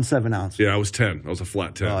 9 pounds, 7 ounces. Yeah, I was 10. I was a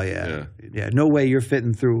flat 10. Oh, yeah. No way you're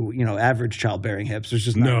fitting through, average childbearing hips. There's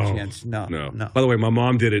just not a chance. No. By the way, my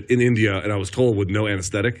mom did it in India, and I was told with no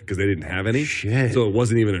anesthetic because they didn't have any. Shit. So it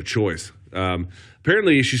wasn't even a choice.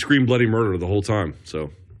 Apparently, she screamed bloody murder the whole time.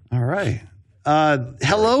 So. All right.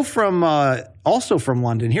 Hello from also from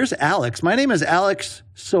London. Here's Alex. My name is Alex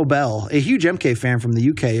Sobel, a huge MK fan from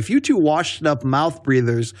the UK. If you two washed up mouth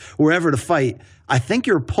breathers were ever to fight, I think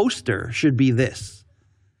your poster should be this.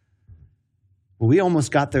 Well, we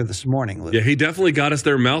almost got there this morning, Luke. Yeah, he definitely got us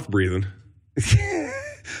there mouth breathing.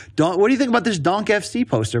 What do you think about this Donk FC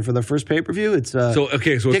poster for the first pay-per-view? It's so it's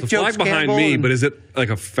Dick the Jokes flag behind Campbell me, and- but is it like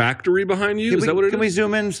a factory behind you? Is that what it is? Can we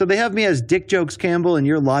zoom in? So they have me as Dick Jokes Campbell and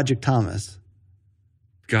you're Logic Thomas.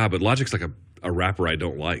 God, but Logic's like a rapper I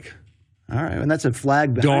don't like. All right, and that's a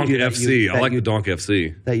flag Donk behind you FC. I like the the Donk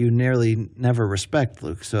FC. that you nearly never respect,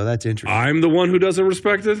 Luke. So that's interesting. I'm the one who doesn't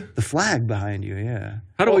respect it? The flag behind you, yeah.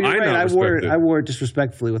 How do you're I right. not respect it? I wore it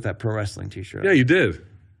disrespectfully with that pro wrestling T-shirt. Yeah, you did.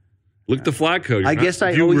 Look at the flag code. I guess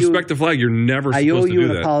if you respect the flag, you're never I supposed owe to you do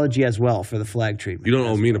an that. apology as well for the flag treatment. You don't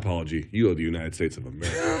owe me an apology. You owe the United States of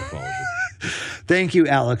America an apology. Thank you,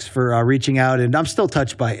 Alex, for reaching out. And I'm still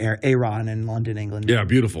touched by Aaron in London, England. Yeah,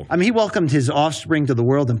 beautiful. I mean, he welcomed his offspring to the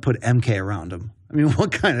world and put MK around him. I mean,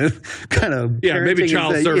 what kind of Yeah, maybe parenting is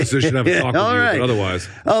child that? services should have a talk with All you, right. but otherwise.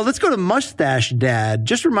 Let's go to Mustache Dad.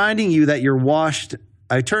 Just reminding you that you're washed.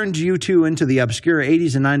 I turned you two into the obscure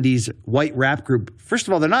 80s and 90s white rap group. First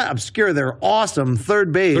of all, they're not obscure. They're awesome.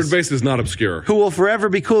 Third Base. Third Base is not obscure. Who will forever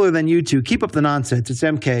be cooler than you two. Keep up the nonsense. It's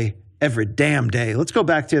MK every damn day. Let's go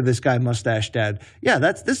back to this guy, Mustache Dad. Yeah,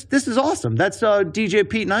 this is awesome. That's DJ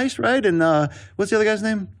Pete Nice, right? And what's the other guy's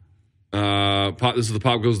name? This is the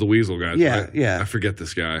Pop Goes the Weasel guy. Yeah, yeah. I forget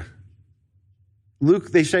this guy.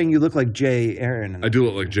 Luke, they're saying you look like Jay Aaron. I do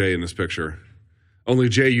look like Jay in this picture. Only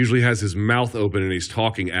Jay usually has his mouth open and he's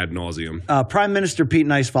talking ad nauseum. Prime Minister Pete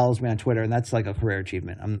Nice follows me on Twitter, and that's like a career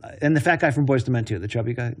achievement. And the fat guy from Boyz II Men, too, the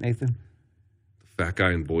chubby guy, Nathan. Fat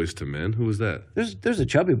guy in Boyz II Men? Who was that? There's a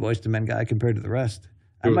chubby Boyz II Men guy compared to the rest.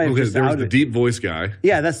 I Okay, might have just there was outed the deep voice guy.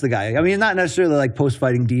 Yeah, that's the guy. I mean, not necessarily like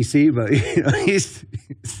post-fighting DC, but he's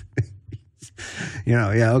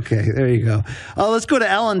yeah, okay, there you go. Let's go to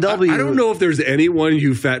Alan W. I don't know if there's anyone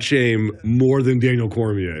you fat shame more than Daniel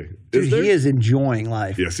Cormier. Dude, he is enjoying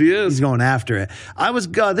life. Yes, he is. He's going after it.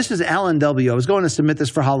 This is Alan W. I was going to submit this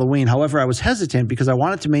for Halloween. However, I was hesitant because I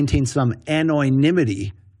wanted to maintain some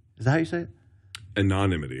anonymity. Is that how you say it?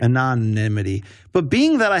 Anonymity. But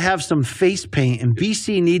being that I have some face paint and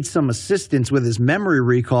BC needs some assistance with his memory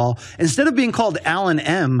recall, instead of being called Alan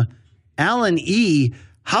M, Alan E,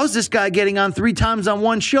 how's this guy getting on 3 times on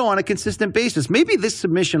one show on a consistent basis? Maybe this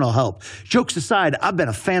submission will help. Jokes aside, I've been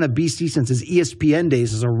a fan of BC since his ESPN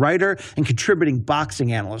days as a writer and contributing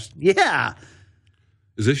boxing analyst. Yeah.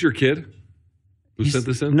 Is this your kid who sent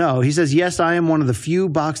this in? No, he says, yes, I am one of the few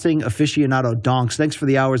boxing aficionado donks. Thanks for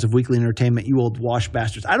the hours of weekly entertainment, you old wash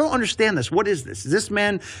bastards. I don't understand this. What is this? Is this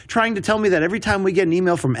man trying to tell me that every time we get an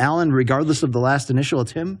email from Alan, regardless of the last initial,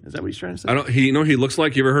 it's him? Is that what he's trying to say? He looks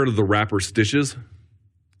like, you ever heard of the rapper Stitches?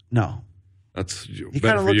 No. That's he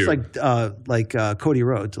kind of looks like Cody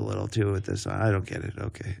Rhodes a little too with this. I don't get it.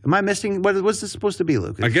 Okay, am I missing? What's this supposed to be,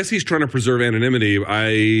 Lucas? I guess he's trying to preserve anonymity.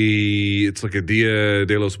 It's like a Dia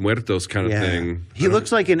de los Muertos kind of thing. He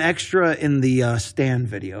looks like an extra in the Stan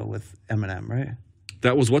video with Eminem, right?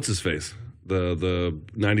 That was what's his face, the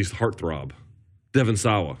 '90s heartthrob, Devon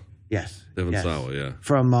Sawa. Yes, Devon Sawa. Yeah.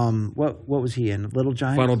 From what was he in? Little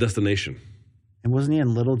Giants. Final Destination. And wasn't he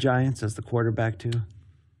in Little Giants as the quarterback too?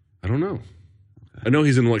 I don't know. I know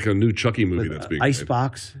he's in like a new Chucky movie that's being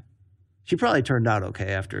Icebox. She probably turned out okay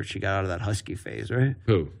after she got out of that husky phase, right?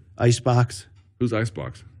 Who? Icebox. Who's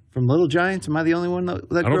Icebox? From Little Giants? Am I the only one that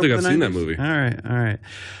I don't think I've seen that movie. All right.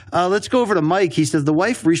 Let's go over to Mike. He says, the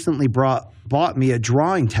wife recently bought me a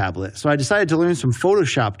drawing tablet, so I decided to learn some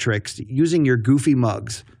Photoshop tricks using your goofy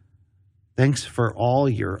mugs. Thanks for all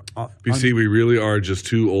your... BC, we really are just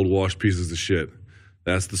two old washed pieces of shit.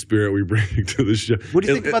 That's the spirit we bring to the show. What do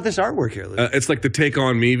you think about this artwork here, Luke? It's like the Take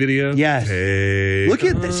On Me video. Yes. Look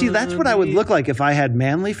at see, that's what I would look like if I had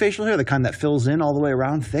manly facial hair, the kind that fills in all the way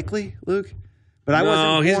around thickly, Luke. But I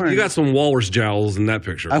wasn't born. You got some walrus jowls in that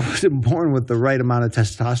picture. I wasn't born with the right amount of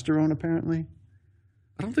testosterone, apparently.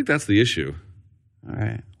 I don't think that's the issue. All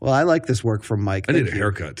right. Well, I like this work from Mike. I need a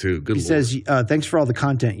haircut, too. Good Lord. He says, thanks for all the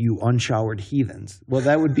content, you unshowered heathens. Well,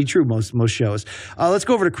 that would be true most shows. Let's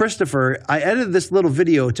go over to Christopher. I edited this little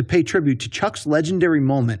video to pay tribute to Chuck's legendary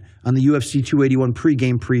moment on the UFC 281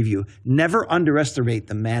 pregame preview. Never underestimate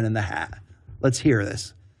the man in the hat. Let's hear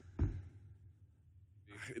this.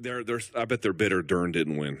 I bet they're bitter Dern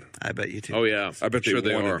didn't win. I bet you too. Oh, yeah. I bet they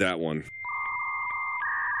wanted that one.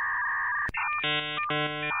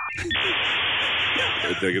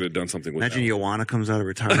 They could have done something with Imagine Joanna comes out of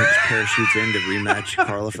retirement, just parachutes in to rematch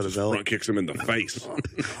Carla for the belt. Front kicks him in the face. Oh,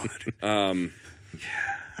 God.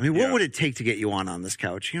 I mean, what would it take to get Joanna on this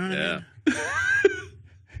couch? You know what I mean?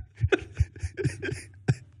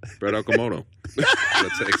 Brett Okamoto.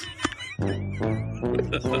 That takes.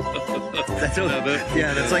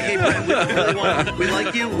 That's like, hey, Brett, we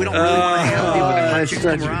like you. We don't really want to handle you. We're going to let you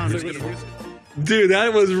come around. Dude,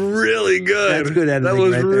 that was really good. That's good editing. That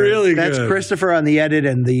was really good. That's Christopher on the edit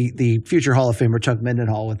and the future Hall of Famer Chuck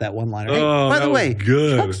Mendenhall with that one-liner. Hey, by the way,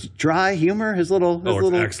 good. Chuck's dry humor, his little,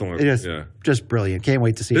 it's excellent. Just brilliant. Can't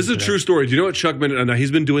wait to see. This is a true story. Do you know what Chuck Mendenhall? Now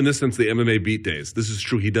he's been doing this since the MMA Beat days. This is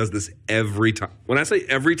true. He does this every time. When I say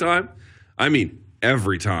every time, I mean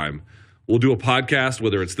every time. We'll do a podcast,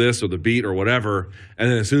 whether it's this or the Beat or whatever, and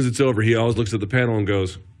then as soon as it's over, he always looks at the panel and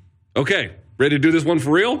goes, "Okay, ready to do this one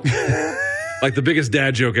for real?" Like the biggest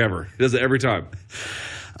dad joke ever. He does it every time.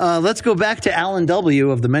 Let's go back to Alan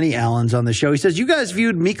W. of the many Allens on the show. He says, you guys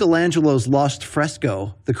viewed Michelangelo's lost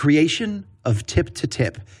fresco, the creation of Tip to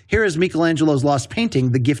Tip. Here is Michelangelo's lost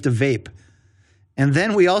painting, The Gift of Vape. And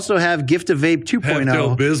then we also have Gift of Vape 2.0.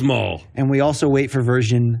 Pepto-Bismol. And we also wait for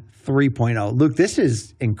version 3.0. Luke, this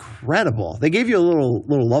is incredible. They gave you a little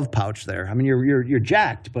love pouch there. I mean, you're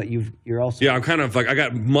jacked, but you're also... Yeah, I'm kind of like, I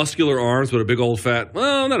got muscular arms, but a big old fat,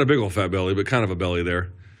 well, not a big old fat belly, but kind of a belly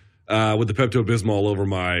there, with the Pepto-Bismol all over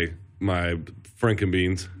my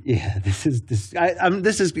Frankenbeans. Yeah, this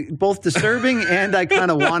is both disturbing and I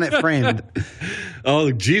kind of want it framed.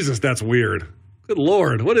 Oh, Jesus, that's weird. Good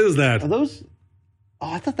Lord, what is that? Are those...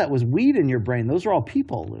 Oh, I thought that was weed in your brain. Those are all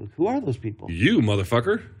people, Luke. Who are those people? You,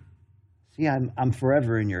 motherfucker. See, I'm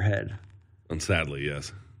forever in your head. And sadly,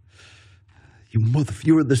 yes. You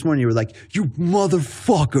were this morning. You were like, you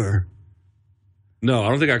motherfucker. No, I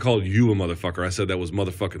don't think I called you a motherfucker. I said that was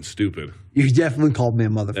motherfucking stupid. You definitely called me a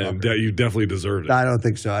motherfucker. And you definitely deserved it. I don't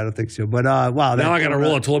think so. But wow. Now I got to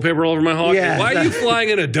roll a toilet paper all over my hog. Yeah, why are you flying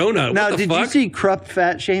in a donut? Now, what the did fuck? you see Krupp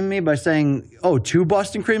fat shame me by saying, 2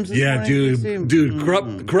 Boston creams this morning? Dude,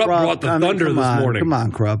 Krupp brought the thunder this morning. Come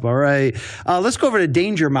on, Krupp. All right. Let's go over to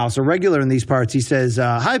Danger Mouse, a regular in these parts. He says,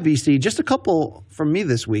 hi, BC. Just a couple from me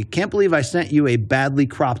this week. Can't believe I sent you a badly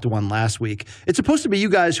cropped one last week. It's supposed to be you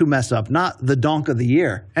guys who mess up, not the donk of the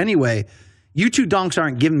year. Anyway, you two donks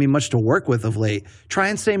aren't giving me much to work with of late. Try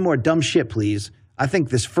and say more dumb shit, please. I think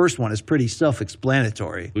this first one is pretty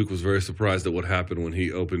self-explanatory. Luke was very surprised at what happened when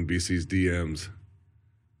he opened BC's DMs.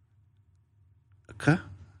 Okay.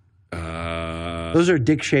 Those are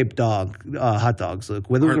dick-shaped hot dogs, Luke.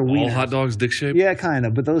 Well, those Aren't are all hot dogs dick-shaped? Yeah, kind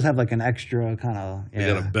of. But those have like an extra kind of... Yeah.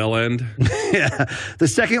 They got a bell end? Yeah. The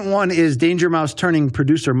second one is Danger Mouse turning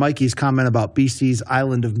producer Mikey's comment about BC's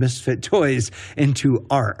Island of Misfit Toys into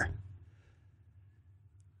art.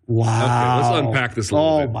 Wow. Okay, let's unpack this a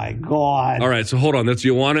little bit. Oh, my God. All right, so hold on. That's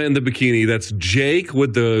Joanna in the bikini. That's Jake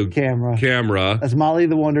with the camera. That's Molly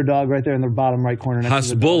the Wonder Dog right there in the bottom right corner.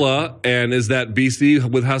 Hasbulla, and is that BC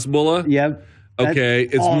with Hasbulla? Yep. Okay,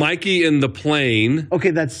 it's Mikey in the plane. Okay,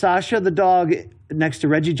 that's Sasha the dog next to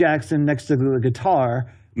Reggie Jackson, next to the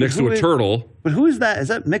guitar. Next to a turtle. But who is that? Is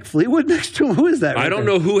that Mick Fleetwood next to him? Who is that? I don't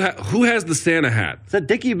know who has the Santa hat. Is that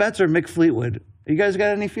Dickie Betts or Mick Fleetwood? You guys got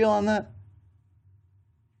any feel on that?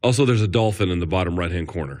 Also, there's a dolphin in the bottom right-hand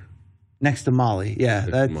corner. Next to Molly. Yeah.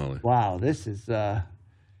 Next to Molly. Wow, this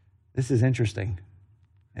is interesting.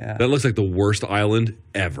 Yeah. That looks like the worst island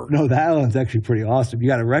ever. No, that island's actually pretty awesome. You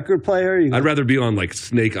got a record player. I'd rather be on like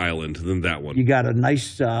Snake Island than that one. You got a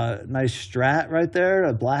nice Strat right there,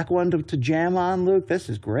 a black one to jam on, Luke. This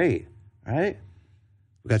is great, right?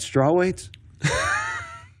 We got straw weights.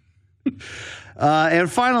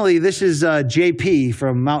 And finally, this is JP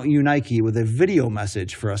from Mount Unike with a video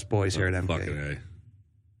message for us boys here at MK. Fucking A.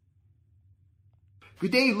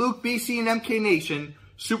 Good day, Luke, BC, and MK Nation.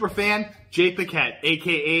 Superfan Jay Paquette,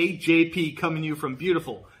 a.k.a. JP, coming to you from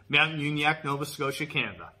beautiful Mount Uniacke, Nova Scotia,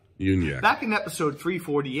 Canada. Uniacke. Back in episode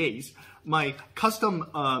 348, my custom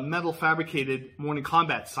metal fabricated Morning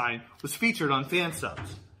Combat sign was featured on fan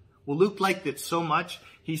subs. Well, Luke liked it so much,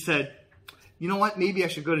 he said, you know what, maybe I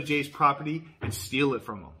should go to Jay's property and steal it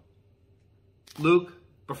from him. Luke,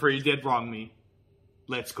 before you dead wrong me,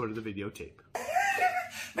 let's go to the videotape.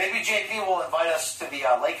 Maybe JP will invite us to the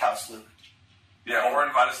lake house, Luke. Yeah, or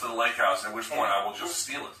invite us to the lake house, at which point I will just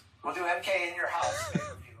steal it. We'll do MK in your house.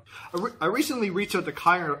 I recently reached out to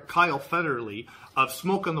Kyle Federley of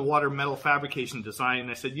Smoke on the Water Metal Fabrication Design, and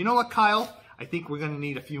I said, you know what, Kyle? I think we're going to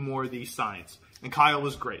need a few more of these signs. And Kyle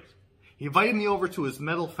was great. He invited me over to his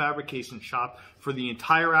metal fabrication shop for the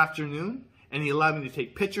entire afternoon, and he allowed me to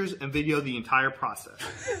take pictures and video the entire process.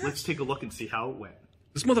 Let's take a look and see how it went.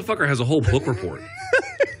 This motherfucker has a whole book report.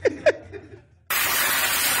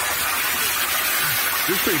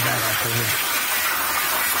 He's pretty badass.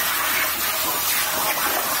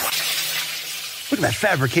 Look at that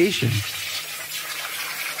fabrication.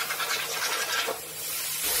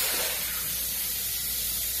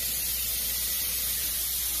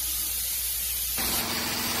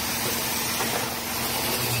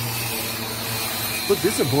 Look,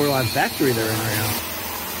 this is a borderline factory they're in right now.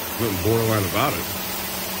 Nothing borderline about it.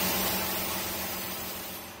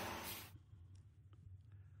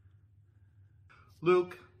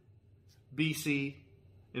 Luke, BC,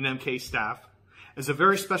 and MK staff, as a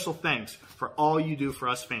very special thanks for all you do for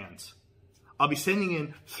us fans. I'll be sending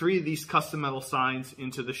in 3 of these custom metal signs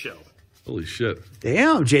into the show. Holy shit.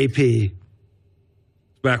 Damn, JP.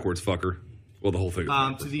 Backwards, fucker. Well, the whole thing.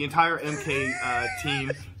 To the entire MK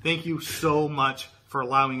team, thank you so much for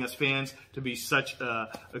allowing us fans to be such a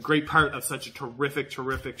great part of such a terrific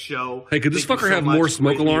show. Hey, could this Thank you fucker so have much. more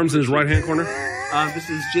smoke Greatly alarms in his right-hand corner? This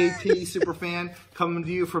is JP Superfan coming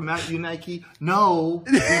to you from Mount Unike. No,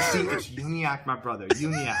 BC, it's Uniacke, my brother.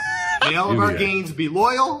 Uniacke. May all of our Uniacke. gains be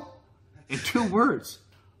loyal. In 2 words,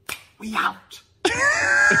 we out.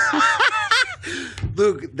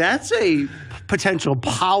 Luke, that's a potential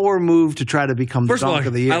power move to try to become the First of all, Donk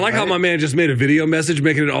of the Year. I like how right? my man just made a video message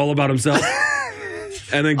making it all about himself.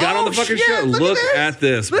 And then got on the fucking shit, show. Look at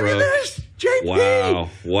this, bro. Look at this, JP.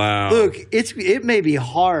 Wow. Look, it may be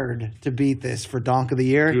hard to beat this for Donk of the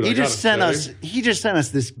Year. Dude, He just sent us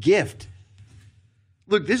this gift.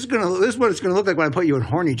 Look, this is what it's gonna look like when I put you in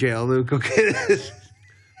horny jail, Luke. Okay.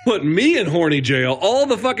 Put me in horny jail. All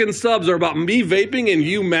the fucking subs are about me vaping and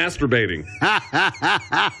you masturbating.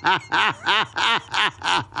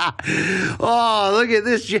 Oh, look at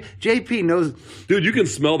this. JP knows. Dude, you can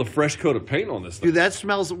smell the fresh coat of paint on this thing. Dude, that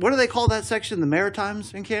smells. What do they call that section? The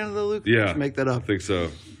Maritimes in Canada, Luke? Yeah. Let's make that up. I think so.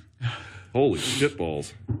 Holy shit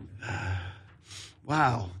balls.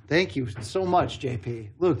 Wow. Thank you so much, JP.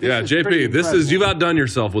 Luke, this Yeah, is pretty JP, this is, incredible. you've outdone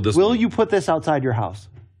yourself with this Will one. you put this outside your house?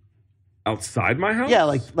 Outside my house? Yeah,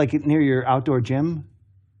 like near your outdoor gym.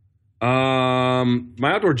 My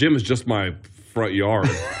outdoor gym is just my front yard.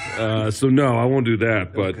 So no, I won't do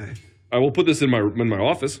that, but Okay. I will put this in my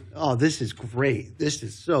office. Oh, this is great. This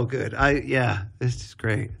is so good. This is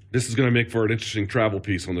great. This is going to make for an interesting travel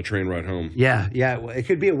piece on the train ride home. Yeah. It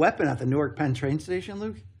could be a weapon at the Newark Penn train station,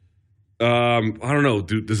 Luke. I don't know.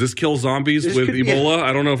 Does this kill zombies This with could- Ebola? yeah.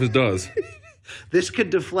 I don't know if it does. This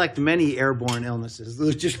could deflect many airborne illnesses.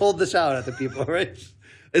 Luke, just hold this out at the people, right?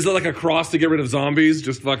 Is it like a cross to get rid of zombies?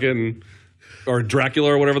 Just fucking, or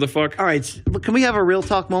Dracula or whatever the fuck? All right. Can we have a real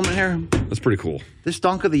talk moment here? That's pretty cool. This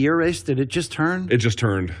Donk of the Year race, did it just turn? It just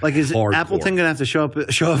turned. Like, is hardcore. Appleton going to have to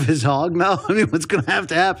show off his hog now? I mean, what's going to have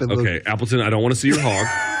to happen, Luke? Okay, Appleton, I don't want to see your hog.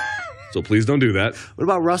 So please don't do that. What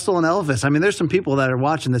about Russell and Elvis? I mean, there's some people that are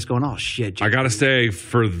watching this going, oh, shit. I got to say,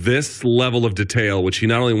 for this level of detail, which he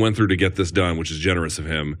not only went through to get this done, which is generous of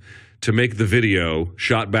him, to make the video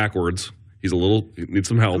shot backwards, he needs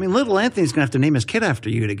some help. I mean, little Anthony's going to have to name his kid after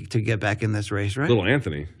you to get back in this race, right? Little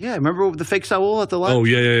Anthony. Yeah, remember the fake Saul at the left? Oh,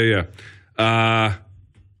 yeah.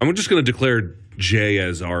 I'm just going to declare Jay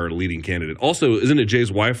as our leading candidate. Also, isn't it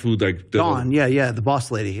Jay's wife who like Dawn, yeah, the boss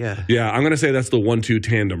lady, yeah. Yeah, I'm going to say that's the 1-2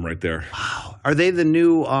 tandem right there. Wow. Are they the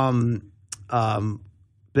new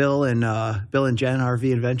Bill and Jen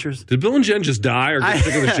RV Adventures? Did Bill and Jen just die or get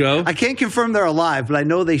sick of the show? I can't confirm they're alive, but I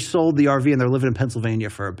know they sold the RV and they're living in Pennsylvania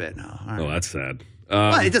for a bit now. All right. Oh, that's sad.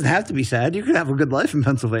 Well, it doesn't have to be sad. You could have a good life in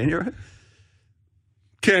Pennsylvania, right?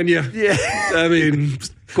 Can you? Yeah. I mean,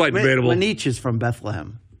 quite debatable. Lenich is from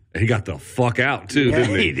Bethlehem. He got the fuck out, too,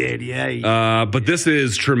 didn't he? He did, yeah. But this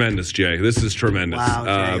is tremendous, Jay. This is tremendous.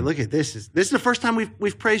 Wow, Jay, look at this. This is the first time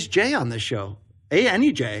we've praised Jay on this show.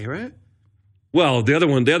 Any Jay, right? Well, the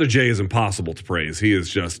other Jay is impossible to praise. He is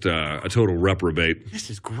just a total reprobate. This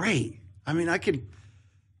is great. I mean, I could...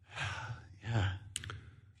 Yeah.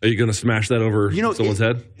 Are you going to smash that over someone's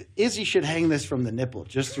head? Izzy should hang this from the nipple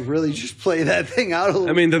just to really just play that thing out a little.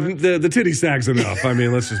 I mean, the titty sag's enough. I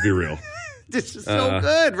mean, let's just be real. This is so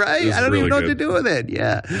good, right? I don't really even know good. what to do with it.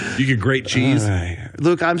 Yeah. You can grate cheese.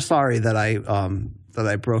 Luke, I'm sorry that I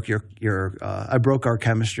broke I broke our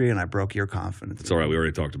chemistry and I broke your confidence. It's all right. We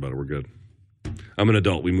already talked about it. We're good. I'm an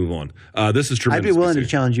adult. We move on. This is tremendous. I'd be willing to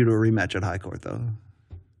challenge you to a rematch at High Court, though.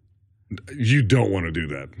 You don't want to do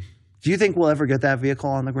that. Do you think we'll ever get that vehicle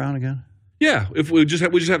on the ground again? Yeah, if we just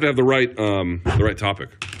have to have the right topic.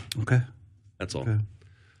 Okay, that's all. Okay.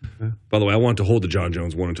 By the way, I wanted to hold the John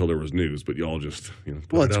Jones one until there was news, but y'all just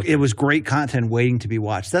it was great content waiting to be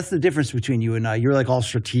watched. That's the difference between you and I. You're like all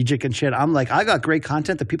strategic and shit. I'm like, I got great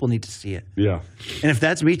content that people need to see it. Yeah. And if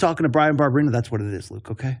that's me talking to Brian Barberino, that's what it is, Luke.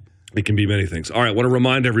 Okay. It can be many things. All right, I want to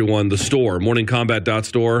remind everyone the store,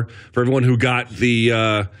 morningcombat.store, for everyone who got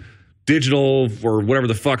the digital or whatever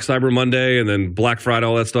the fuck, Cyber Monday and then Black Friday,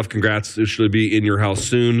 all that stuff. Congrats. It should be in your house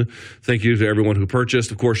soon. Thank you to everyone who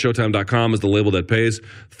purchased. Of course, Showtime.com is the label that pays.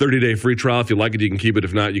 30-day free trial. If you like it, you can keep it.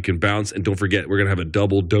 If not, you can bounce. And don't forget, we're going to have a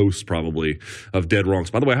double dose probably of Dead Wrongs.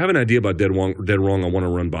 By the way, I have an idea about Dead Wrong I want to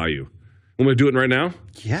run by you. Want me to do it right now?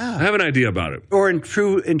 Yeah. I have an idea about it. Or in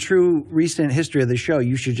true recent history of the show,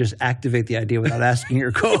 you should just activate the idea without asking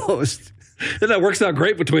your co-host. And that works out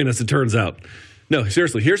great between us, it turns out. No,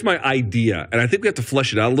 seriously, here's my idea. And I think we have to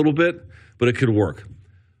flesh it out a little bit, but it could work.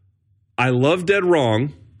 I love Dead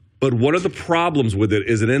Wrong, but one of the problems with it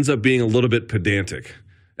is it ends up being a little bit pedantic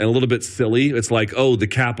and a little bit silly. It's like, oh, the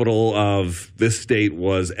capital of this state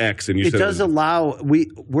was X. And it does allow,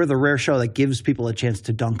 we're the rare show that gives people a chance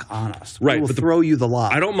to dunk on us. Right. We'll throw you the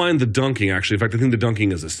lob. I don't mind the dunking, actually. In fact, I think the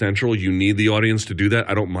dunking is essential. You need the audience to do that.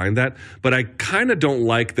 I don't mind that. But I kind of don't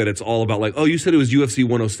like that it's all about like, oh, you said it was UFC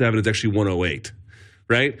 107. It's actually 108.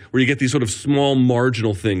 Right? Where you get these sort of small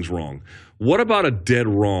marginal things wrong. What about a Dead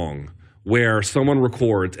Wrong where someone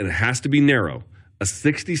records, and it has to be narrow, a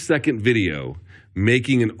 60-second video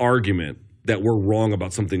making an argument that we're wrong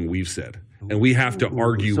about something we've said. And we have to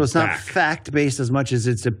argue So it's back. not fact-based as much as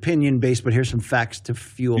it's opinion-based, but here's some facts to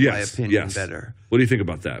fuel my opinion better. What do you think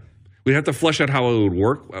about that? We have to flesh out how it would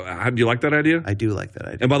work. Do you like that idea? I do like that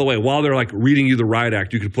idea. And by the way, while they're like reading you the riot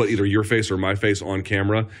act, you could put either your face or my face on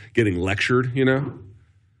camera getting lectured, you know?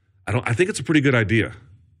 I think it's a pretty good idea.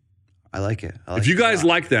 I like it. If you guys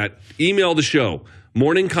like that, email the show,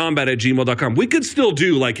 morningcombat@gmail.com. We could still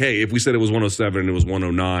do like, hey, if we said it was 107 and it was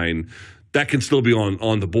 109, that can still be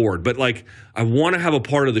on the board. But like, I want to have a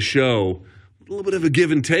part of the show, a little bit of a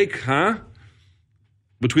give and take, huh?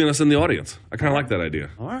 Between us and the audience. I kind of like that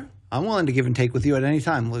idea. All right. I'm willing to give and take with you at any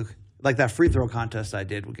time, Luke. Like that free throw contest I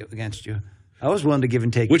did against you. I was willing to give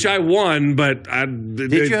and take. Which I won, but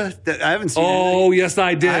did you? I haven't seen anything. Yes,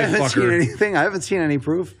 I did, I haven't fucker. seen anything. I haven't seen any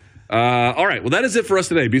proof. All right. Well, that is it for us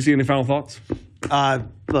today. BC, any final thoughts?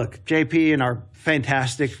 Look, JP and our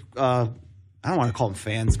fantastic, I don't want to call them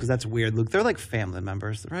fans because that's weird, Luke. They're like family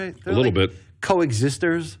members, right? They're a little bit.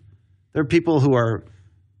 Coexisters. They're people who are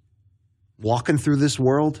walking through this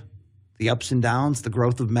world, the ups and downs, the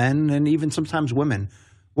growth of men, and even sometimes women.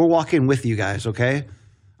 We're walking with you guys, okay?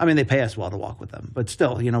 I mean, they pay us well to walk with them, but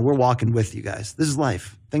still, we're walking with you guys. This is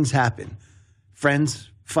life. Things happen. Friends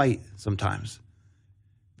fight sometimes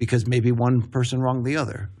because maybe one person wronged the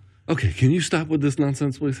other. Okay, can you stop with this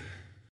nonsense, please?